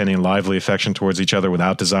often entertaining lively affection towards each other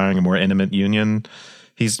without desiring a more intimate union,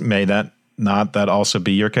 he's made that not that also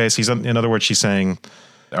be your case. In other words, she's saying,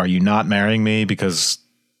 are you not marrying me because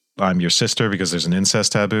I'm your sister because there's an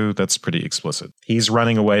incest taboo? That's pretty explicit. He's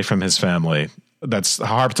running away from his family. That's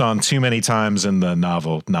harped on too many times in the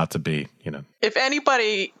novel not to be, If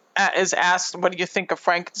anybody is asked, what do you think of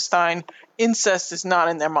Frankenstein? Incest is not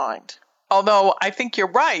in their mind. Although I think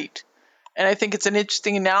you're right. And I think it's an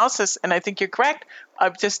interesting analysis. And I think you're correct. I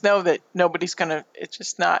just know that nobody's going to, it's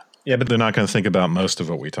just not. Yeah, but they're not going to think about most of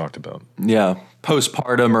what we talked about. Yeah,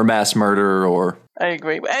 postpartum or mass murder or... I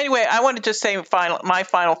agree. But anyway, I want to just say my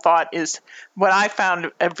final thought is what I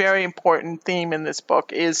found a very important theme in this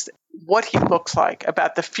book is what he looks like,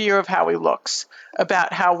 about the fear of how he looks,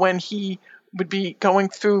 about how when he would be going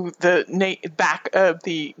through the back of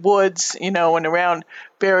the woods, and around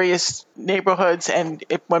various neighborhoods, and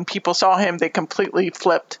when people saw him, they completely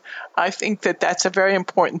flipped. I think that that's a very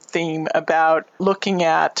important theme about looking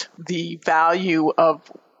at the value of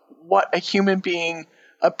what a human being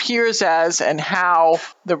appears as and how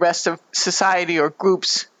the rest of society or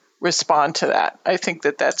groups respond to that. I think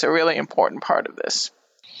that that's a really important part of this.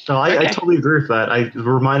 No, I totally agree with that. It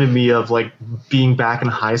reminded me of being back in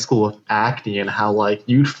high school with acne and how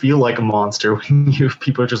you'd feel like a monster when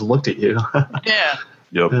people just looked at you. Yeah.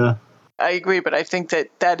 Yep. Yeah. I agree, but I think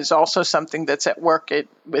that is also something that's at work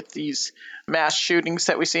with these mass shootings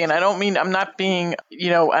that we see. And I'm not being,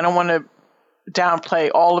 I don't want to downplay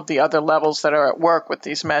all of the other levels that are at work with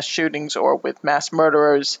these mass shootings or with mass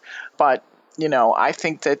murderers. But, I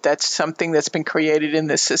think that that's something that's been created in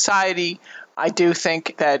this society. I do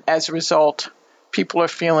think that as a result, people are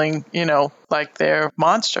feeling, like they're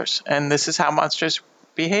monsters. And this is how monsters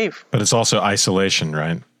behave. But it's also isolation,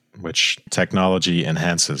 right? Which technology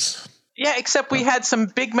enhances. Yeah, except we had some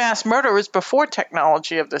big mass murderers before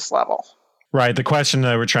technology of this level. Right. The question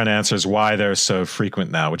that we're trying to answer is why they're so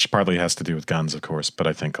frequent now, which partly has to do with guns, of course, but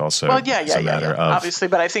I think also it's a matter of... Obviously,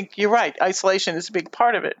 but I think you're right. Isolation is a big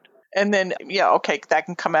part of it. And then, that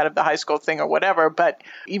can come out of the high school thing or whatever. But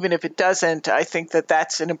even if it doesn't, I think that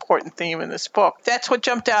that's an important theme in this book. That's what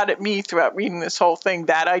jumped out at me throughout reading this whole thing,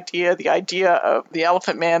 that idea, the idea of the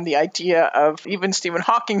Elephant Man, the idea of even Stephen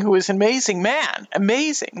Hawking, who is an amazing man,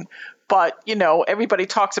 amazing. But, everybody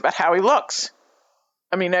talks about how he looks.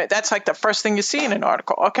 I mean, that's like the first thing you see in an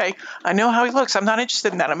article. Okay, I know how he looks. I'm not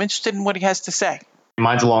interested in that. I'm interested in what he has to say.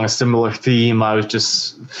 Mine's along a similar theme. I was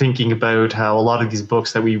just thinking about how a lot of these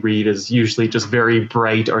books that we read is usually just very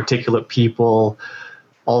bright, articulate people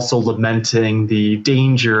also lamenting the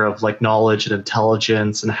danger of knowledge and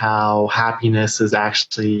intelligence and how happiness is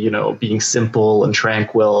actually, being simple and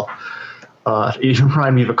tranquil. It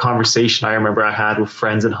reminded me of a conversation I remember I had with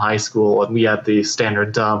friends in high school, and we had the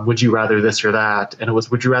standard would you rather this or that? And it was,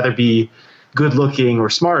 would you rather be good looking or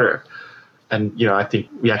smarter? And, I think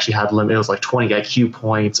we actually had it was 20 IQ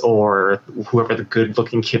points or whoever the good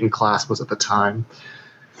looking kid in class was at the time.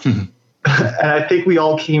 And I think we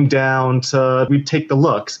all came down to we'd take the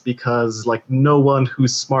looks because no one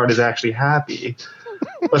who's smart is actually happy.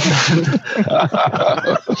 But then,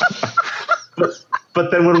 but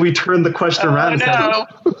then when we turned the question around and said,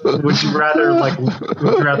 would you rather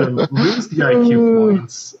lose the IQ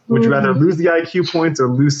points? Would you rather lose the IQ points or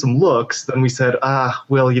lose some looks? Then we said, I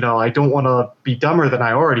don't want to be dumber than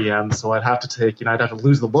I already am, so I'd have to take, I'd have to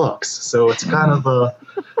lose the looks. So it's kind of a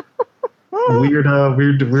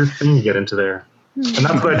weird thing to get into there. And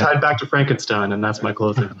that's what I tied back to Frankenstein, and that's my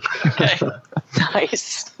closing. Okay.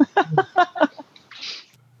 Nice.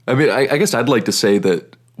 I mean, I guess I'd like to say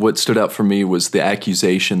that what stood out for me was the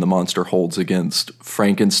accusation the monster holds against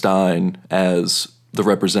Frankenstein as the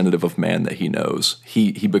representative of man that he knows.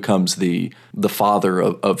 He becomes the father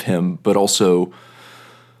of him, but also,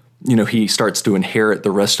 he starts to inherit the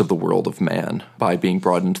rest of the world of man by being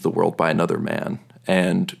brought into the world by another man.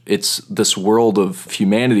 And it's this world of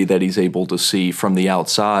humanity that he's able to see from the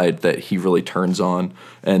outside that he really turns on.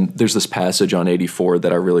 And there's this passage on 84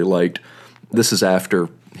 that I really liked. This is after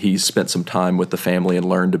he's spent some time with the family and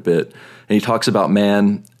learned a bit. And he talks about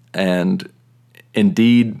man, and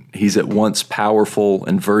indeed, he's at once powerful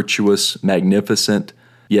and virtuous, magnificent,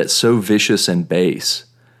 yet so vicious and base.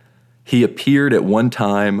 He appeared at one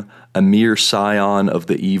time a mere scion of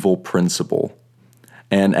the evil principle,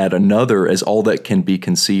 and at another as all that can be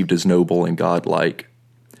conceived as noble and godlike.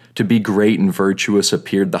 To be great and virtuous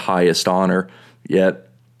appeared the highest honor, yet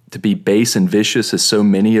to be base and vicious as so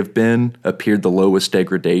many have been appeared the lowest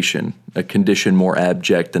degradation, a condition more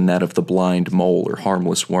abject than that of the blind mole or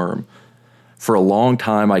harmless worm. For a long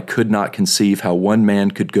time I could not conceive how one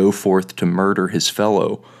man could go forth to murder his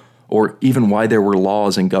fellow, or even why there were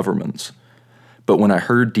laws and governments. But when I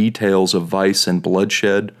heard details of vice and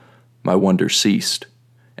bloodshed, my wonder ceased,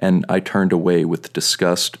 and I turned away with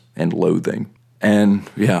disgust and loathing. And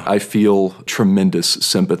yeah, I feel tremendous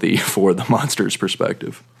sympathy for the monster's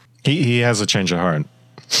perspective. He has a change of heart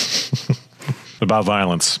about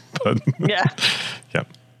violence. But Yeah. yeah.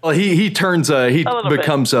 Well, he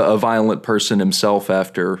becomes a violent person himself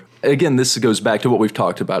after. Again, this goes back to what we've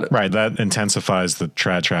talked about. Right, that intensifies the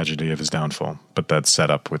tragedy of his downfall. But that's set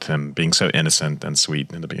up with him being so innocent and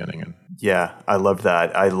sweet in the beginning. Yeah, I love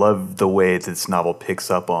that. I love the way this novel picks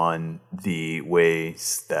up on the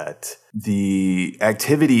ways that the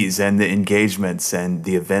activities and the engagements and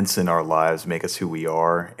the events in our lives make us who we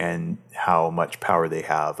are and how much power they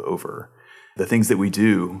have over the things that we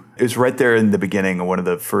do. It was right there in the beginning, one of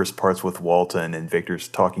the first parts with Walton and Victor's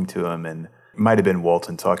talking to him, and it might have been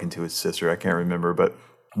Walton talking to his sister, I can't remember, but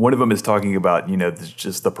one of them is talking about,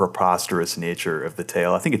 just the preposterous nature of the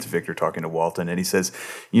tale. I think it's Victor talking to Walton, and he says,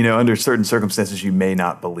 under certain circumstances, you may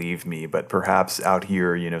not believe me, but perhaps out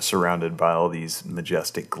here, surrounded by all these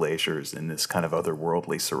majestic glaciers and this kind of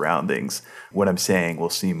otherworldly surroundings, what I'm saying will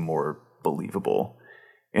seem more believable.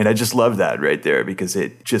 And I just love that right there because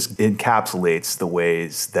it just encapsulates the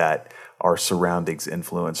ways that our surroundings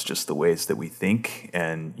influence just the ways that we think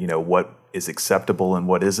and, what is acceptable and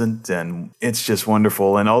what isn't. And it's just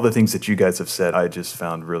wonderful. And all the things that you guys have said, I just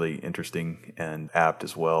found really interesting and apt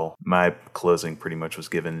as well. My closing pretty much was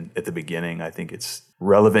given at the beginning. I think it's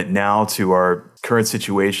relevant now to our current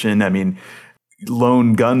situation. I mean,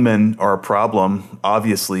 lone gunmen are a problem.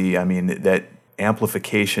 Obviously, that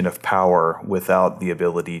amplification of power without the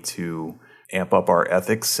ability to amp up our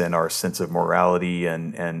ethics and our sense of morality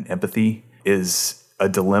and empathy is a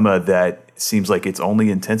dilemma that seems like it's only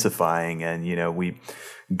intensifying. And,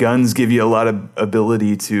 guns give you a lot of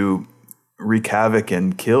ability to wreak havoc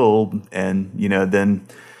and kill. And,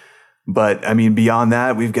 but beyond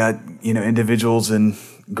that, we've got, individuals in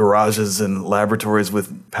garages and laboratories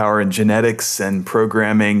with power in genetics and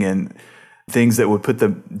programming and things that would put the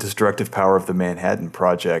destructive power of the Manhattan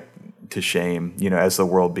Project to shame, as the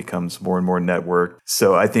world becomes more and more networked.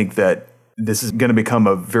 So I think that this is going to become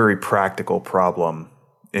a very practical problem.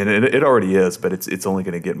 And it already is, but it's only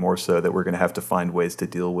going to get more so that we're going to have to find ways to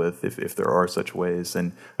deal with if there are such ways.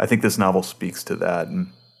 And I think this novel speaks to that.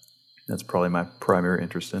 And that's probably my primary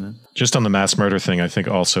interest in it. Just on the mass murder thing, I think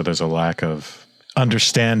also there's a lack of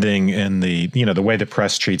understanding in the way the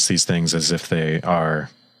press treats these things as if they are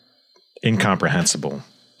incomprehensible.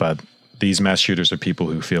 But these mass shooters are people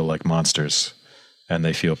who feel like monsters, and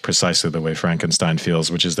they feel precisely the way Frankenstein feels,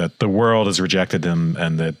 which is that the world has rejected them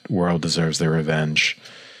and the world deserves their revenge.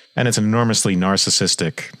 And it's an enormously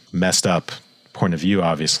narcissistic, messed up point of view,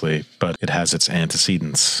 obviously, but it has its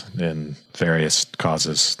antecedents in various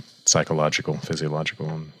causes, psychological, physiological.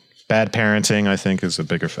 And bad parenting, I think, is a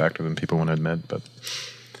bigger factor than people want to admit. But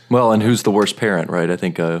well, and who's the worst parent, right? I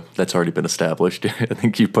think that's already been established. I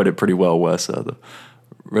think you put it pretty well, Wes.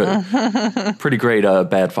 Pretty great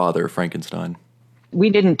bad father, Frankenstein. We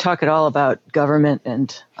didn't talk at all about government,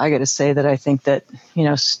 and I got to say that I think that,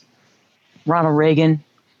 Ronald Reagan,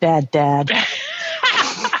 bad dad.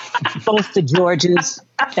 Both the Georges,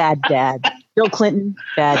 bad dad. Bill Clinton,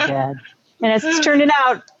 bad dad. And as it's turning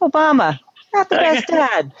out, Obama, not the best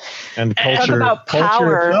dad. And talk about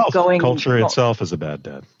power culture itself is a bad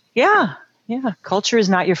dad. Yeah. Culture is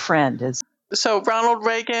not your friend. So Ronald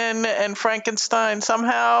Reagan and Frankenstein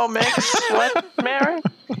somehow mix what, Mary?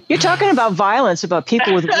 You're talking about violence, about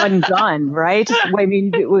people with one gun, right?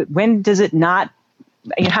 When does it not?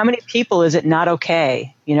 How many people is it not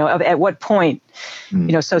okay? At what point?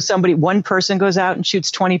 So one person goes out and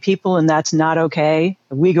shoots 20 people, and that's not okay.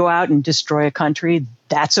 We go out and destroy a country,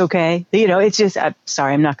 that's okay. It's just.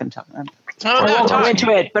 Sorry, I'm not going to talk. I won't go into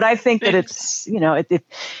it, but I think that it's. It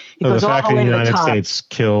goes the all fact the that way the to the United top. States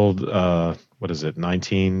killed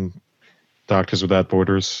 19 Doctors Without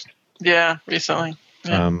Borders. Yeah, recently.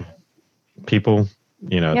 Yeah. People,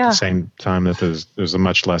 at the same time that there's a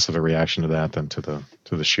much less of a reaction to that than to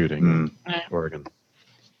the shooting in Oregon.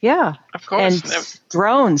 Yeah, of course. And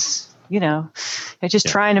drones. I just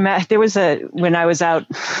trying to there was when I was out,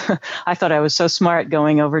 I thought I was so smart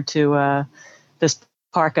going over to this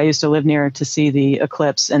park I used to live near to see the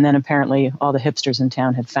eclipse. And then apparently all the hipsters in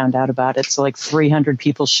town had found out about it. So like 300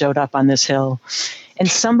 people showed up on this hill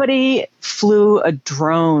and somebody flew a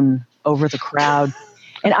drone over the crowd.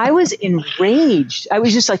 And I was enraged. I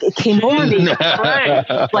was just like, it came over me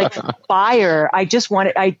like fire. I just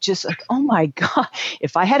like, oh my God,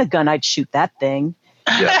 if I had a gun, I'd shoot that thing.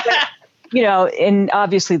 Yeah. But, and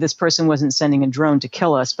obviously this person wasn't sending a drone to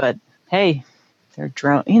kill us, but hey, they're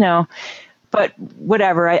drone, but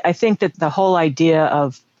whatever. I think that the whole idea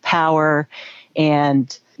of power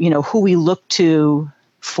and, who we look to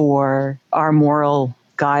for our moral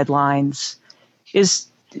guidelines is,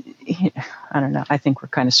 I don't know. I think we're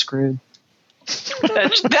kind of screwed.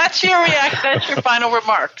 That's your reaction. That's your final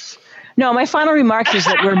remarks. No, my final remark is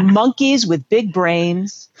that we're monkeys with big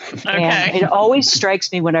brains. Okay. And it always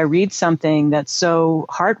strikes me when I read something that's so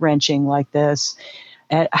heart-wrenching like this,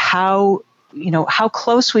 at how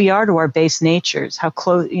close we are to our base natures, how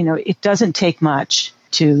close, it doesn't take much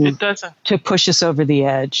to push us over the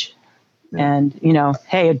edge. Yeah. And,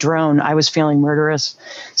 hey, a drone, I was feeling murderous.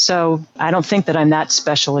 So I don't think that I'm that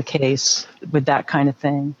special a case with that kind of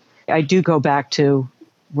thing. I do go back to,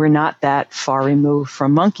 we're not that far removed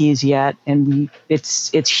from monkeys yet. And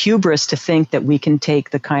it's hubris to think that we can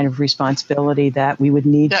take the kind of responsibility that we would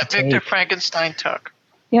need to take. That Victor Frankenstein took.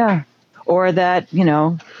 Yeah. Or that,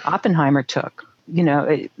 Oppenheimer took,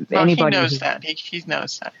 anybody. He knows that. He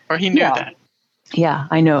knows that. Or he knew that. Yeah,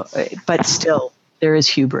 I know. But still, there is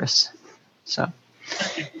hubris. So,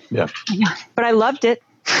 yeah. But I loved it.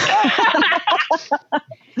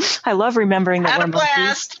 I love remembering that we're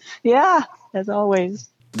monkeys. Yeah, as always.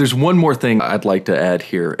 There's one more thing I'd like to add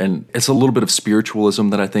here, and it's a little bit of spiritualism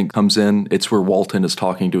that I think comes in. It's where Walton is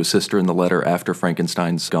talking to his sister in the letter after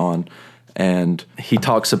Frankenstein's gone, and he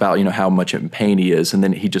talks about, how much in pain he is, and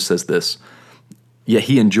then he just says this, yet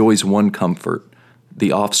he enjoys one comfort,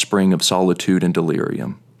 the offspring of solitude and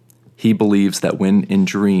delirium. He believes that when in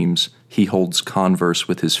dreams he holds converse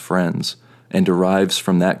with his friends and derives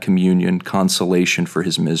from that communion consolation for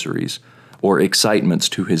his miseries, or excitements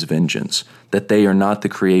to his vengeance, that they are not the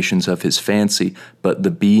creations of his fancy, but the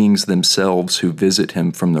beings themselves who visit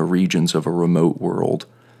him from the regions of a remote world.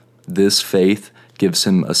 This faith gives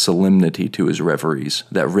him a solemnity to his reveries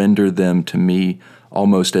that render them to me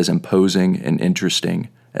almost as imposing and interesting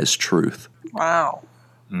as truth. Wow.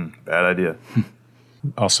 Bad idea.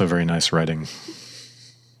 Also very nice writing.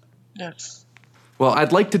 Yes. Well,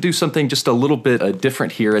 I'd like to do something just a little bit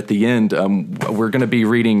different here at the end. We're going to be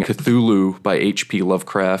reading Cthulhu by H.P.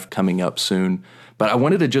 Lovecraft coming up soon. But I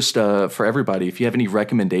wanted to just, for everybody, if you have any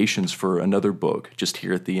recommendations for another book, just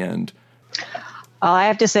here at the end. I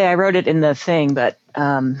have to say I wrote it in the thing, but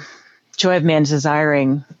Joy of Man's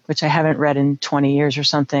Desiring, which I haven't read in 20 years or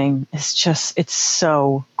something, it's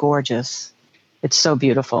so gorgeous. It's so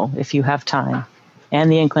beautiful if you have time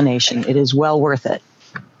and the inclination. It is well worth it.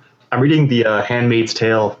 I'm reading The Handmaid's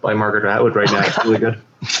Tale by Margaret Atwood right now. It's really good.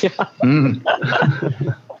 Yeah.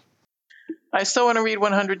 I still want to read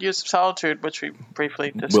 100 Years of Solitude, which we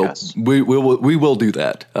briefly discussed. We will do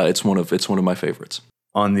that. It's one of my favorites.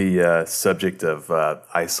 On the subject of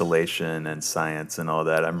isolation and science and all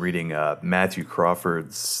that, I'm reading Matthew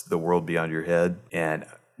Crawford's The World Beyond Your Head, and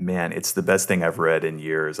man, it's the best thing I've read in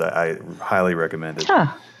years. I highly recommend it.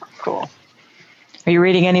 Huh. Cool. Are you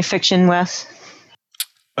reading any fiction, Wes?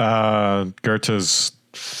 Goethe's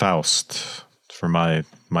Faust for my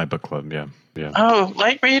book club. Yeah. Oh,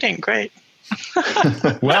 light reading, great.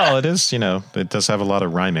 Well, it is. It does have a lot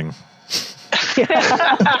of rhyming.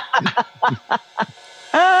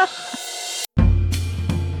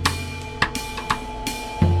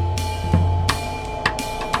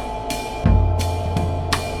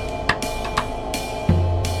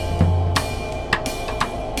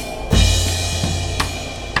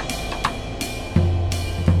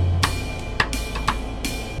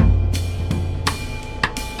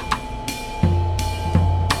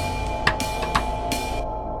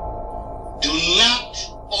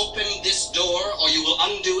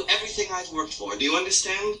 I've worked for. Do you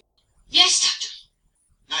understand? Yes, Doctor.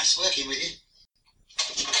 Nice working with you.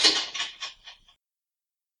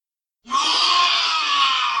 Let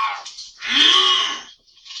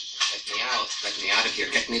me out. Let me out of here.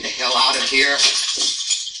 Get me the hell out of here.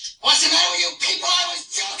 What's the matter with you people? I was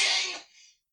joking!